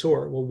really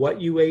sore. Well, what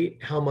you ate,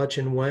 how much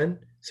and when,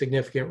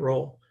 significant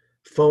role.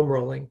 Foam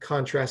rolling,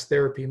 contrast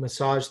therapy,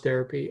 massage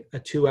therapy, a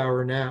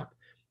 2-hour nap,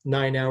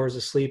 9 hours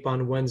of sleep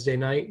on Wednesday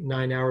night,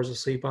 9 hours of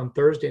sleep on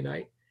Thursday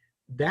night.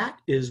 That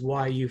is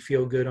why you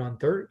feel good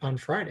on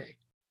Friday.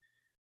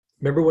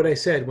 Remember what I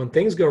said, when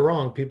things go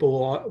wrong,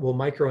 people will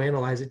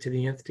microanalyze it to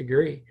the nth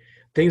degree.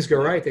 Things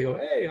go right, they go,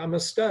 hey, I'm a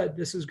stud.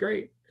 This is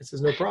great. This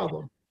is no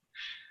problem.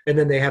 And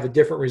then they have a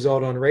different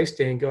result on race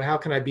day and go, how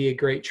can I be a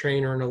great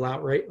trainer and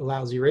a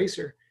lousy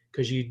racer?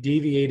 Because you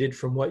deviated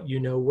from what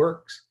you know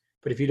works.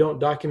 But if you don't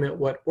document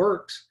what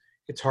works,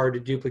 it's hard to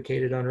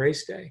duplicate it on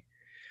race day.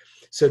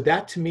 So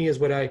that to me is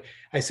what I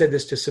said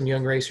this to some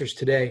young racers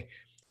today.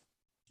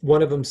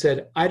 One of them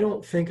said, I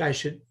don't think I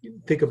should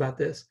think about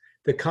this.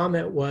 The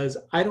comment was,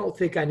 I don't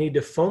think I need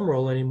to foam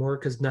roll anymore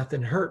because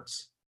nothing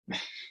hurts.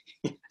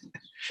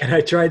 And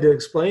I tried to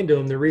explain to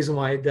him the reason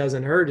why it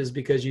doesn't hurt is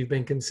because you've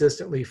been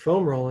consistently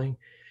foam rolling.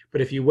 But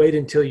if you wait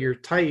until you're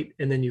tight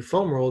and then you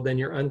foam roll, then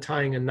you're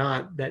untying a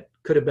knot that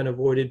could have been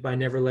avoided by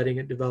never letting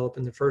it develop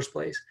in the first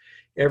place.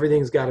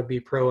 Everything's got to be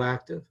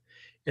proactive.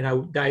 And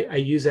I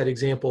use that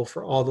example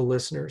for all the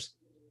listeners.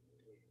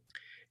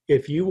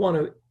 If you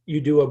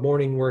do a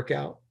morning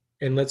workout,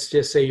 and let's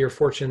just say you're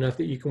fortunate enough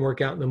that you can work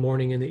out in the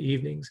morning and the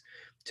evenings.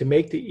 To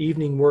make the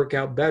evening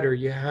workout better,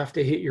 you have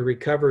to hit your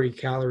recovery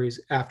calories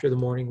after the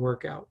morning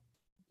workout.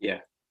 Yeah.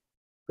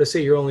 Let's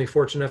say you're only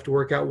fortunate enough to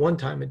work out one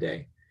time a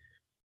day.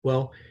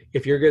 Well,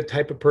 if you're the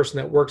type of person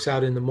that works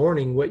out in the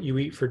morning, what you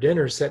eat for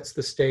dinner sets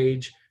the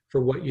stage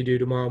for what you do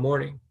tomorrow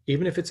morning,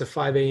 even if it's a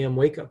 5 a.m.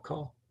 wake-up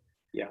call.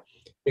 Yeah.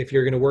 If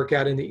you're going to work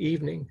out in the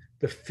evening,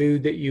 the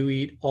food that you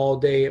eat all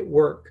day at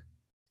work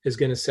is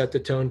going to set the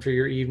tone for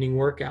your evening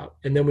workout.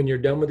 And then when you're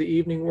done with the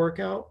evening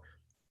workout,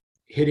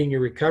 hitting your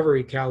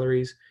recovery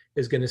calories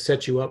is going to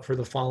set you up for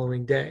the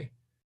following day.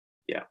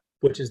 Yeah.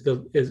 Which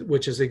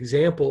is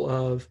example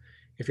of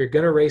if you're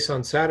going to race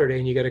on Saturday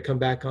and you got to come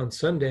back on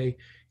Sunday,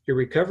 your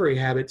recovery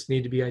habits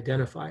need to be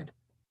identified.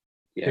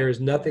 Yeah. There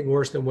is nothing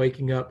worse than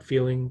waking up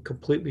feeling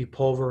completely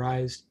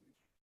pulverized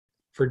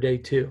for day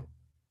 2.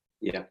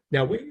 Yeah.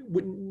 Now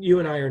you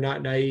and I are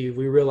not naive.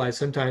 We realize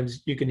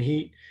sometimes you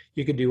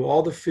can do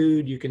all the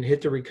food, you can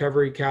hit the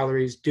recovery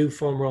calories, do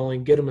foam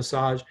rolling, get a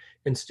massage,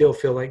 and still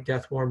feel like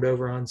death warmed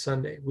over on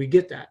Sunday. We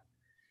get that.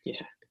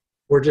 Yeah.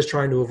 We're just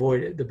trying to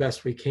avoid it the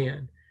best we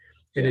can.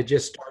 And It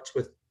just starts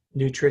with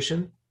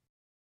nutrition.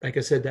 Like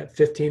I said, that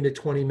 15 to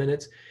 20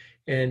 minutes.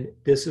 And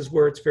this is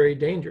where it's very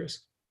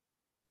dangerous.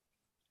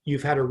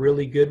 You've had a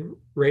really good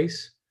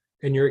race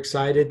and you're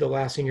excited. The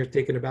last thing you're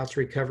thinking about is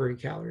recovery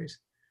calories.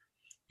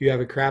 You have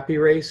a crappy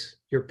race,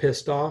 you're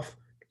pissed off.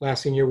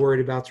 Last thing you're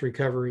worried about is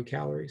recovery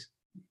calories.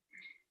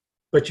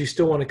 But you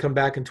still want to come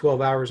back in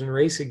 12 hours and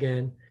race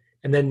again.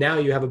 And then now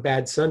you have a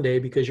bad Sunday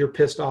because you're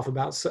pissed off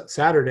about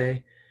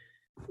Saturday.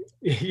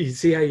 You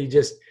see how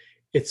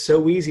it's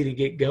so easy to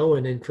get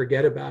going and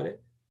forget about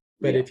it.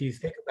 But if you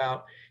think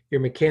about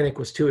your mechanic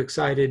was too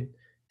excited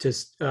to,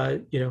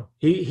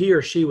 he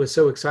or she was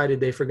so excited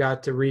they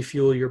forgot to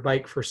refuel your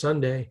bike for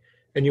Sunday,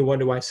 and you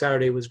wonder why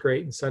Saturday was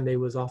great and Sunday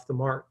was off the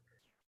mark.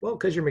 Well,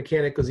 because your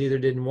mechanic either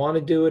didn't want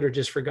to do it or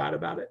just forgot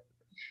about it.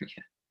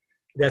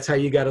 That's how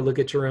you got to look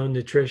at your own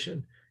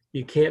nutrition.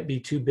 You can't be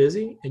too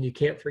busy and you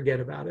can't forget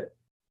about it.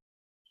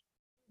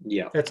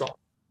 Yeah. That's all.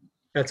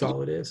 That's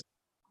all it is.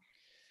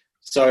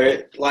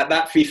 So like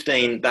that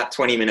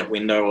 20-minute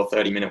window or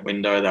 30-minute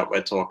window that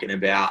we're talking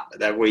about,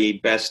 that we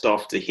best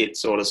off to hit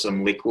sort of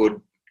some liquid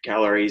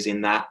calories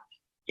in that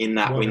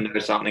window,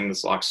 something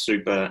that's like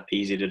super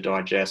easy to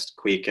digest,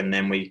 quick. And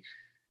then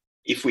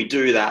if we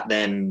do that,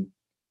 then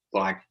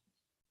like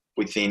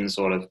within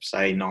sort of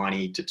say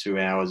 90 to 2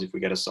 hours, if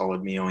we get a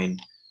solid meal in,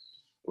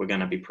 we're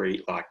going to be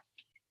pretty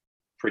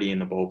in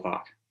the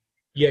ballpark.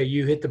 Yeah,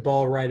 you hit the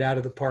ball right out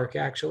of the park,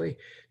 actually.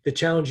 The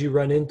challenge you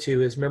run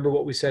into is, remember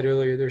what we said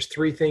earlier, there's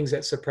 3 things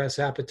that suppress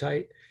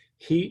appetite: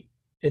 heat,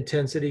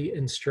 intensity,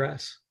 and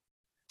stress.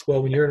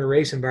 Well, when you're in a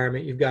race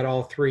environment, you've got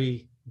all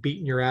 3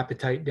 beating your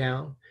appetite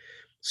down.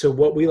 So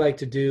what we like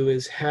to do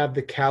is have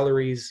the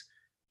calories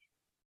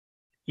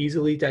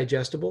easily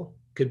digestible.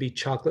 It could be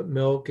chocolate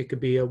milk. It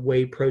could be a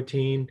whey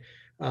protein.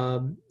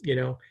 Again,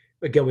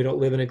 we don't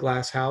live in a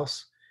glass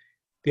house.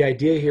 The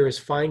idea here is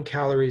find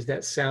calories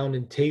that sound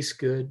and taste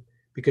good,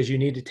 because you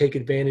need to take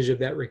advantage of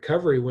that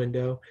recovery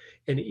window.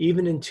 And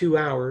even in 2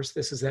 hours,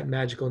 this is that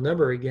magical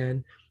number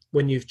again,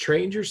 when you've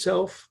trained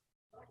yourself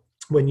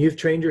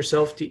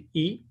to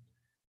eat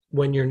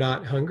when you're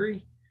not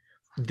hungry,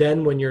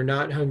 then when you're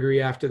not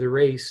hungry after the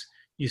race,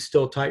 you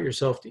still taught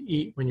yourself to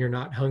eat when you're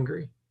not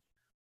hungry.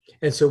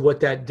 And so what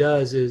that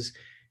does is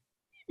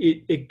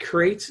it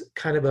creates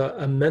kind of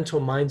a mental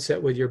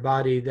mindset with your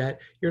body that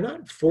you're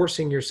not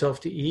forcing yourself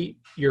to eat.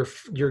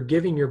 You're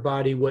giving your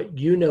body what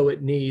you know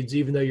it needs,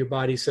 even though your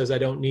body says, I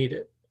don't need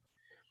it.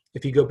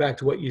 If you go back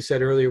to what you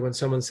said earlier, when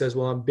someone says,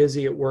 well, I'm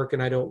busy at work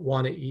and I don't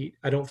want to eat,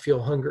 I don't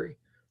feel hungry,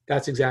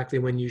 that's exactly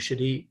when you should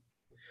eat.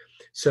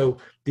 So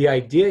the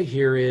idea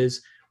here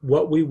is,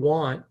 what we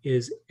want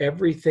is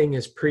everything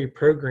is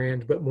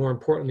pre-programmed, but more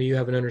importantly, you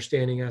have an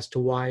understanding as to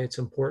why it's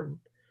important.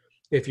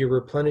 If you're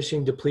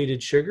replenishing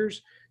depleted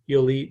sugars,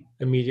 you'll eat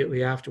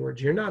immediately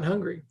afterwards. You're not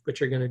hungry, but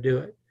you're going to do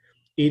it.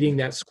 Eating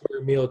that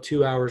square meal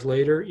 2 hours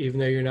later, even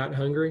though you're not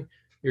hungry,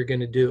 you're going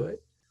to do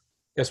it.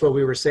 That's what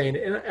we were saying.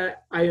 And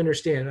I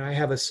understand. I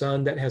have a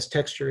son that has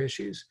texture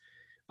issues.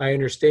 I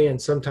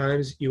understand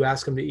sometimes you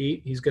ask him to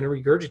eat, he's going to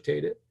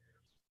regurgitate it.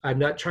 I'm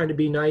not trying to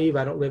be naive.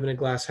 I don't live in a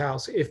glass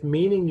house. If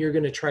meaning you're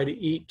going to try to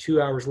eat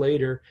 2 hours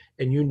later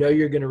and you know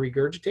you're going to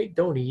regurgitate,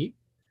 don't eat.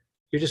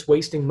 You're just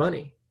wasting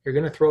money. You're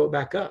going to throw it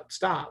back up.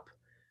 Stop.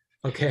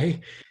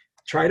 Okay.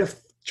 Try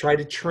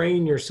to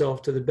train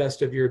yourself to the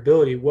best of your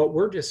ability. What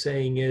we're just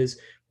saying is,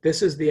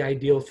 this is the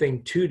ideal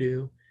thing to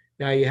do.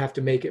 Now you have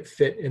to make it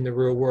fit in the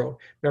real world.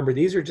 Remember,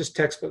 these are just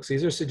textbooks.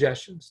 These are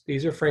suggestions.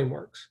 These are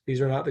frameworks.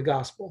 These are not the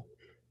gospel.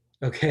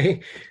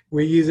 Okay.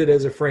 We use it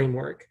as a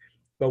framework,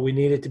 but we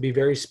need it to be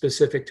very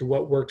specific to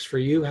what works for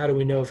you. How do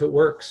we know if it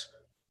works?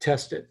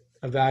 Test it,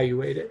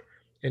 evaluate it.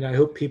 And I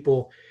hope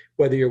people,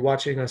 whether you're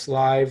watching us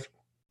live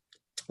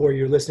or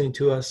you're listening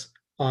to us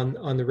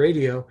on the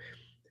radio,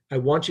 I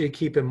want you to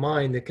keep in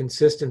mind the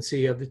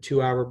consistency of the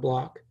 2 hour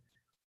block.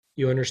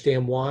 You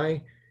understand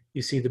why,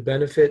 you see the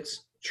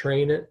benefits,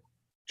 train it,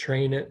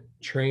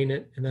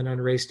 and then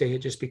on race day, it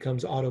just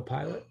becomes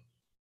autopilot.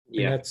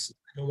 Yeah. And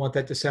I don't want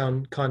that to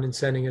sound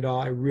condescending at all.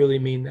 I really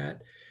mean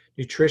that.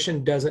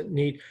 Nutrition doesn't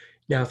need,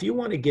 now if you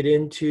want to get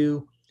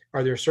into,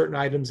 are there certain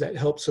items that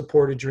help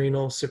support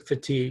adrenal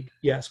fatigue?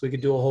 Yes, we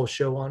could do a whole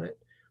show on it.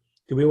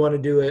 Do we want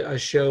to do a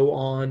show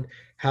on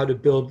how to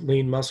build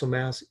lean muscle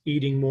mass,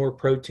 eating more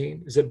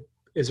protein?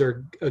 Is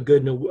there a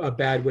good and a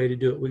bad way to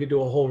do it? We could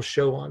do a whole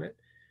show on it.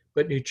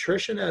 But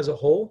nutrition as a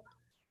whole,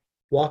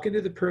 walk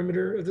into the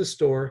perimeter of the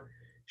store,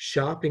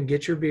 shop and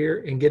get your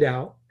beer and get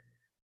out,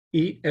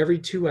 eat every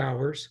 2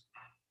 hours,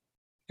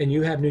 and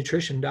you have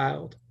nutrition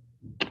dialed.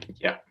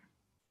 Yeah.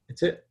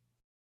 That's it.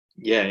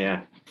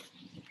 Yeah.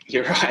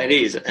 You're right, it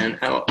is. And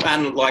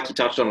like you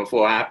touched on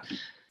before,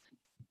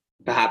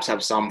 perhaps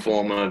have some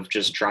form of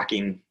just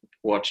tracking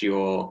what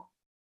you're,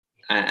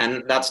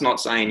 and that's not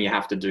saying you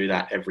have to do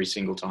that every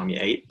single time you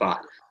eat,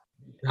 but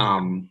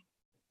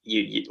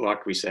you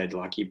like we said,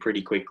 like you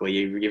pretty quickly,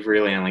 you've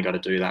really only got to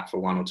do that for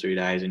 1 or 2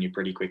 days, and you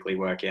pretty quickly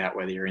work out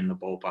whether you're in the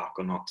ballpark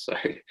or not. So,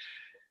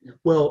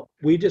 well,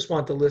 we just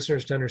want the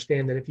listeners to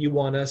understand that if you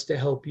want us to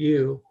help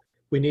you,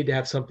 we need to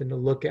have something to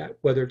look at,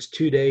 whether it's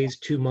 2 days,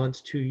 2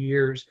 months, 2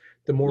 years.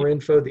 The more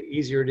info, the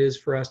easier it is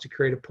for us to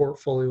create a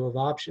portfolio of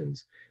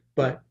options,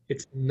 but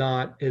it's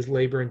not as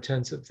labor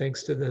intensive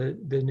thanks to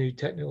the new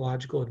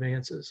technological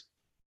advances.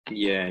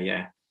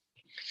 Yeah.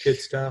 Good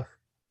stuff.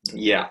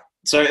 Yeah.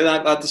 So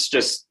that's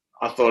just,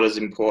 I thought it was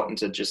important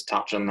to just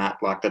touch on that,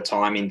 like the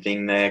timing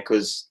thing there,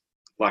 because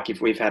like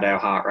if we've had our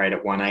heart rate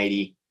at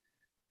 180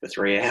 for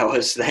 3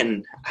 hours,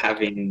 then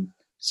having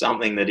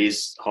something that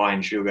is high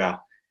in sugar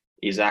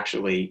is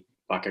actually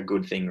like a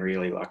good thing,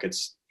 really. Like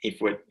it's, if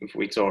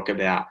we talk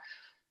about,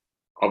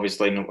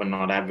 obviously we're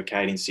not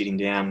advocating sitting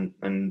down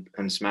and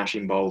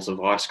smashing bowls of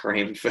ice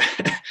cream for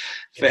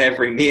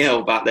every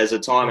meal, but there's a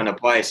time and a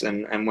place.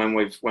 And when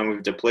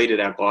we've depleted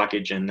our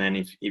glycogen, then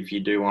if you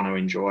do want to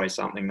enjoy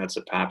something that's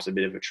perhaps a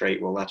bit of a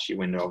treat, well, that's your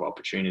window of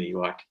opportunity.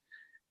 Like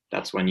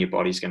that's when your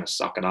body's going to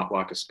suck it up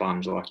like a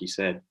sponge, like you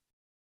said.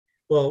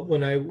 Well,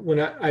 when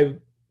I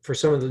for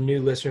some of the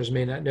new listeners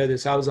may not know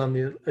this, I was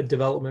on a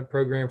development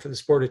program for the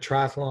sport of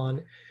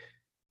triathlon,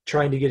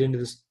 trying to get into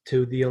this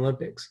to the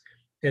Olympics.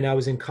 And I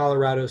was in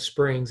Colorado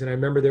Springs, and I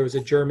remember there was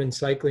a German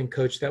cycling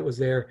coach that was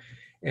there,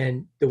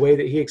 and the way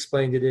that he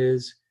explained it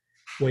is,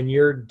 when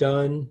you're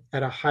done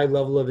at a high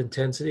level of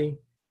intensity,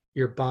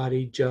 your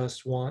body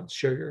just wants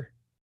sugar.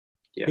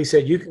 Yeah. He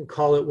said you can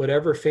call it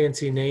whatever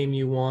fancy name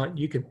you want,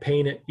 you can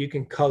paint it, you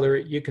can color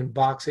it, you can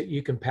box it,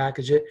 you can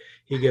package it.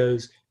 He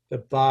goes, the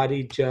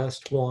body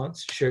just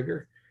wants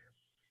sugar.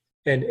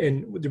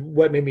 And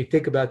what made me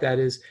think about that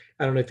is,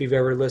 I don't know if you've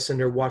ever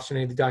listened or watched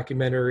any of the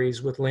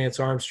documentaries with Lance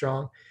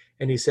Armstrong.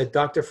 And he said,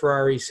 Dr.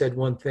 Ferrari said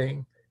one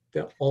thing,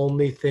 the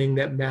only thing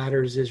that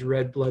matters is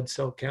red blood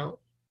cell count.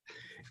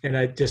 And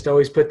I just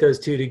always put those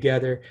two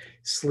together.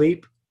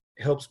 Sleep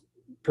helps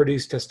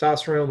produce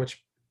testosterone,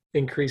 which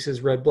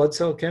increases red blood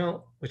cell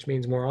count, which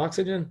means more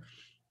oxygen.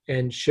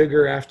 And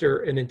sugar,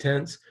 after an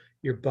intense,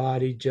 your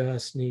body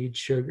just needs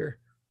sugar.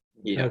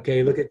 Yeah.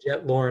 Okay, look at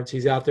Jet Lawrence.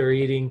 He's out there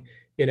eating,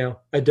 a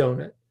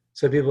donut.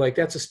 So people are like,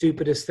 that's the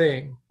stupidest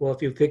thing. Well,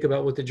 if you think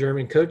about what the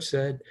German coach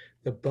said,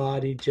 the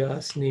body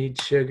just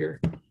needs sugar.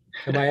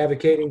 Am I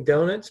advocating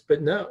donuts?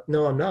 But no,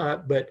 I'm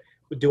not. But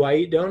do I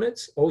eat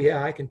donuts? Oh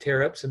yeah, I can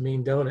tear up some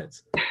mean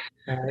donuts.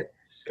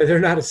 They're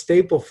not a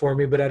staple for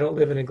me, but I don't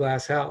live in a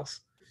glass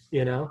house,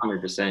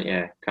 100%,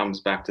 yeah.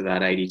 Comes back to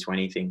that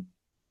 80-20 thing.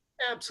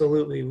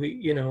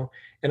 Absolutely.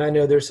 And I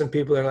know there's some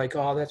people that are like,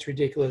 oh, that's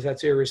ridiculous.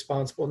 That's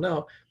irresponsible.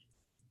 No,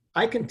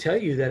 I can tell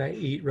you that I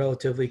eat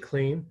relatively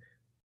clean,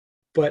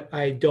 but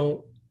I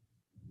don't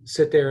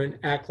sit there and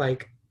act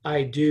like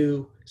I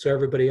do so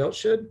everybody else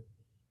should.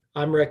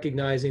 I'm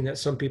recognizing that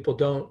some people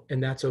don't,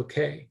 and that's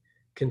okay.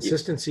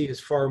 Consistency is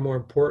far more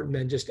important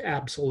than just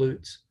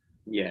absolutes.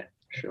 Yeah,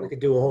 sure. We could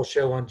do a whole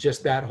show on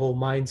just that whole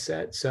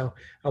mindset. So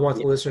I want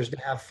the listeners to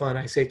have fun.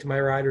 I say to my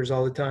riders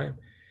all the time,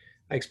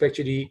 I expect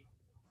you to eat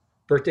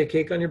birthday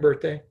cake on your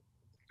birthday,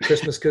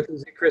 Christmas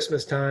cookies at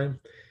Christmas time,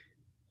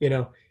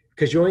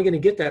 because you're only going to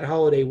get that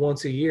holiday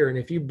once a year. And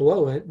if you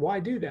blow it,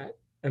 why do that?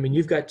 I mean,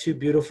 you've got two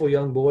beautiful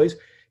young boys,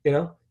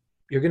 you're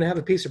going to have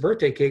a piece of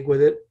birthday cake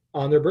with it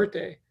on their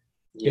birthday.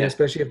 Yeah.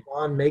 Especially if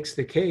Bond makes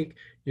the cake,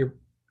 you're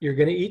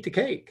going to eat the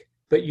cake.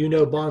 But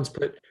Bond's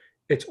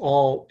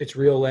it's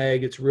real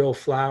egg, it's real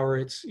flour,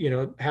 it's,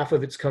 half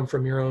of it's come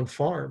from your own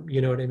farm.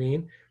 You know what I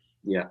mean?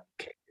 Yeah.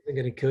 Cake isn't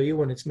going to kill you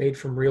when it's made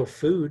from real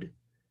food.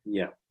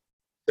 Yeah.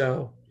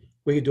 So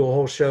we could do a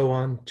whole show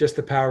on just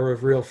the power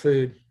of real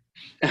food.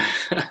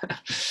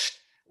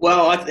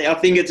 Well, I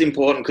think it's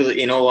important because,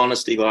 in all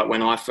honesty, like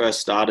when I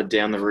first started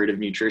down the route of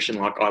nutrition,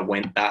 like I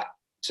went back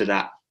to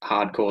that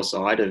hardcore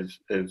side of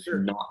Sure.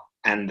 not,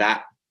 and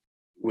that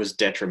was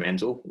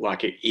detrimental.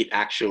 Like it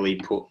actually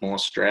put more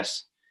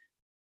stress.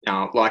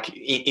 Like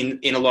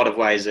in a lot of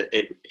ways,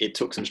 it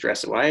took some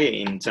stress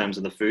away in terms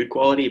of the food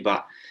quality,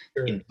 but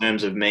Sure. in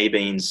terms of me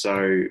being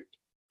so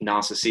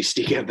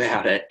narcissistic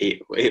about it,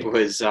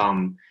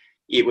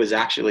 it was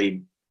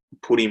actually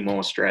putting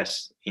more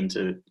stress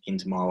into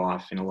my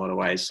life in a lot of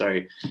ways.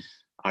 So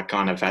I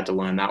kind of had to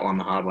learn that one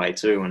the hard way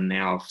too. And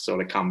now I've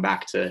sort of come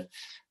back to,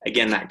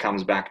 again, that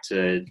comes back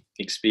to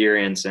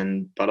experience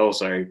but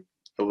also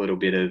a little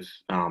bit of,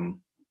 I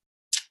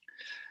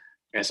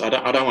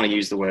don't want to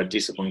use the word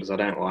discipline because I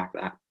don't like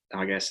that.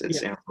 I guess it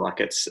sounds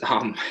like it's,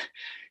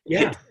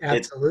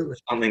 absolutely.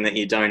 It's something that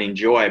you don't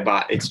enjoy,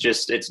 but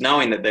it's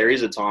knowing that there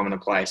is a time and a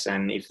place.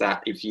 And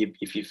if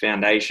your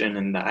foundation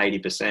and the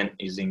 80%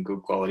 is in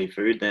good quality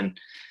food, then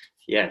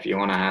if you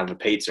want to have a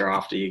pizza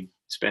after you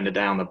spend a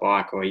day on the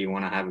bike, or you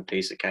want to have a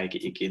piece of cake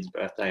at your kid's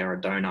birthday or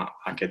a donut,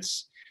 like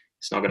it's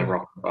not going to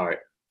rock the boat.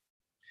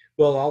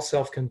 Well, I'll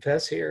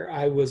self-confess here.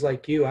 I was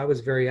like you. I was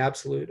very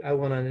absolute. I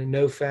went on a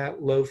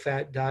no-fat,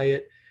 low-fat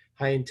diet,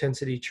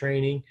 high-intensity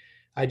training.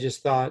 I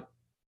just thought,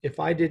 if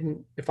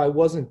I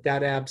wasn't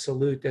that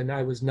absolute, then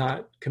I was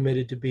not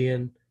committed to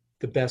being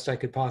the best I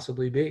could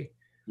possibly be.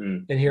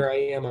 And here I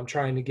am. I'm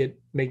trying to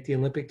make the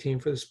Olympic team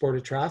for the sport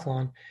of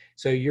triathlon.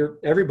 So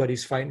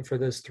everybody's fighting for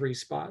those 3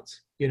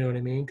 spots. You know what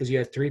I mean? Because you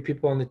have 3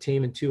 people on the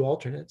team and 2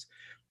 alternates.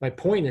 My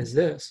point is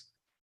this.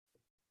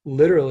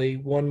 Literally,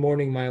 one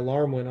morning my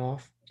alarm went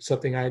off,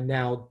 something I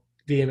now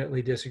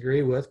vehemently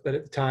disagree with. But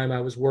at the time I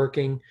was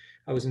working,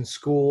 I was in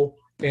school,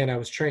 and I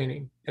was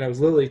training. And I was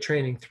literally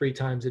training 3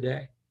 times a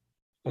day.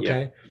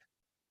 Okay. Yeah.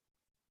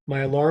 My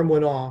alarm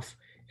went off,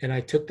 and I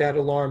took that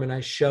alarm and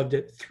I shoved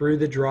it through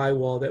the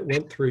drywall that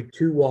went through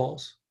 2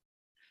 walls.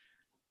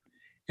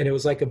 And it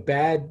was like a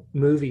bad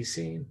movie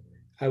scene.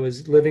 I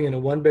was living in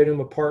a 1-bedroom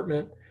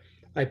apartment.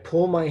 I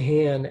pull my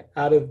hand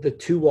out of the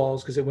 2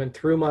 walls because it went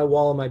through my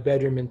wall in my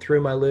bedroom and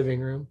through my living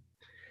room.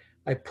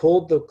 I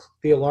pulled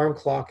the alarm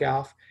clock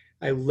off.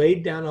 I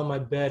laid down on my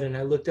bed and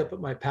I looked up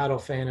at my paddle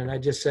fan and I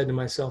just said to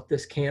myself,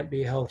 this can't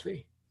be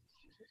healthy.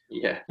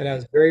 Yeah. And I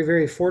was very,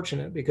 very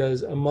fortunate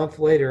because a month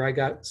later, I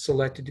got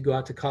selected to go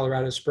out to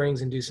Colorado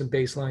Springs and do some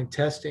baseline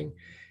testing.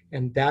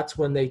 And that's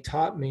when they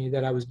taught me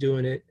that I was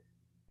doing it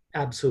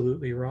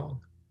absolutely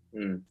wrong.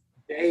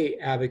 they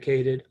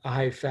advocated a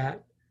high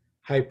fat,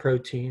 high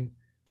protein,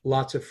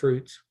 lots of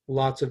fruits,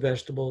 lots of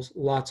vegetables,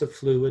 lots of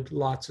fluid,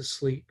 lots of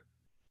sleep.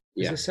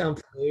 Does Yeah. this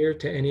sound familiar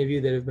to any of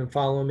you that have been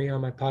following me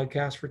on my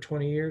podcast for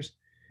 20 years?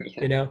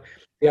 Yeah. You know,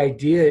 the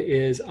idea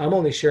is I'm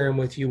only sharing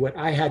with you what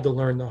I had to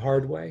learn the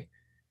hard way.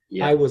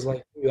 Yeah. I was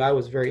like you, I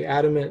was very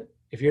adamant.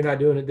 If you're not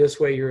doing it this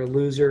way, you're a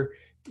loser.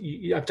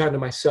 I'm talking to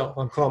myself.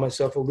 I'm calling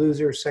myself a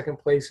loser. Second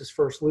place is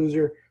first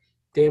loser.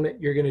 Damn it,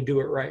 you're going to do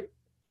it right.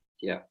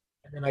 Yeah.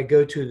 And then I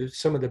go to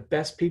some of the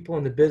best people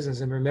in the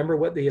business. And remember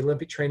what the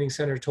Olympic Training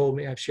Center told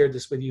me. I've shared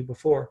this with you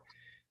before.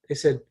 They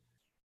said,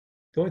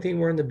 the only thing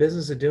we're in the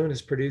business of doing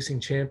is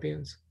producing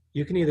champions.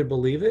 You can either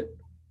believe it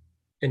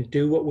and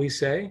do what we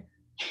say,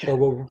 or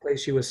we'll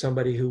replace you with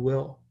somebody who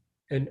will.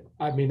 And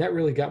I mean, that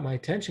really got my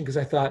attention because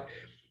I thought,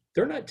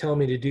 they're not telling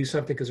me to do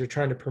something because they're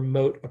trying to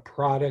promote a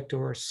product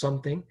or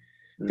something.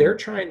 They're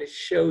trying to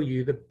show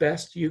you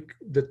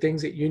the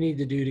things that you need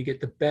to do to get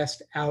the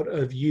best out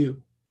of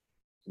you.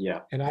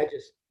 Yeah. And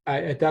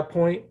at that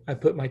point, I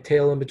put my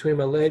tail in between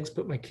my legs,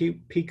 put my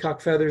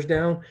peacock feathers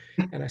down,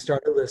 and I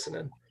started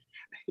listening.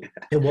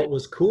 And what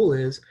was cool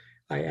is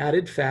I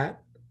added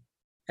fat,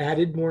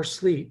 added more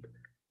sleep,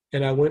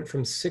 and I went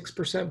from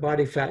 6%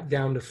 body fat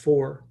down to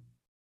 4%.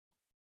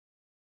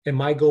 And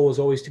my goal was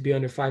always to be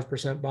under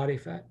 5% body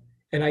fat.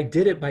 And I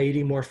did it by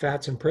eating more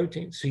fats and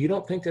proteins. So you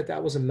don't think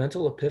that was a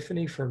mental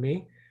epiphany for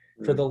me?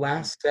 For the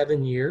last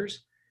 7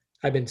 years,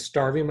 I've been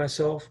starving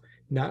myself,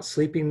 not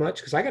sleeping much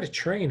because I got to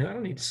train. I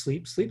don't need to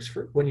sleep. Sleep's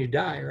for when you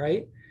die,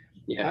 right?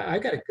 Yeah. I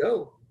got to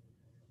go.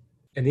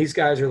 And these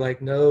guys are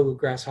like, no,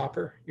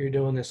 grasshopper, you're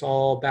doing this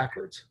all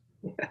backwards.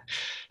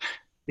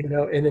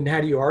 And then how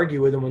do you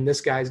argue with them when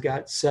this guy's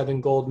got 7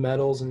 gold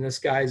medals and this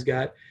guy's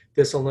got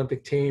this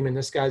Olympic team and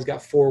this guy's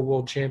got 4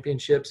 world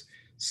championships,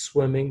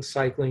 swimming,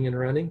 cycling, and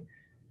running?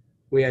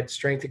 We had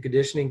strength and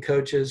conditioning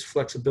coaches,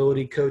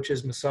 flexibility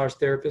coaches, massage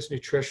therapists,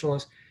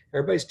 nutritionalists.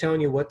 Everybody's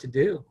telling you what to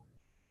do.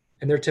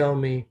 And they're telling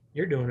me,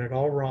 you're doing it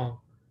all wrong.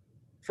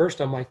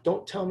 First, I'm like,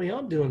 don't tell me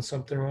I'm doing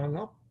something wrong.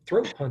 I'll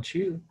throat punch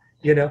you.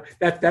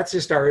 That's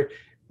just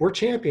we're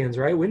champions,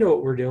 right? We know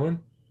what we're doing.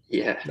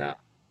 Yeah. No.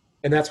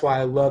 And that's why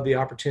I love the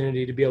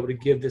opportunity to be able to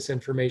give this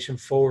information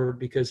forward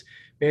because,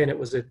 man, it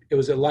was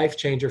a life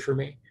changer for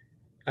me.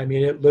 I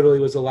mean, it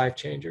literally was a life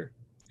changer.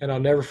 And I'll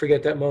never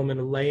forget that moment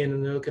of laying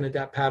and looking at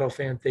that paddle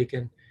fan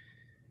thinking,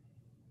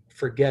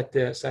 forget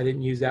this. I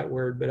didn't use that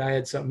word, but I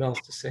had something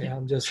else to say.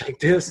 I'm just like,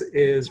 this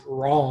is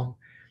wrong.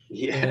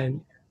 Yeah.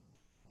 And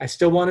I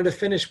still wanted to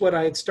finish what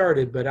I had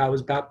started, but I was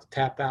about to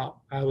tap out.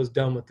 I was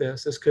done with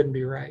this. This couldn't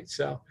be right.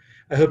 So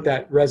I hope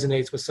that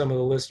resonates with some of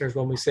the listeners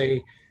when we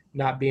say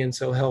not being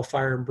so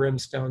hellfire and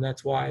brimstone.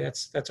 That's why.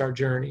 That's our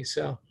journey.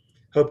 So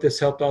hope this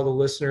helped all the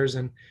listeners.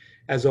 And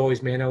as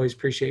always, man, I always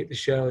appreciate the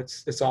show.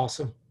 It's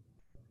awesome.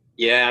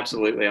 Yeah,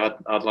 absolutely.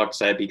 I'd like to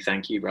say a big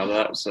thank you,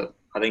 brother.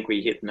 I think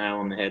we hit the nail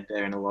on the head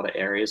there in a lot of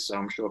areas. So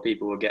I'm sure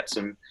people will get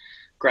some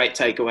great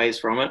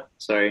takeaways from it.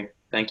 So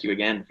thank you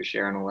again for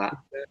sharing all that.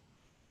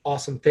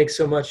 Awesome. Thanks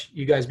so much.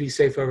 You guys be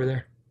safe over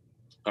there.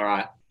 All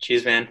right.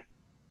 Cheers, man.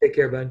 Take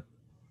care, bud.